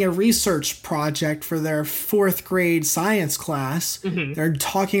doing a research project for their 4th grade science class. They're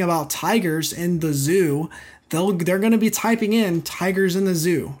talking about tigers in the zoo. They're going to be typing in tigers in the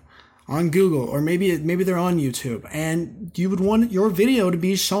zoo on Google, or maybe they're on YouTube, and you would want your video to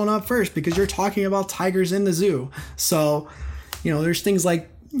be shown up first because you're talking about tigers in the zoo. So, there's things like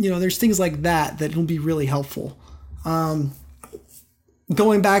that will be really helpful.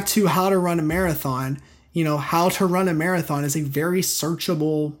 Going back to how to run a marathon, how to run a marathon is a very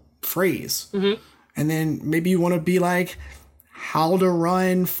searchable phrase. And then maybe you want to be like, how to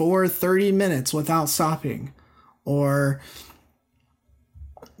run for 30 minutes without stopping, or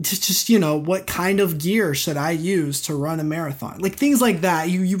just what kind of gear should I use to run a marathon? Like things like that.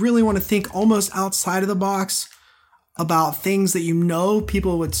 You really want to think almost outside of the box about things that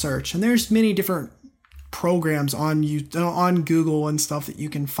people would search. And there's many different programs on Google and stuff that you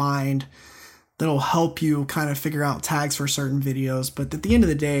can find that'll help you kind of figure out tags for certain videos. But at the end of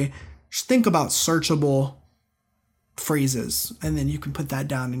the day, just think about searchable phrases, and then you can put that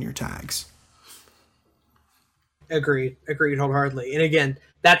down in your tags. Agreed wholeheartedly. And again,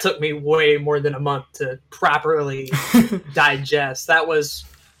 that took me way more than a month to properly digest. That was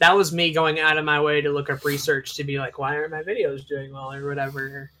me going out of my way to look up research to be like, why aren't my videos doing well or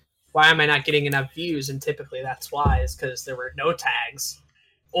whatever? Why am I not getting enough views? And typically that's why, is because there were no tags,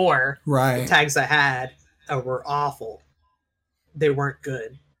 or the tags I had were awful. They weren't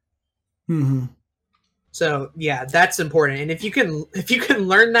good. So yeah, that's important. And if you can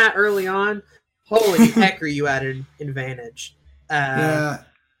learn that early on, holy heck, are you at an advantage?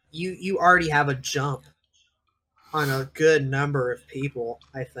 You already have a jump on a good number of people,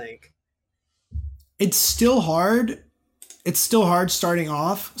 I think. It's still hard. It's still hard starting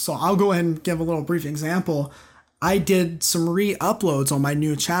off. So I'll go ahead and give a little brief example. I did some re-uploads on my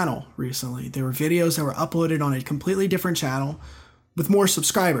new channel recently. There were videos that were uploaded on a completely different channel with more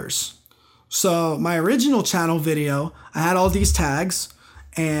subscribers. So my original channel video, I had all these tags,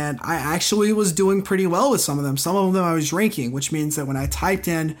 and I actually was doing pretty well with some of them. Some of them I was ranking, which means that when I typed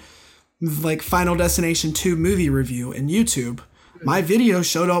in like Final Destination 2 movie review in YouTube, my video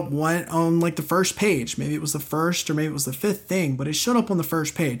showed up on like the first page. Maybe it was the first or maybe it was the 5th thing, but it showed up on the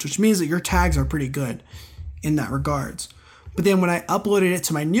first page, which means that your tags are pretty good in that regards. But then when I uploaded it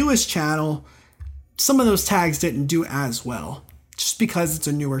to my newest channel, some of those tags didn't do as well, just because it's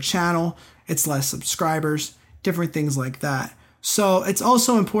a newer channel, it's less subscribers, different things like that. So it's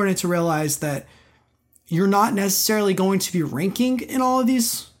also important to realize that you're not necessarily going to be ranking in all of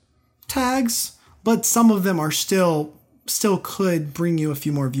these tags, but some of them are still could bring you a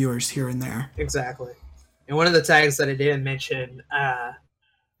few more viewers here and there. Exactly. And one of the tags that I didn't mention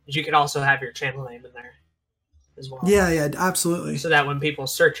is you could also have your channel name in there as well. Yeah, absolutely. So that when people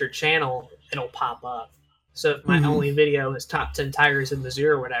search your channel, it'll pop up. So if my only video is top 10 tigers in the zoo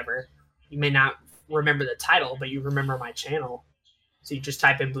or whatever, you may not remember the title, but you remember my channel. So you just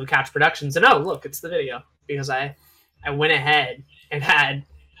type in Blue Couch Productions and, oh, look, it's the video, because I I went ahead and had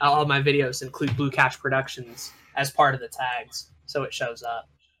all my videos include Blue Catch Productions as part of the tags, so it shows up.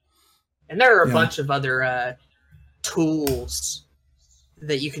 And there are a bunch of other tools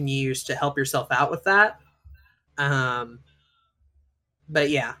that you can use to help yourself out with that. But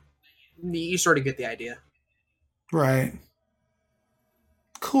yeah, you sort of get the idea. Right.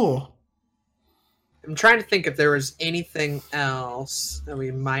 Cool. I'm trying to think if there was anything else that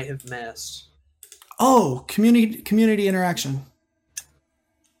we might have missed. Oh, community interaction.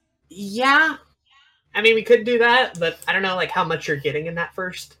 Yeah. I mean, we could do that, but I don't know like how much you're getting in that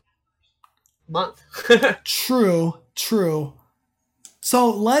first month. True.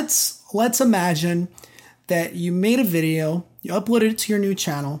 So let's imagine that you made a video, you uploaded it to your new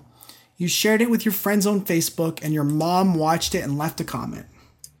channel, you shared it with your friends on Facebook, and your mom watched it and left a comment.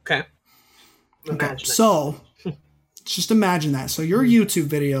 Okay. So just imagine that. So your YouTube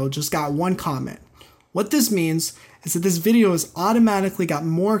video just got one comment. What this means is that this video has automatically got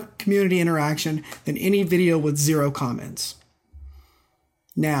more community interaction than any video with 0 comments.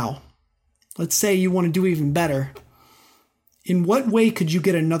 Now, let's say you want to do even better. In what way could you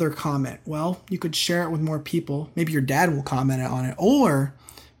get another comment? Well, you could share it with more people. Maybe your dad will comment on it. Or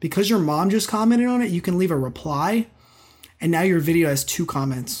because your mom just commented on it, you can leave a reply. And now your video has 2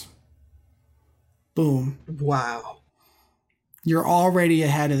 comments. Boom. Wow. You're already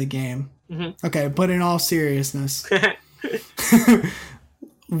ahead of the game. Mm-hmm. Okay, but in all seriousness,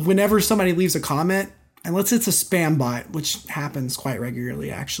 whenever somebody leaves a comment, unless it's a spam bot, which happens quite regularly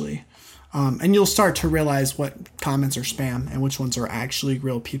actually, and you'll start to realize what comments are spam and which ones are actually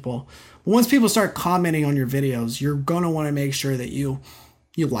real people. But once people start commenting on your videos, you're going to want to make sure that you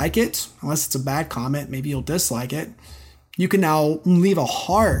like it. Unless it's a bad comment, maybe you'll dislike it. You can now leave a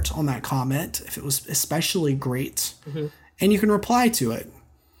heart on that comment if it was especially great, and you can reply to it.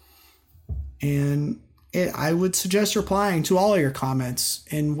 And I would suggest replying to all of your comments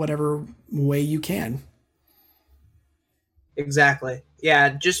in whatever way you can. Exactly. Yeah,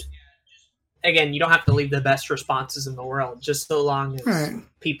 just, again, you don't have to leave the best responses in the world, just so long as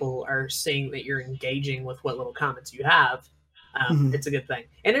people are seeing that you're engaging with what little comments you have. It's a good thing.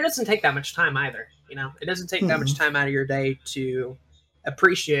 And it doesn't take that much time either. You know, it doesn't take that much time out of your day to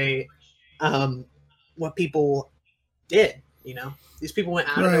appreciate what people did. You know, these people went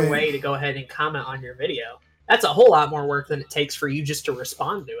out of their way to go ahead and comment on your video. That's a whole lot more work than it takes for you just to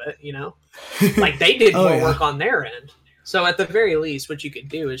respond to it. You know, like they did more work on their end. So at the very least, what you could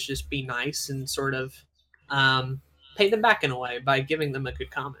do is just be nice and sort of pay them back in a way by giving them a good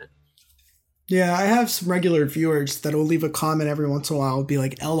comment. Yeah, I have some regular viewers that will leave a comment every once in a while. It'll be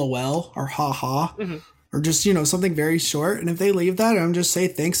like LOL or haha, or just, you know, something very short. And if they leave that, I'm just say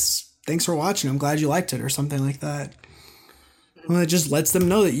thanks for watching. I'm glad you liked it or something like that. Well, it just lets them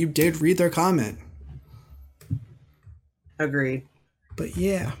know that you did read their comment. Agreed. But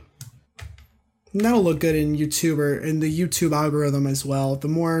yeah, and that'll look good in YouTube or in the YouTube algorithm as well. The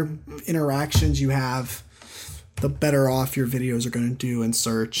more interactions you have, the better off your videos are going to do in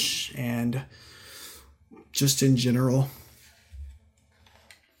search and just in general.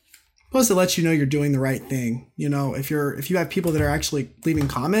 Plus, it lets you know you're doing the right thing. You know, if you have people that are actually leaving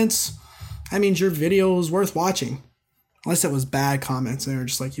comments, that means your video is worth watching. Unless it was bad comments and they're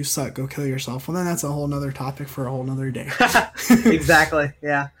just like, you suck, go kill yourself. Well, then that's a whole nother topic for a whole nother day. Exactly.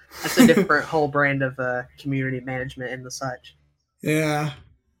 Yeah. That's a different whole brand of community management and the such. Yeah.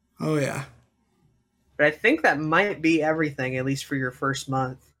 Oh, yeah. But I think that might be everything, at least for your first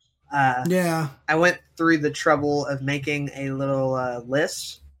month. Yeah. I went through the trouble of making a little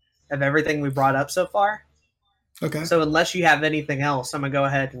list of everything we brought up so far. Okay. So unless you have anything else, I'm going to go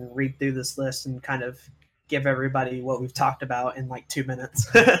ahead and read through this list and kind of give everybody what we've talked about in like 2 minutes.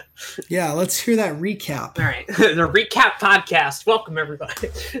 Yeah, let's hear that recap. All right. The recap podcast. Welcome, everybody.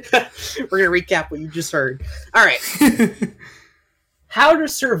 We're going to recap what you just heard. All right. How to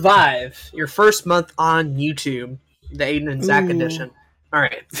survive your first month on YouTube, the Aiden and Zach edition. All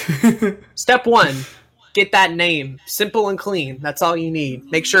right. Step 1, get that name. Simple and clean. That's all you need.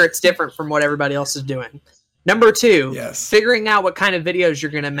 Make sure it's different from what everybody else is doing. Number 2, figuring out what kind of videos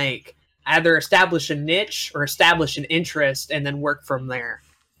you're going to make. Either establish a niche or establish an interest and then work from there.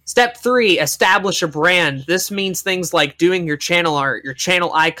 Step 3, establish a brand. This means things like doing your channel art, your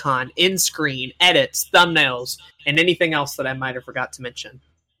channel icon, in-screen, edits, thumbnails, and anything else that I might have forgot to mention.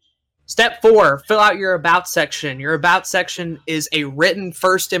 Step 4, fill out your About section. Your About section is a written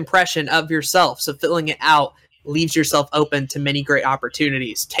first impression of yourself, so filling it out leaves yourself open to many great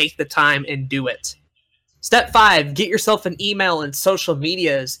opportunities. Take the time and do it. Step 5, get yourself an email and social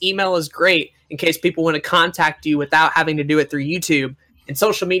medias. Email is great in case people want to contact you without having to do it through YouTube. And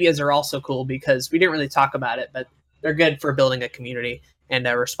social medias are also cool because we didn't really talk about it, but They're good for building a community and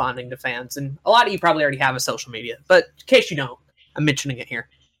responding to fans. And a lot of you probably already have a social media, but in case you don't, I'm mentioning it here.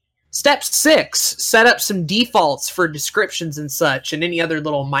 Step 6, set up some defaults for descriptions and such, and any other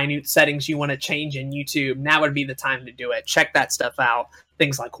little minute settings you want to change in YouTube. Now would be the time to do it. Check that stuff out.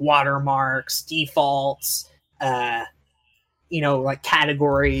 Things like watermarks, defaults, like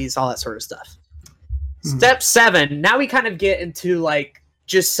categories, all that sort of stuff. Step 7, now we kind of get into like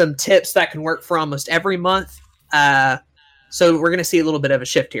just some tips that can work for almost every month. So we're going to see a little bit of a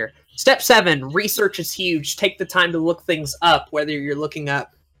shift here. Step 7, research is huge. Take the time to look things up, whether you're looking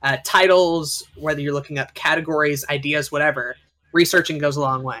up titles, whether you're looking up categories, ideas, whatever. Researching goes a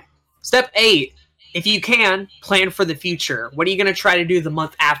long way. Step 8, if you can, plan for the future. What are you going to try to do the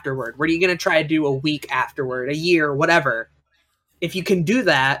month afterward? What are you going to try to do a week afterward, a year, whatever? If you can do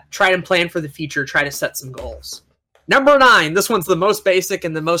that, try and plan for the future. Try to set some goals. Number 9, this one's the most basic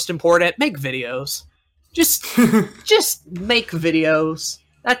and the most important. Make videos. Just make videos.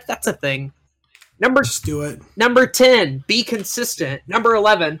 That's a thing. Just do it. Number 10, be consistent. Number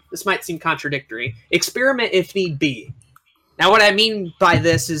 11, this might seem contradictory. Experiment if need be. Now, what I mean by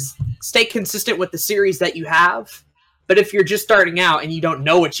this is stay consistent with the series that you have. But if you're just starting out and you don't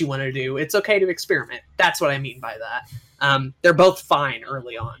know what you want to do, it's okay to experiment. That's what I mean by that. They're both fine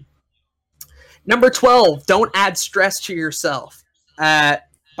early on. Number 12, don't add stress to yourself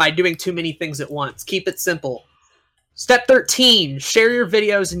by doing too many things at once. Keep it simple. Step 13, share your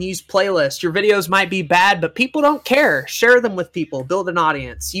videos and use playlists. Your videos might be bad, but people don't care. Share them with people. Build an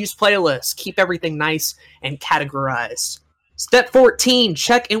audience. Use playlists. Keep everything nice and categorized. Step 14,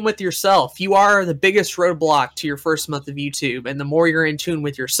 check in with yourself. You are the biggest roadblock to your first month of YouTube, and the more you're in tune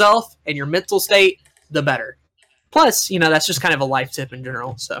with yourself and your mental state, the better. Plus, that's just kind of a life tip in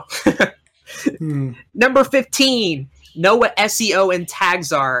general. So, Number 15, know what SEO and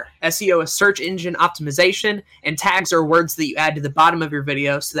tags are. SEO is search engine optimization, and tags are words that you add to the bottom of your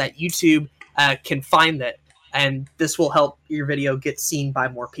video so that YouTube can find it. And this will help your video get seen by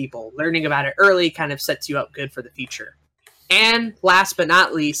more people. Learning about it early kind of sets you up good for the future. And last but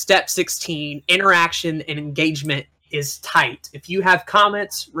not least, step 16, interaction and engagement is tight. If you have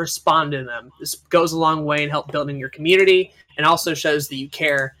comments, respond to them. This goes a long way in help building your community and also shows that you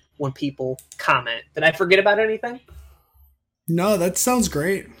care when people comment. Did I forget about anything? No, that sounds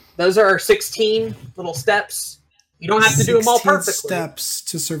great. Those are our 16 little steps. You don't have to do them all perfectly. Steps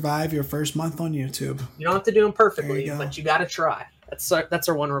to survive your first month on YouTube. You don't have to do them perfectly, but you got to try. That's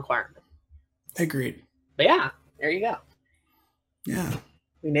our one requirement. Agreed. But yeah, there you go. Yeah.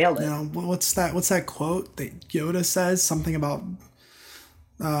 We nailed it. What's that quote that Yoda says? Something about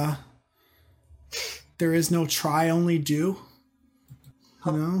there is no try, only do.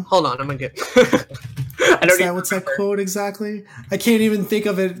 Hold on, I'm gonna get What's that quote exactly? I can't even think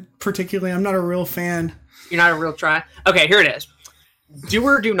of it particularly. I'm not a real fan. You're not a real try? Okay, here it is. Do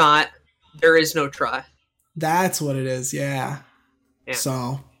or do not, there is no try. That's what it is, yeah.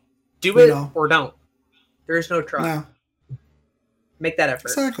 So do it or don't. There is no try. Yeah. Make that effort.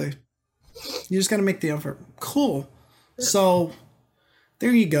 Exactly. You just gotta make the effort. Cool. So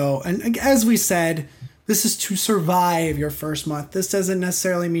there you go. And as we said, this is to survive your first month. This doesn't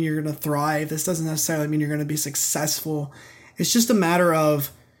necessarily mean you're going to thrive. This doesn't necessarily mean you're going to be successful. It's just a matter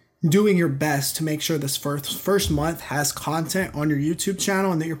of doing your best to make sure this first month has content on your YouTube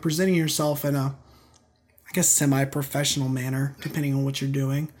channel and that you're presenting yourself in a, semi-professional manner, depending on what you're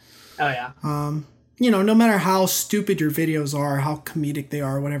doing. Oh, yeah. No matter how stupid your videos are, how comedic they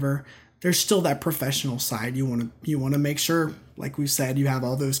are, whatever, there's still that professional side. You want to make sure, like we said, you have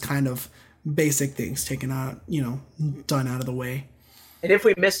all those kind of basic things taken out, done out of the way. And if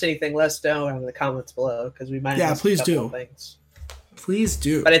we missed anything, let us know in the comments below because we might have please do. Things. Please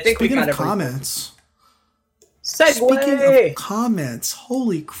do. But I think Speaking we got of comments. Segue. Speaking of comments,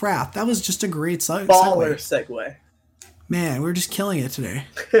 holy crap, that was just a great baller segue. Man, we're just killing it today.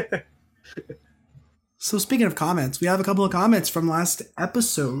 So speaking of comments, we have a couple of comments from last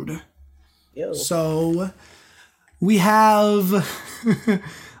episode. Yo. So we have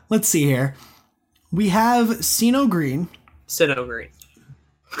let's see here. We have Sino Green. Sino Green.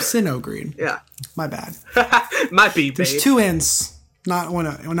 Yeah. My bad. Might be, babe. There's two N's. Not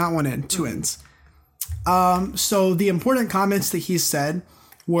one N, two N's. So the important comments that he said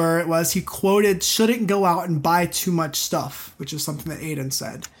he quoted, shouldn't go out and buy too much stuff, which is something that Aiden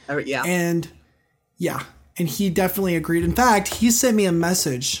said. Yeah. And he definitely agreed. In fact, he sent me a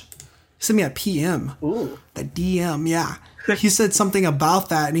message. He sent me a PM. Ooh. A DM, yeah. He said something about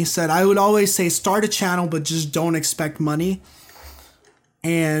that, and he said, I would always say start a channel, but just don't expect money.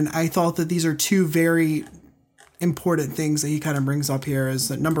 And I thought that these are two very important things that he kind of brings up here is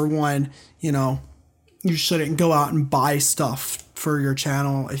that number one, you shouldn't go out and buy stuff for your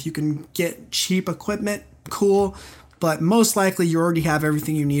channel. If you can get cheap equipment, cool. But most likely you already have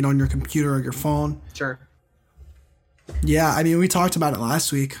everything you need on your computer or your phone. Sure. Yeah, I mean, we talked about it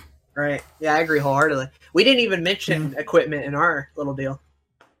last week. Right. Yeah, I agree wholeheartedly. We didn't even mention equipment in our little deal.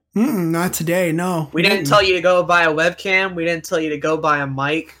 Not today, no. We didn't tell you to go buy a webcam. We didn't tell you to go buy a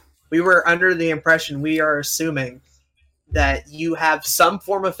mic. We were under the impression, we are assuming, that you have some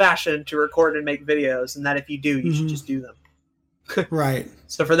form of fashion to record and make videos, and that if you do, you should just do them. Right.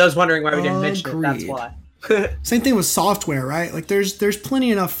 So for those wondering why we didn't mention it, that's why. Same thing with software, right? Like there's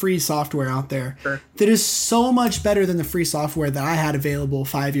plenty enough free software out there that is so much better than the free software that I had available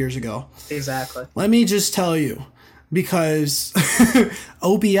 5 years ago. Exactly. Let me just tell you, because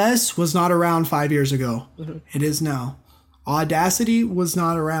OBS was not around 5 years ago. It is now. Audacity was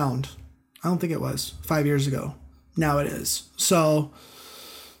not around. I don't think it was 5 years ago. Now it is. So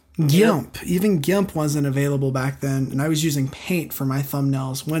GIMP, even GIMP wasn't available back then, and I was using Paint for my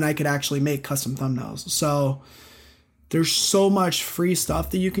thumbnails when I could actually make custom thumbnails. So there's so much free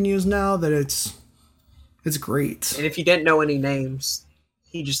stuff that you can use now that it's great. And if you didn't know any names,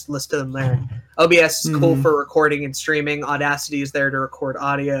 he just listed them there. OBS is cool for recording and streaming. Audacity is there to record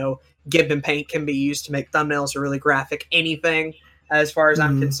audio. GIMP and Paint can be used to make thumbnails or really graphic anything, as far as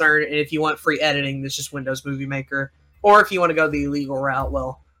I'm concerned. And if you want free editing, there's just Windows Movie Maker. Or if you want to go the illegal route,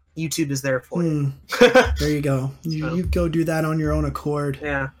 well, YouTube is there for you. There you go. You go do that on your own accord.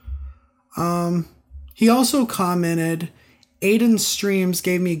 Yeah. He also commented, Aiden's streams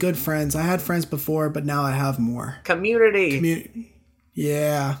gave me good friends. I had friends before, but now I have more. Community.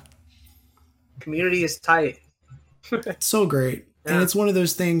 Yeah. Community is tight. It's so great. Yeah. And it's one of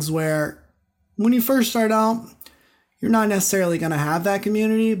those things where when you first start out, you're not necessarily going to have that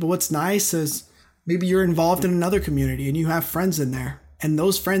community, but what's nice is maybe you're involved in another community and you have friends in there, and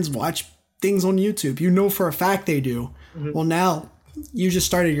those friends watch things on YouTube. You know for a fact they do. Well, now you just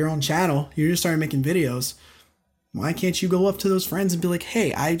started your own channel. You just started making videos. Why can't you go up to those friends and be like,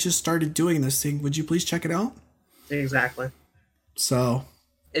 hey, I just started doing this thing. Would you please check it out? Exactly. So.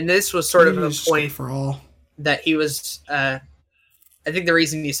 And this was sort of a point for all that he was, I think the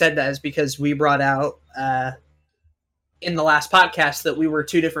reason you said that is because we brought out in the last podcast that we were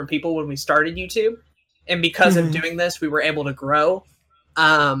two different people when we started YouTube. And because of doing this, we were able to grow.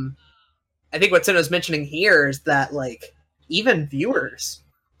 I think what Sinnoh's mentioning here is that, like, even viewers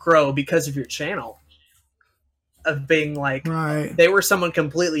grow because of your channel. Of being like, they were someone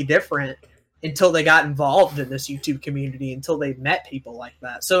completely different until they got involved in this YouTube community, until they met people like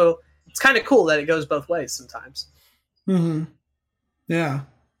that. So it's kind of cool that it goes both ways sometimes. Yeah.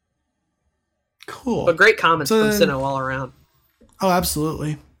 Cool. But great comments from Sinnoh all around. Oh,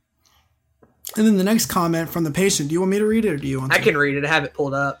 absolutely. And then the next comment from the patient. Do you want me to read it, or do you want to? I can read it. I have it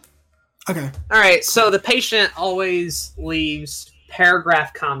pulled up. Okay. All right. So the patient always leaves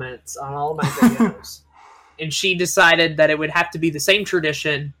paragraph comments on all my videos. And she decided that it would have to be the same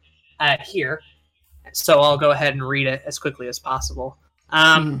tradition here. So I'll go ahead and read it as quickly as possible.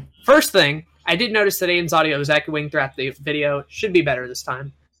 First thing, I did notice that Aiden's audio was echoing throughout the video. It should be better this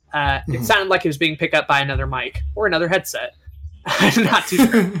time. It sounded like it was being picked up by another mic or another headset. I'm not too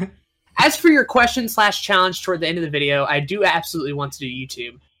sure. As for your question/challenge toward the end of the video, I do absolutely want to do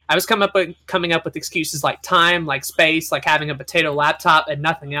YouTube. I was coming up with excuses like time, like space, like having a potato laptop, and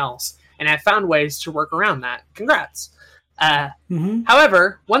nothing else. And I found ways to work around that. Congrats.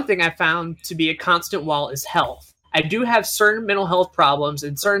 However, one thing I found to be a constant wall is health. I do have certain mental health problems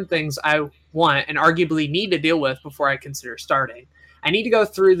and certain things I want and arguably need to deal with before I consider starting. I need to go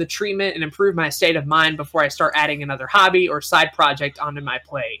through the treatment and improve my state of mind before I start adding another hobby or side project onto my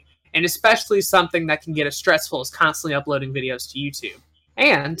plate. And especially something that can get as stressful as constantly uploading videos to YouTube.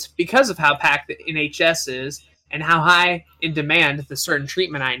 And because of how packed the NHS is and how high in demand the certain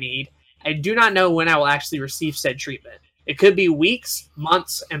treatment I need, I do not know when I will actually receive said treatment. It could be weeks,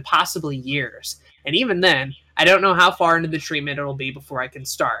 months, and possibly years. And even then, I don't know how far into the treatment it'll be before I can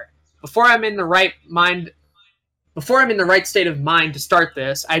start. Before I'm in the right state of mind to start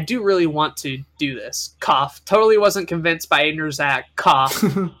this, I do really want to do this. Cough. Totally wasn't convinced by Aiden or Zach. Cough.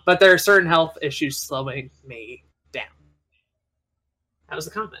 But there are certain health issues slowing me down. That was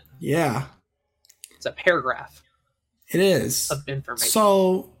the comment. Yeah. It's a paragraph. It is. Of information.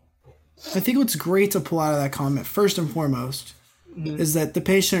 So I think what's great to pull out of that comment, first and foremost, is that the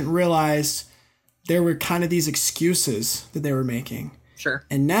patient realized there were kind of these excuses that they were making. Sure.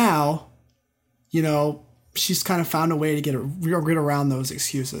 And now, you know, she's kind of found a way to get around those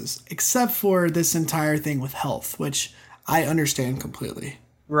excuses, except for this entire thing with health, which I understand completely.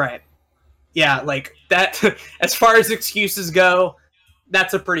 Right. Yeah, like that, as far as excuses go,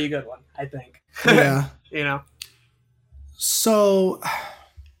 that's a pretty good one, I think. Yeah. You know? So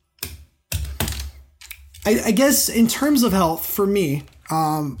I guess in terms of health, for me,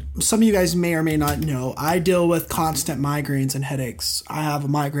 some of you guys may or may not know, I deal with constant migraines and headaches. I have a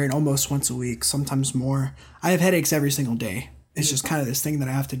migraine almost once a week, sometimes more. I have headaches every single day. It's just kind of this thing that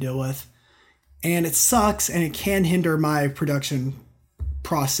I have to deal with. And it sucks, and it can hinder my production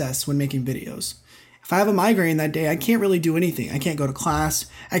process when making videos. If I have a migraine that day, I can't really do anything. I can't go to class.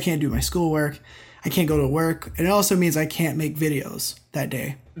 I can't do my schoolwork. I can't go to work. And it also means I can't make videos that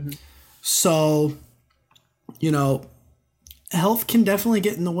day. Mm-hmm. So, you know, health can definitely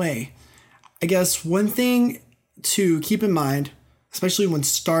get in the way. I guess one thing to keep in mind, especially when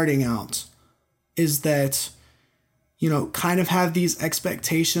starting out, is that, you know, kind of have these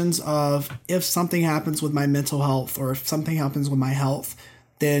expectations of if something happens with my mental health or if something happens with my health,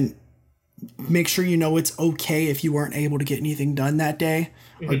 then make sure you know it's okay if you weren't able to get anything done that day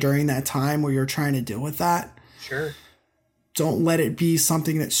or during that time where you're trying to deal with that. Sure. Don't let it be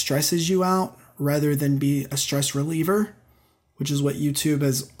something that stresses you out rather than be a stress reliever, which is what YouTube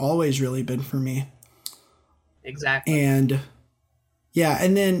has always really been for me. Exactly. And yeah,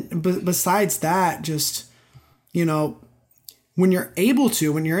 and then besides that, just, you know, when you're able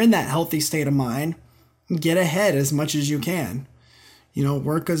to, when you're in that healthy state of mind, get ahead as much as you can. You know,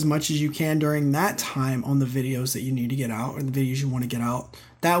 work as much as you can during that time on the videos that you need to get out or the videos you want to get out.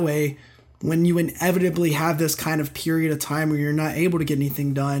 That way, when you inevitably have this kind of period of time where you're not able to get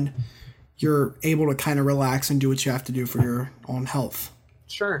anything done, you're able to kind of relax and do what you have to do for your own health.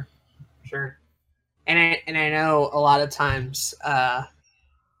 Sure. And I know a lot of times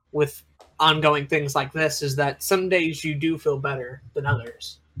with ongoing things like this is that some days you do feel better than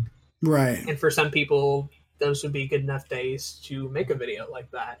others. Right. And for some people, those would be good enough days to make a video like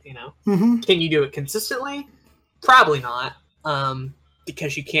that, you know? Mm-hmm. Can you do it consistently? Probably not,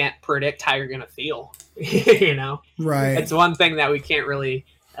 because you can't predict how you're going to feel, you know? Right. It's one thing that we can't really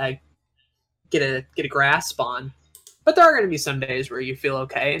get a grasp on. But there are going to be some days where you feel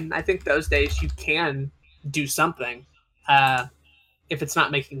okay, and I think those days you can do something. If it's not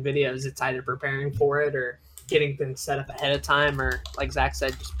making videos, it's either preparing for it or getting things set up ahead of time, or like Zach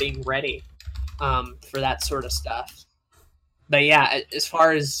said, just being ready for that sort of stuff. But yeah, as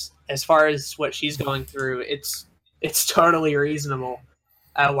far as what she's going through, it's totally reasonable.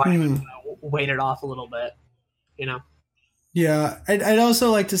 Why even wait it off a little bit, you know? Yeah, I'd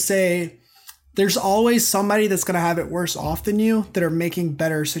also like to say there's always somebody that's going to have it worse off than you that are making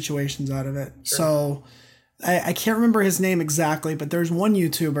better situations out of it. Sure. So I can't remember his name exactly, but there's one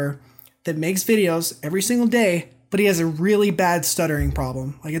YouTuber that makes videos every single day, but he has a really bad stuttering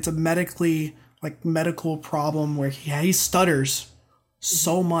problem. Like it's a medical problem where he stutters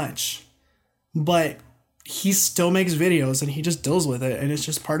so much, but he still makes videos and he just deals with it, and it's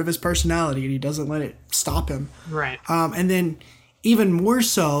just part of his personality, and he doesn't let it stop him. Right. And then even more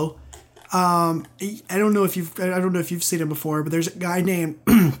so, I don't know if you've seen him before, but there's a guy named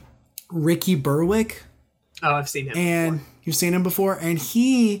Ricky Berwick. Oh, I've seen him. And before. You've seen him before, and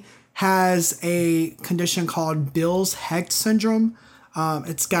he has a condition called Bill's-Hecht syndrome.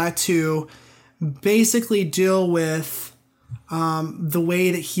 It's got to basically deal with the way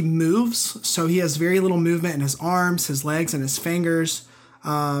that he moves. So he has very little movement in his arms, his legs, and his fingers.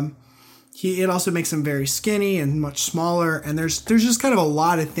 It also makes him very skinny and much smaller. And there's just kind of a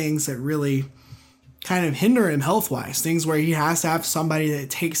lot of things that really kind of hinder him health-wise. Things where he has to have somebody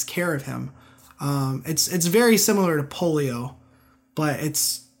that takes care of him. It's very similar to polio, but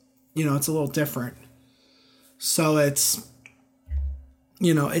it's a little different. So it's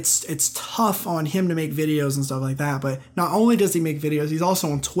tough on him to make videos and stuff like that. But not only does he make videos, he's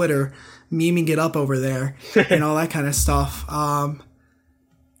also on Twitter, memeing it up over there and all that kind of stuff.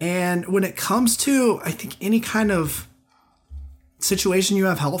 And when it comes to, I think, any kind of situation you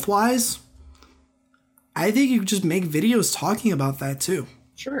have health-wise, I think you could just make videos talking about that too.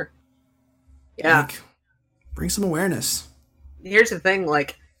 Sure. Yeah. Like, bring some awareness. Here's the thing,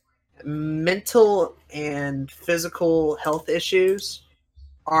 like, mental and physical health issues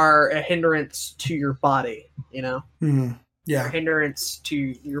are a hindrance to your body, you know? Mm-hmm. Yeah. They're a hindrance to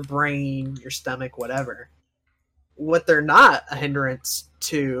your brain, your stomach, whatever. What they're not a hindrance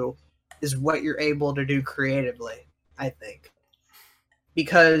to is what you're able to do creatively, I think.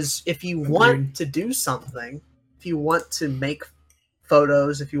 Because if you want to do something, if you want to make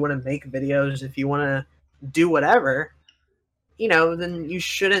photos, if you want to make videos, if you want to do whatever, then you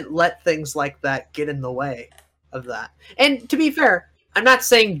shouldn't let things like that get in the way of that. And to be fair, I'm not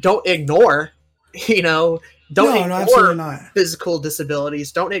saying don't ignore, ignore physical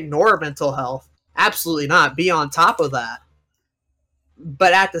disabilities. Don't ignore mental health. Absolutely not. Be on top of that.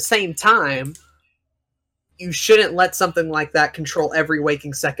 But at the same time, you shouldn't let something like that control every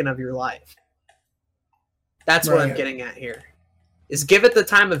waking second of your life. That's what I'm getting at here. Is give it the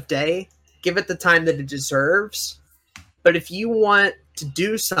time of day, give it the time that it deserves. But if you want to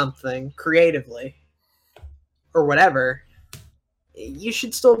do something creatively or whatever, you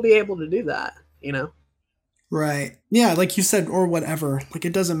should still be able to do that, you know? Right. Yeah, like you said, or whatever. Like,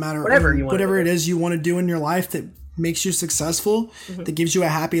 it doesn't matter. Whatever you want whatever it is you want to do in your life that makes you successful, that gives you a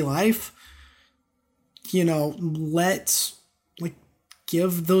happy life, you know,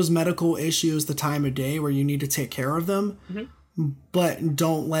 give those medical issues the time of day where you need to take care of them, but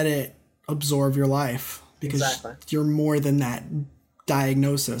don't let it absorb your life, because you're more than that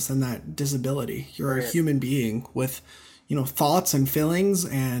diagnosis and that disability. You're a human being with, you know, thoughts and feelings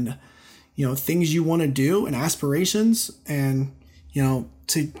and, you know, things you want to do and aspirations. And, you know,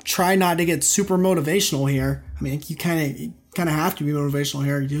 to try not to get super motivational here, I mean, you kind of have to be motivational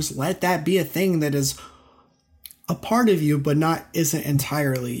here. You just let that be a thing that is a part of you, but isn't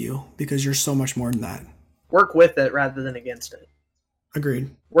entirely you, because you're so much more than that. Work with it rather than against it. Agreed.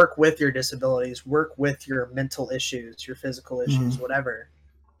 Work with your disabilities. Work with your mental issues, your physical issues, whatever.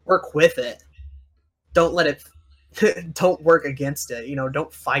 Work with it. Don't let it. Don't work against it. You know,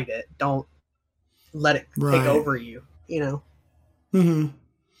 don't fight it. Don't let it take over you. You know. Mm-hmm.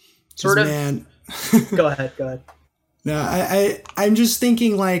 Sort of. Man. Go ahead. No, I'm just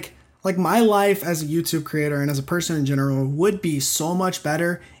thinking like my life as a YouTube creator and as a person in general would be so much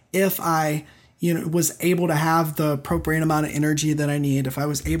better if I, you know, was able to have the appropriate amount of energy that I need, if I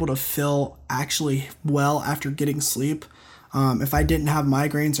was able to feel actually well after getting sleep, if I didn't have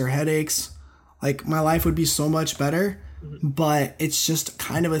migraines or headaches, like my life would be so much better. But it's just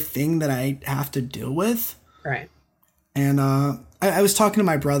kind of a thing that I have to deal with. Right. And I was talking to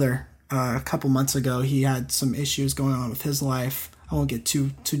my brother a couple months ago. He had some issues going on with his life. I won't get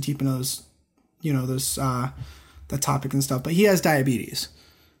too deep into those, you know, that topic and stuff. But he has diabetes,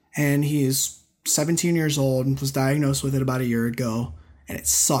 and he's 17 years old and was diagnosed with it about a year ago, and it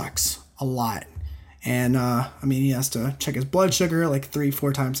sucks a lot. And I mean, he has to check his blood sugar like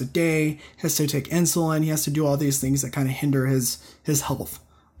 3-4 times a day. He has to take insulin. He has to do all these things that kind of hinder his health.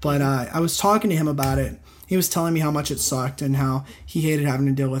 But I was talking to him about it. He was telling me how much it sucked and how he hated having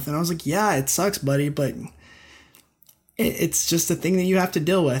to deal with it. And I was like, yeah, it sucks, buddy, but it's just a thing that you have to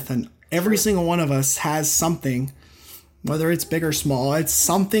deal with. And every single one of us has something, whether it's big or small. It's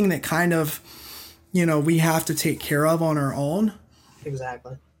something that kind of, you know, we have to take care of on our own.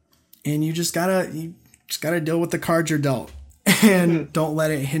 Exactly. And you just gotta deal with the cards you're dealt, and don't let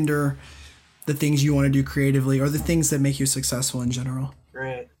it hinder the things you want to do creatively or the things that make you successful in general.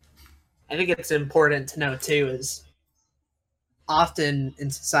 Right. I think it's important to know too is often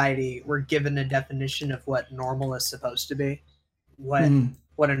in society we're given a definition of what normal is supposed to be, what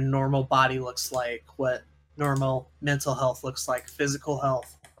a normal body looks like, what normal mental health looks like, physical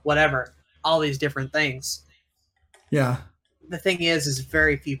health, whatever, all these different things. Yeah. The thing is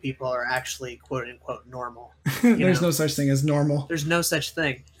very few people are actually quote unquote normal. There's no such thing as normal. There's no such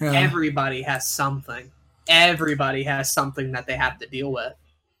thing. Yeah. Everybody has something. Everybody has something that they have to deal with.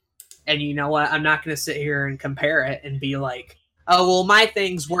 And you know what? I'm not going to sit here and compare it and be like, oh, well, my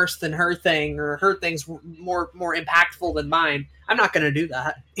thing's worse than her thing, or her thing's more impactful than mine. I'm not going to do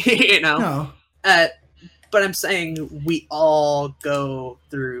that, you know? No. But I'm saying we all go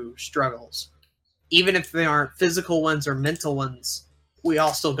through struggles. Even if they aren't physical ones or mental ones, we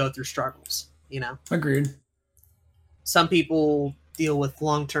all still go through struggles, you know? Agreed. Some people deal with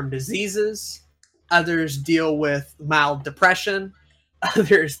long-term diseases. Others deal with mild depression.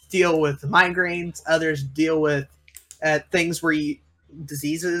 Others deal with migraines. Others deal with things where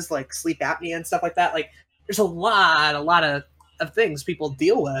diseases like sleep apnea and stuff like that. Like, there's a lot of things people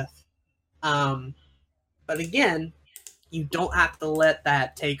deal with. But again, you don't have to let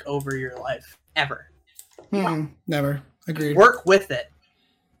that take over your life ever. Never. Agreed. Work with it.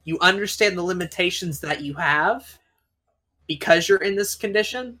 You understand the limitations that you have because you're in this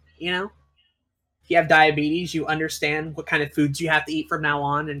condition, you know? If you have diabetes, you understand what kind of foods you have to eat from now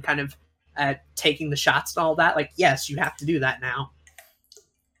on, and kind of taking the shots and all that. Like, yes, you have to do that now.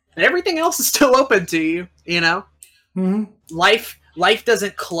 But everything else is still open to you, you know? Life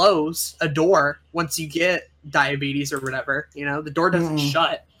doesn't close a door once you get diabetes or whatever, you know? The door doesn't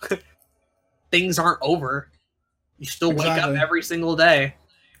shut. Things aren't over. You still wake up every single day.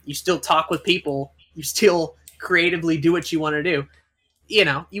 You still talk with people. You still creatively do what you want to do. You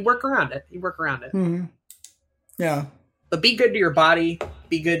know, you work around it. Yeah. But be good to your body.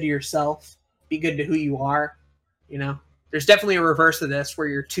 Be good to yourself. Be good to who you are. You know, there's definitely a reverse of this where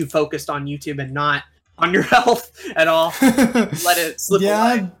you're too focused on YouTube and not on your health at all. Let it slip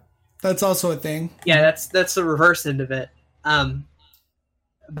away. That's also a thing. Yeah, that's the reverse end of it.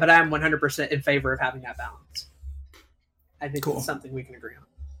 But I'm 100% in favor of having that balance. I think it's something we can agree on.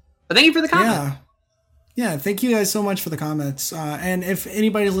 But thank you for the comment. Yeah, thank you guys so much for the comments. And if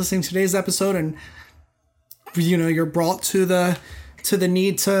anybody's listening to today's episode and you're brought to the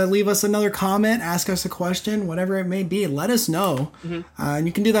need to leave us another comment, ask us a question, whatever it may be, let us know. And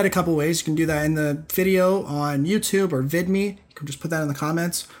you can do that a couple ways. You can do that in the video on YouTube or VidMe. You can just put that in the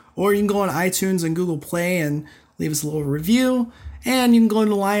comments. Or you can go on iTunes and Google Play and leave us a little review. And you can go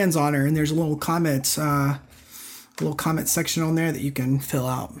into Lion's Honor and there's a little comment section on there that you can fill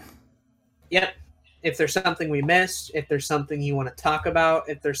out. Yep. If there's something we missed, if there's something you want to talk about,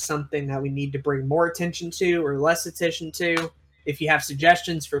 if there's something that we need to bring more attention to or less attention to, if you have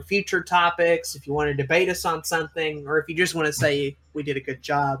suggestions for future topics, if you want to debate us on something, or if you just want to say we did a good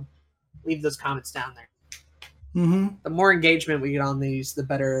job, leave those comments down there. The more engagement we get on these, the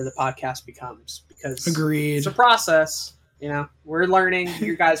better the podcast becomes. Because Agreed. It's a process. We're learning,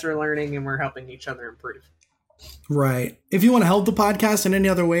 you guys are learning, and we're helping each other improve. Right. If you want to help the podcast in any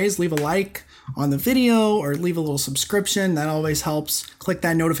other ways, leave a like on the video or leave a little subscription. That always helps. Click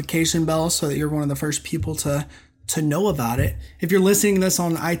that notification bell so that you're one of the first people to know about it. If you're listening to this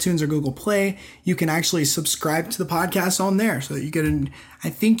on iTunes or Google Play, you can actually subscribe to the podcast on there so that you get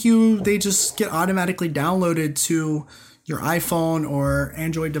they just get automatically downloaded to your iPhone or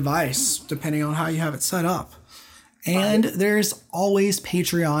Android device, depending on how you have it set up. And there's always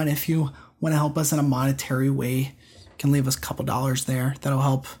Patreon if you want to help us in a monetary way. You can leave us a couple dollars there. That'll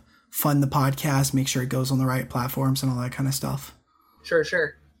help fund the podcast, make sure it goes on the right platforms and all that kind of stuff. Sure.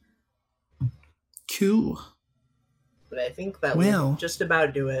 Cool. But I think that will just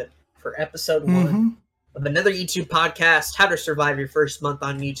about do it for episode 1 of another YouTube podcast, How to Survive Your First Month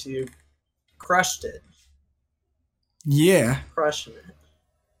on YouTube. Crushed it. Yeah. Crushing it.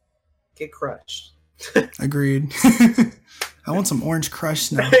 Get crushed. Agreed. I want some orange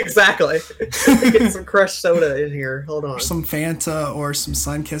crush now. Exactly. Get some crushed soda in here. Hold on. Or some Fanta or some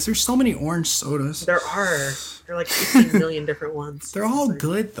Sunkist. There's so many orange sodas. There are. There are like 15 million different ones. They're all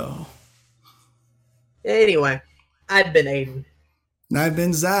good, though. Anyway, I've been Aiden. And I've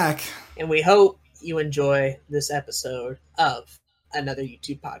been Zach. And we hope you enjoy this episode of another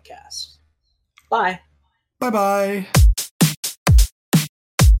YouTube podcast. Bye. Bye-bye.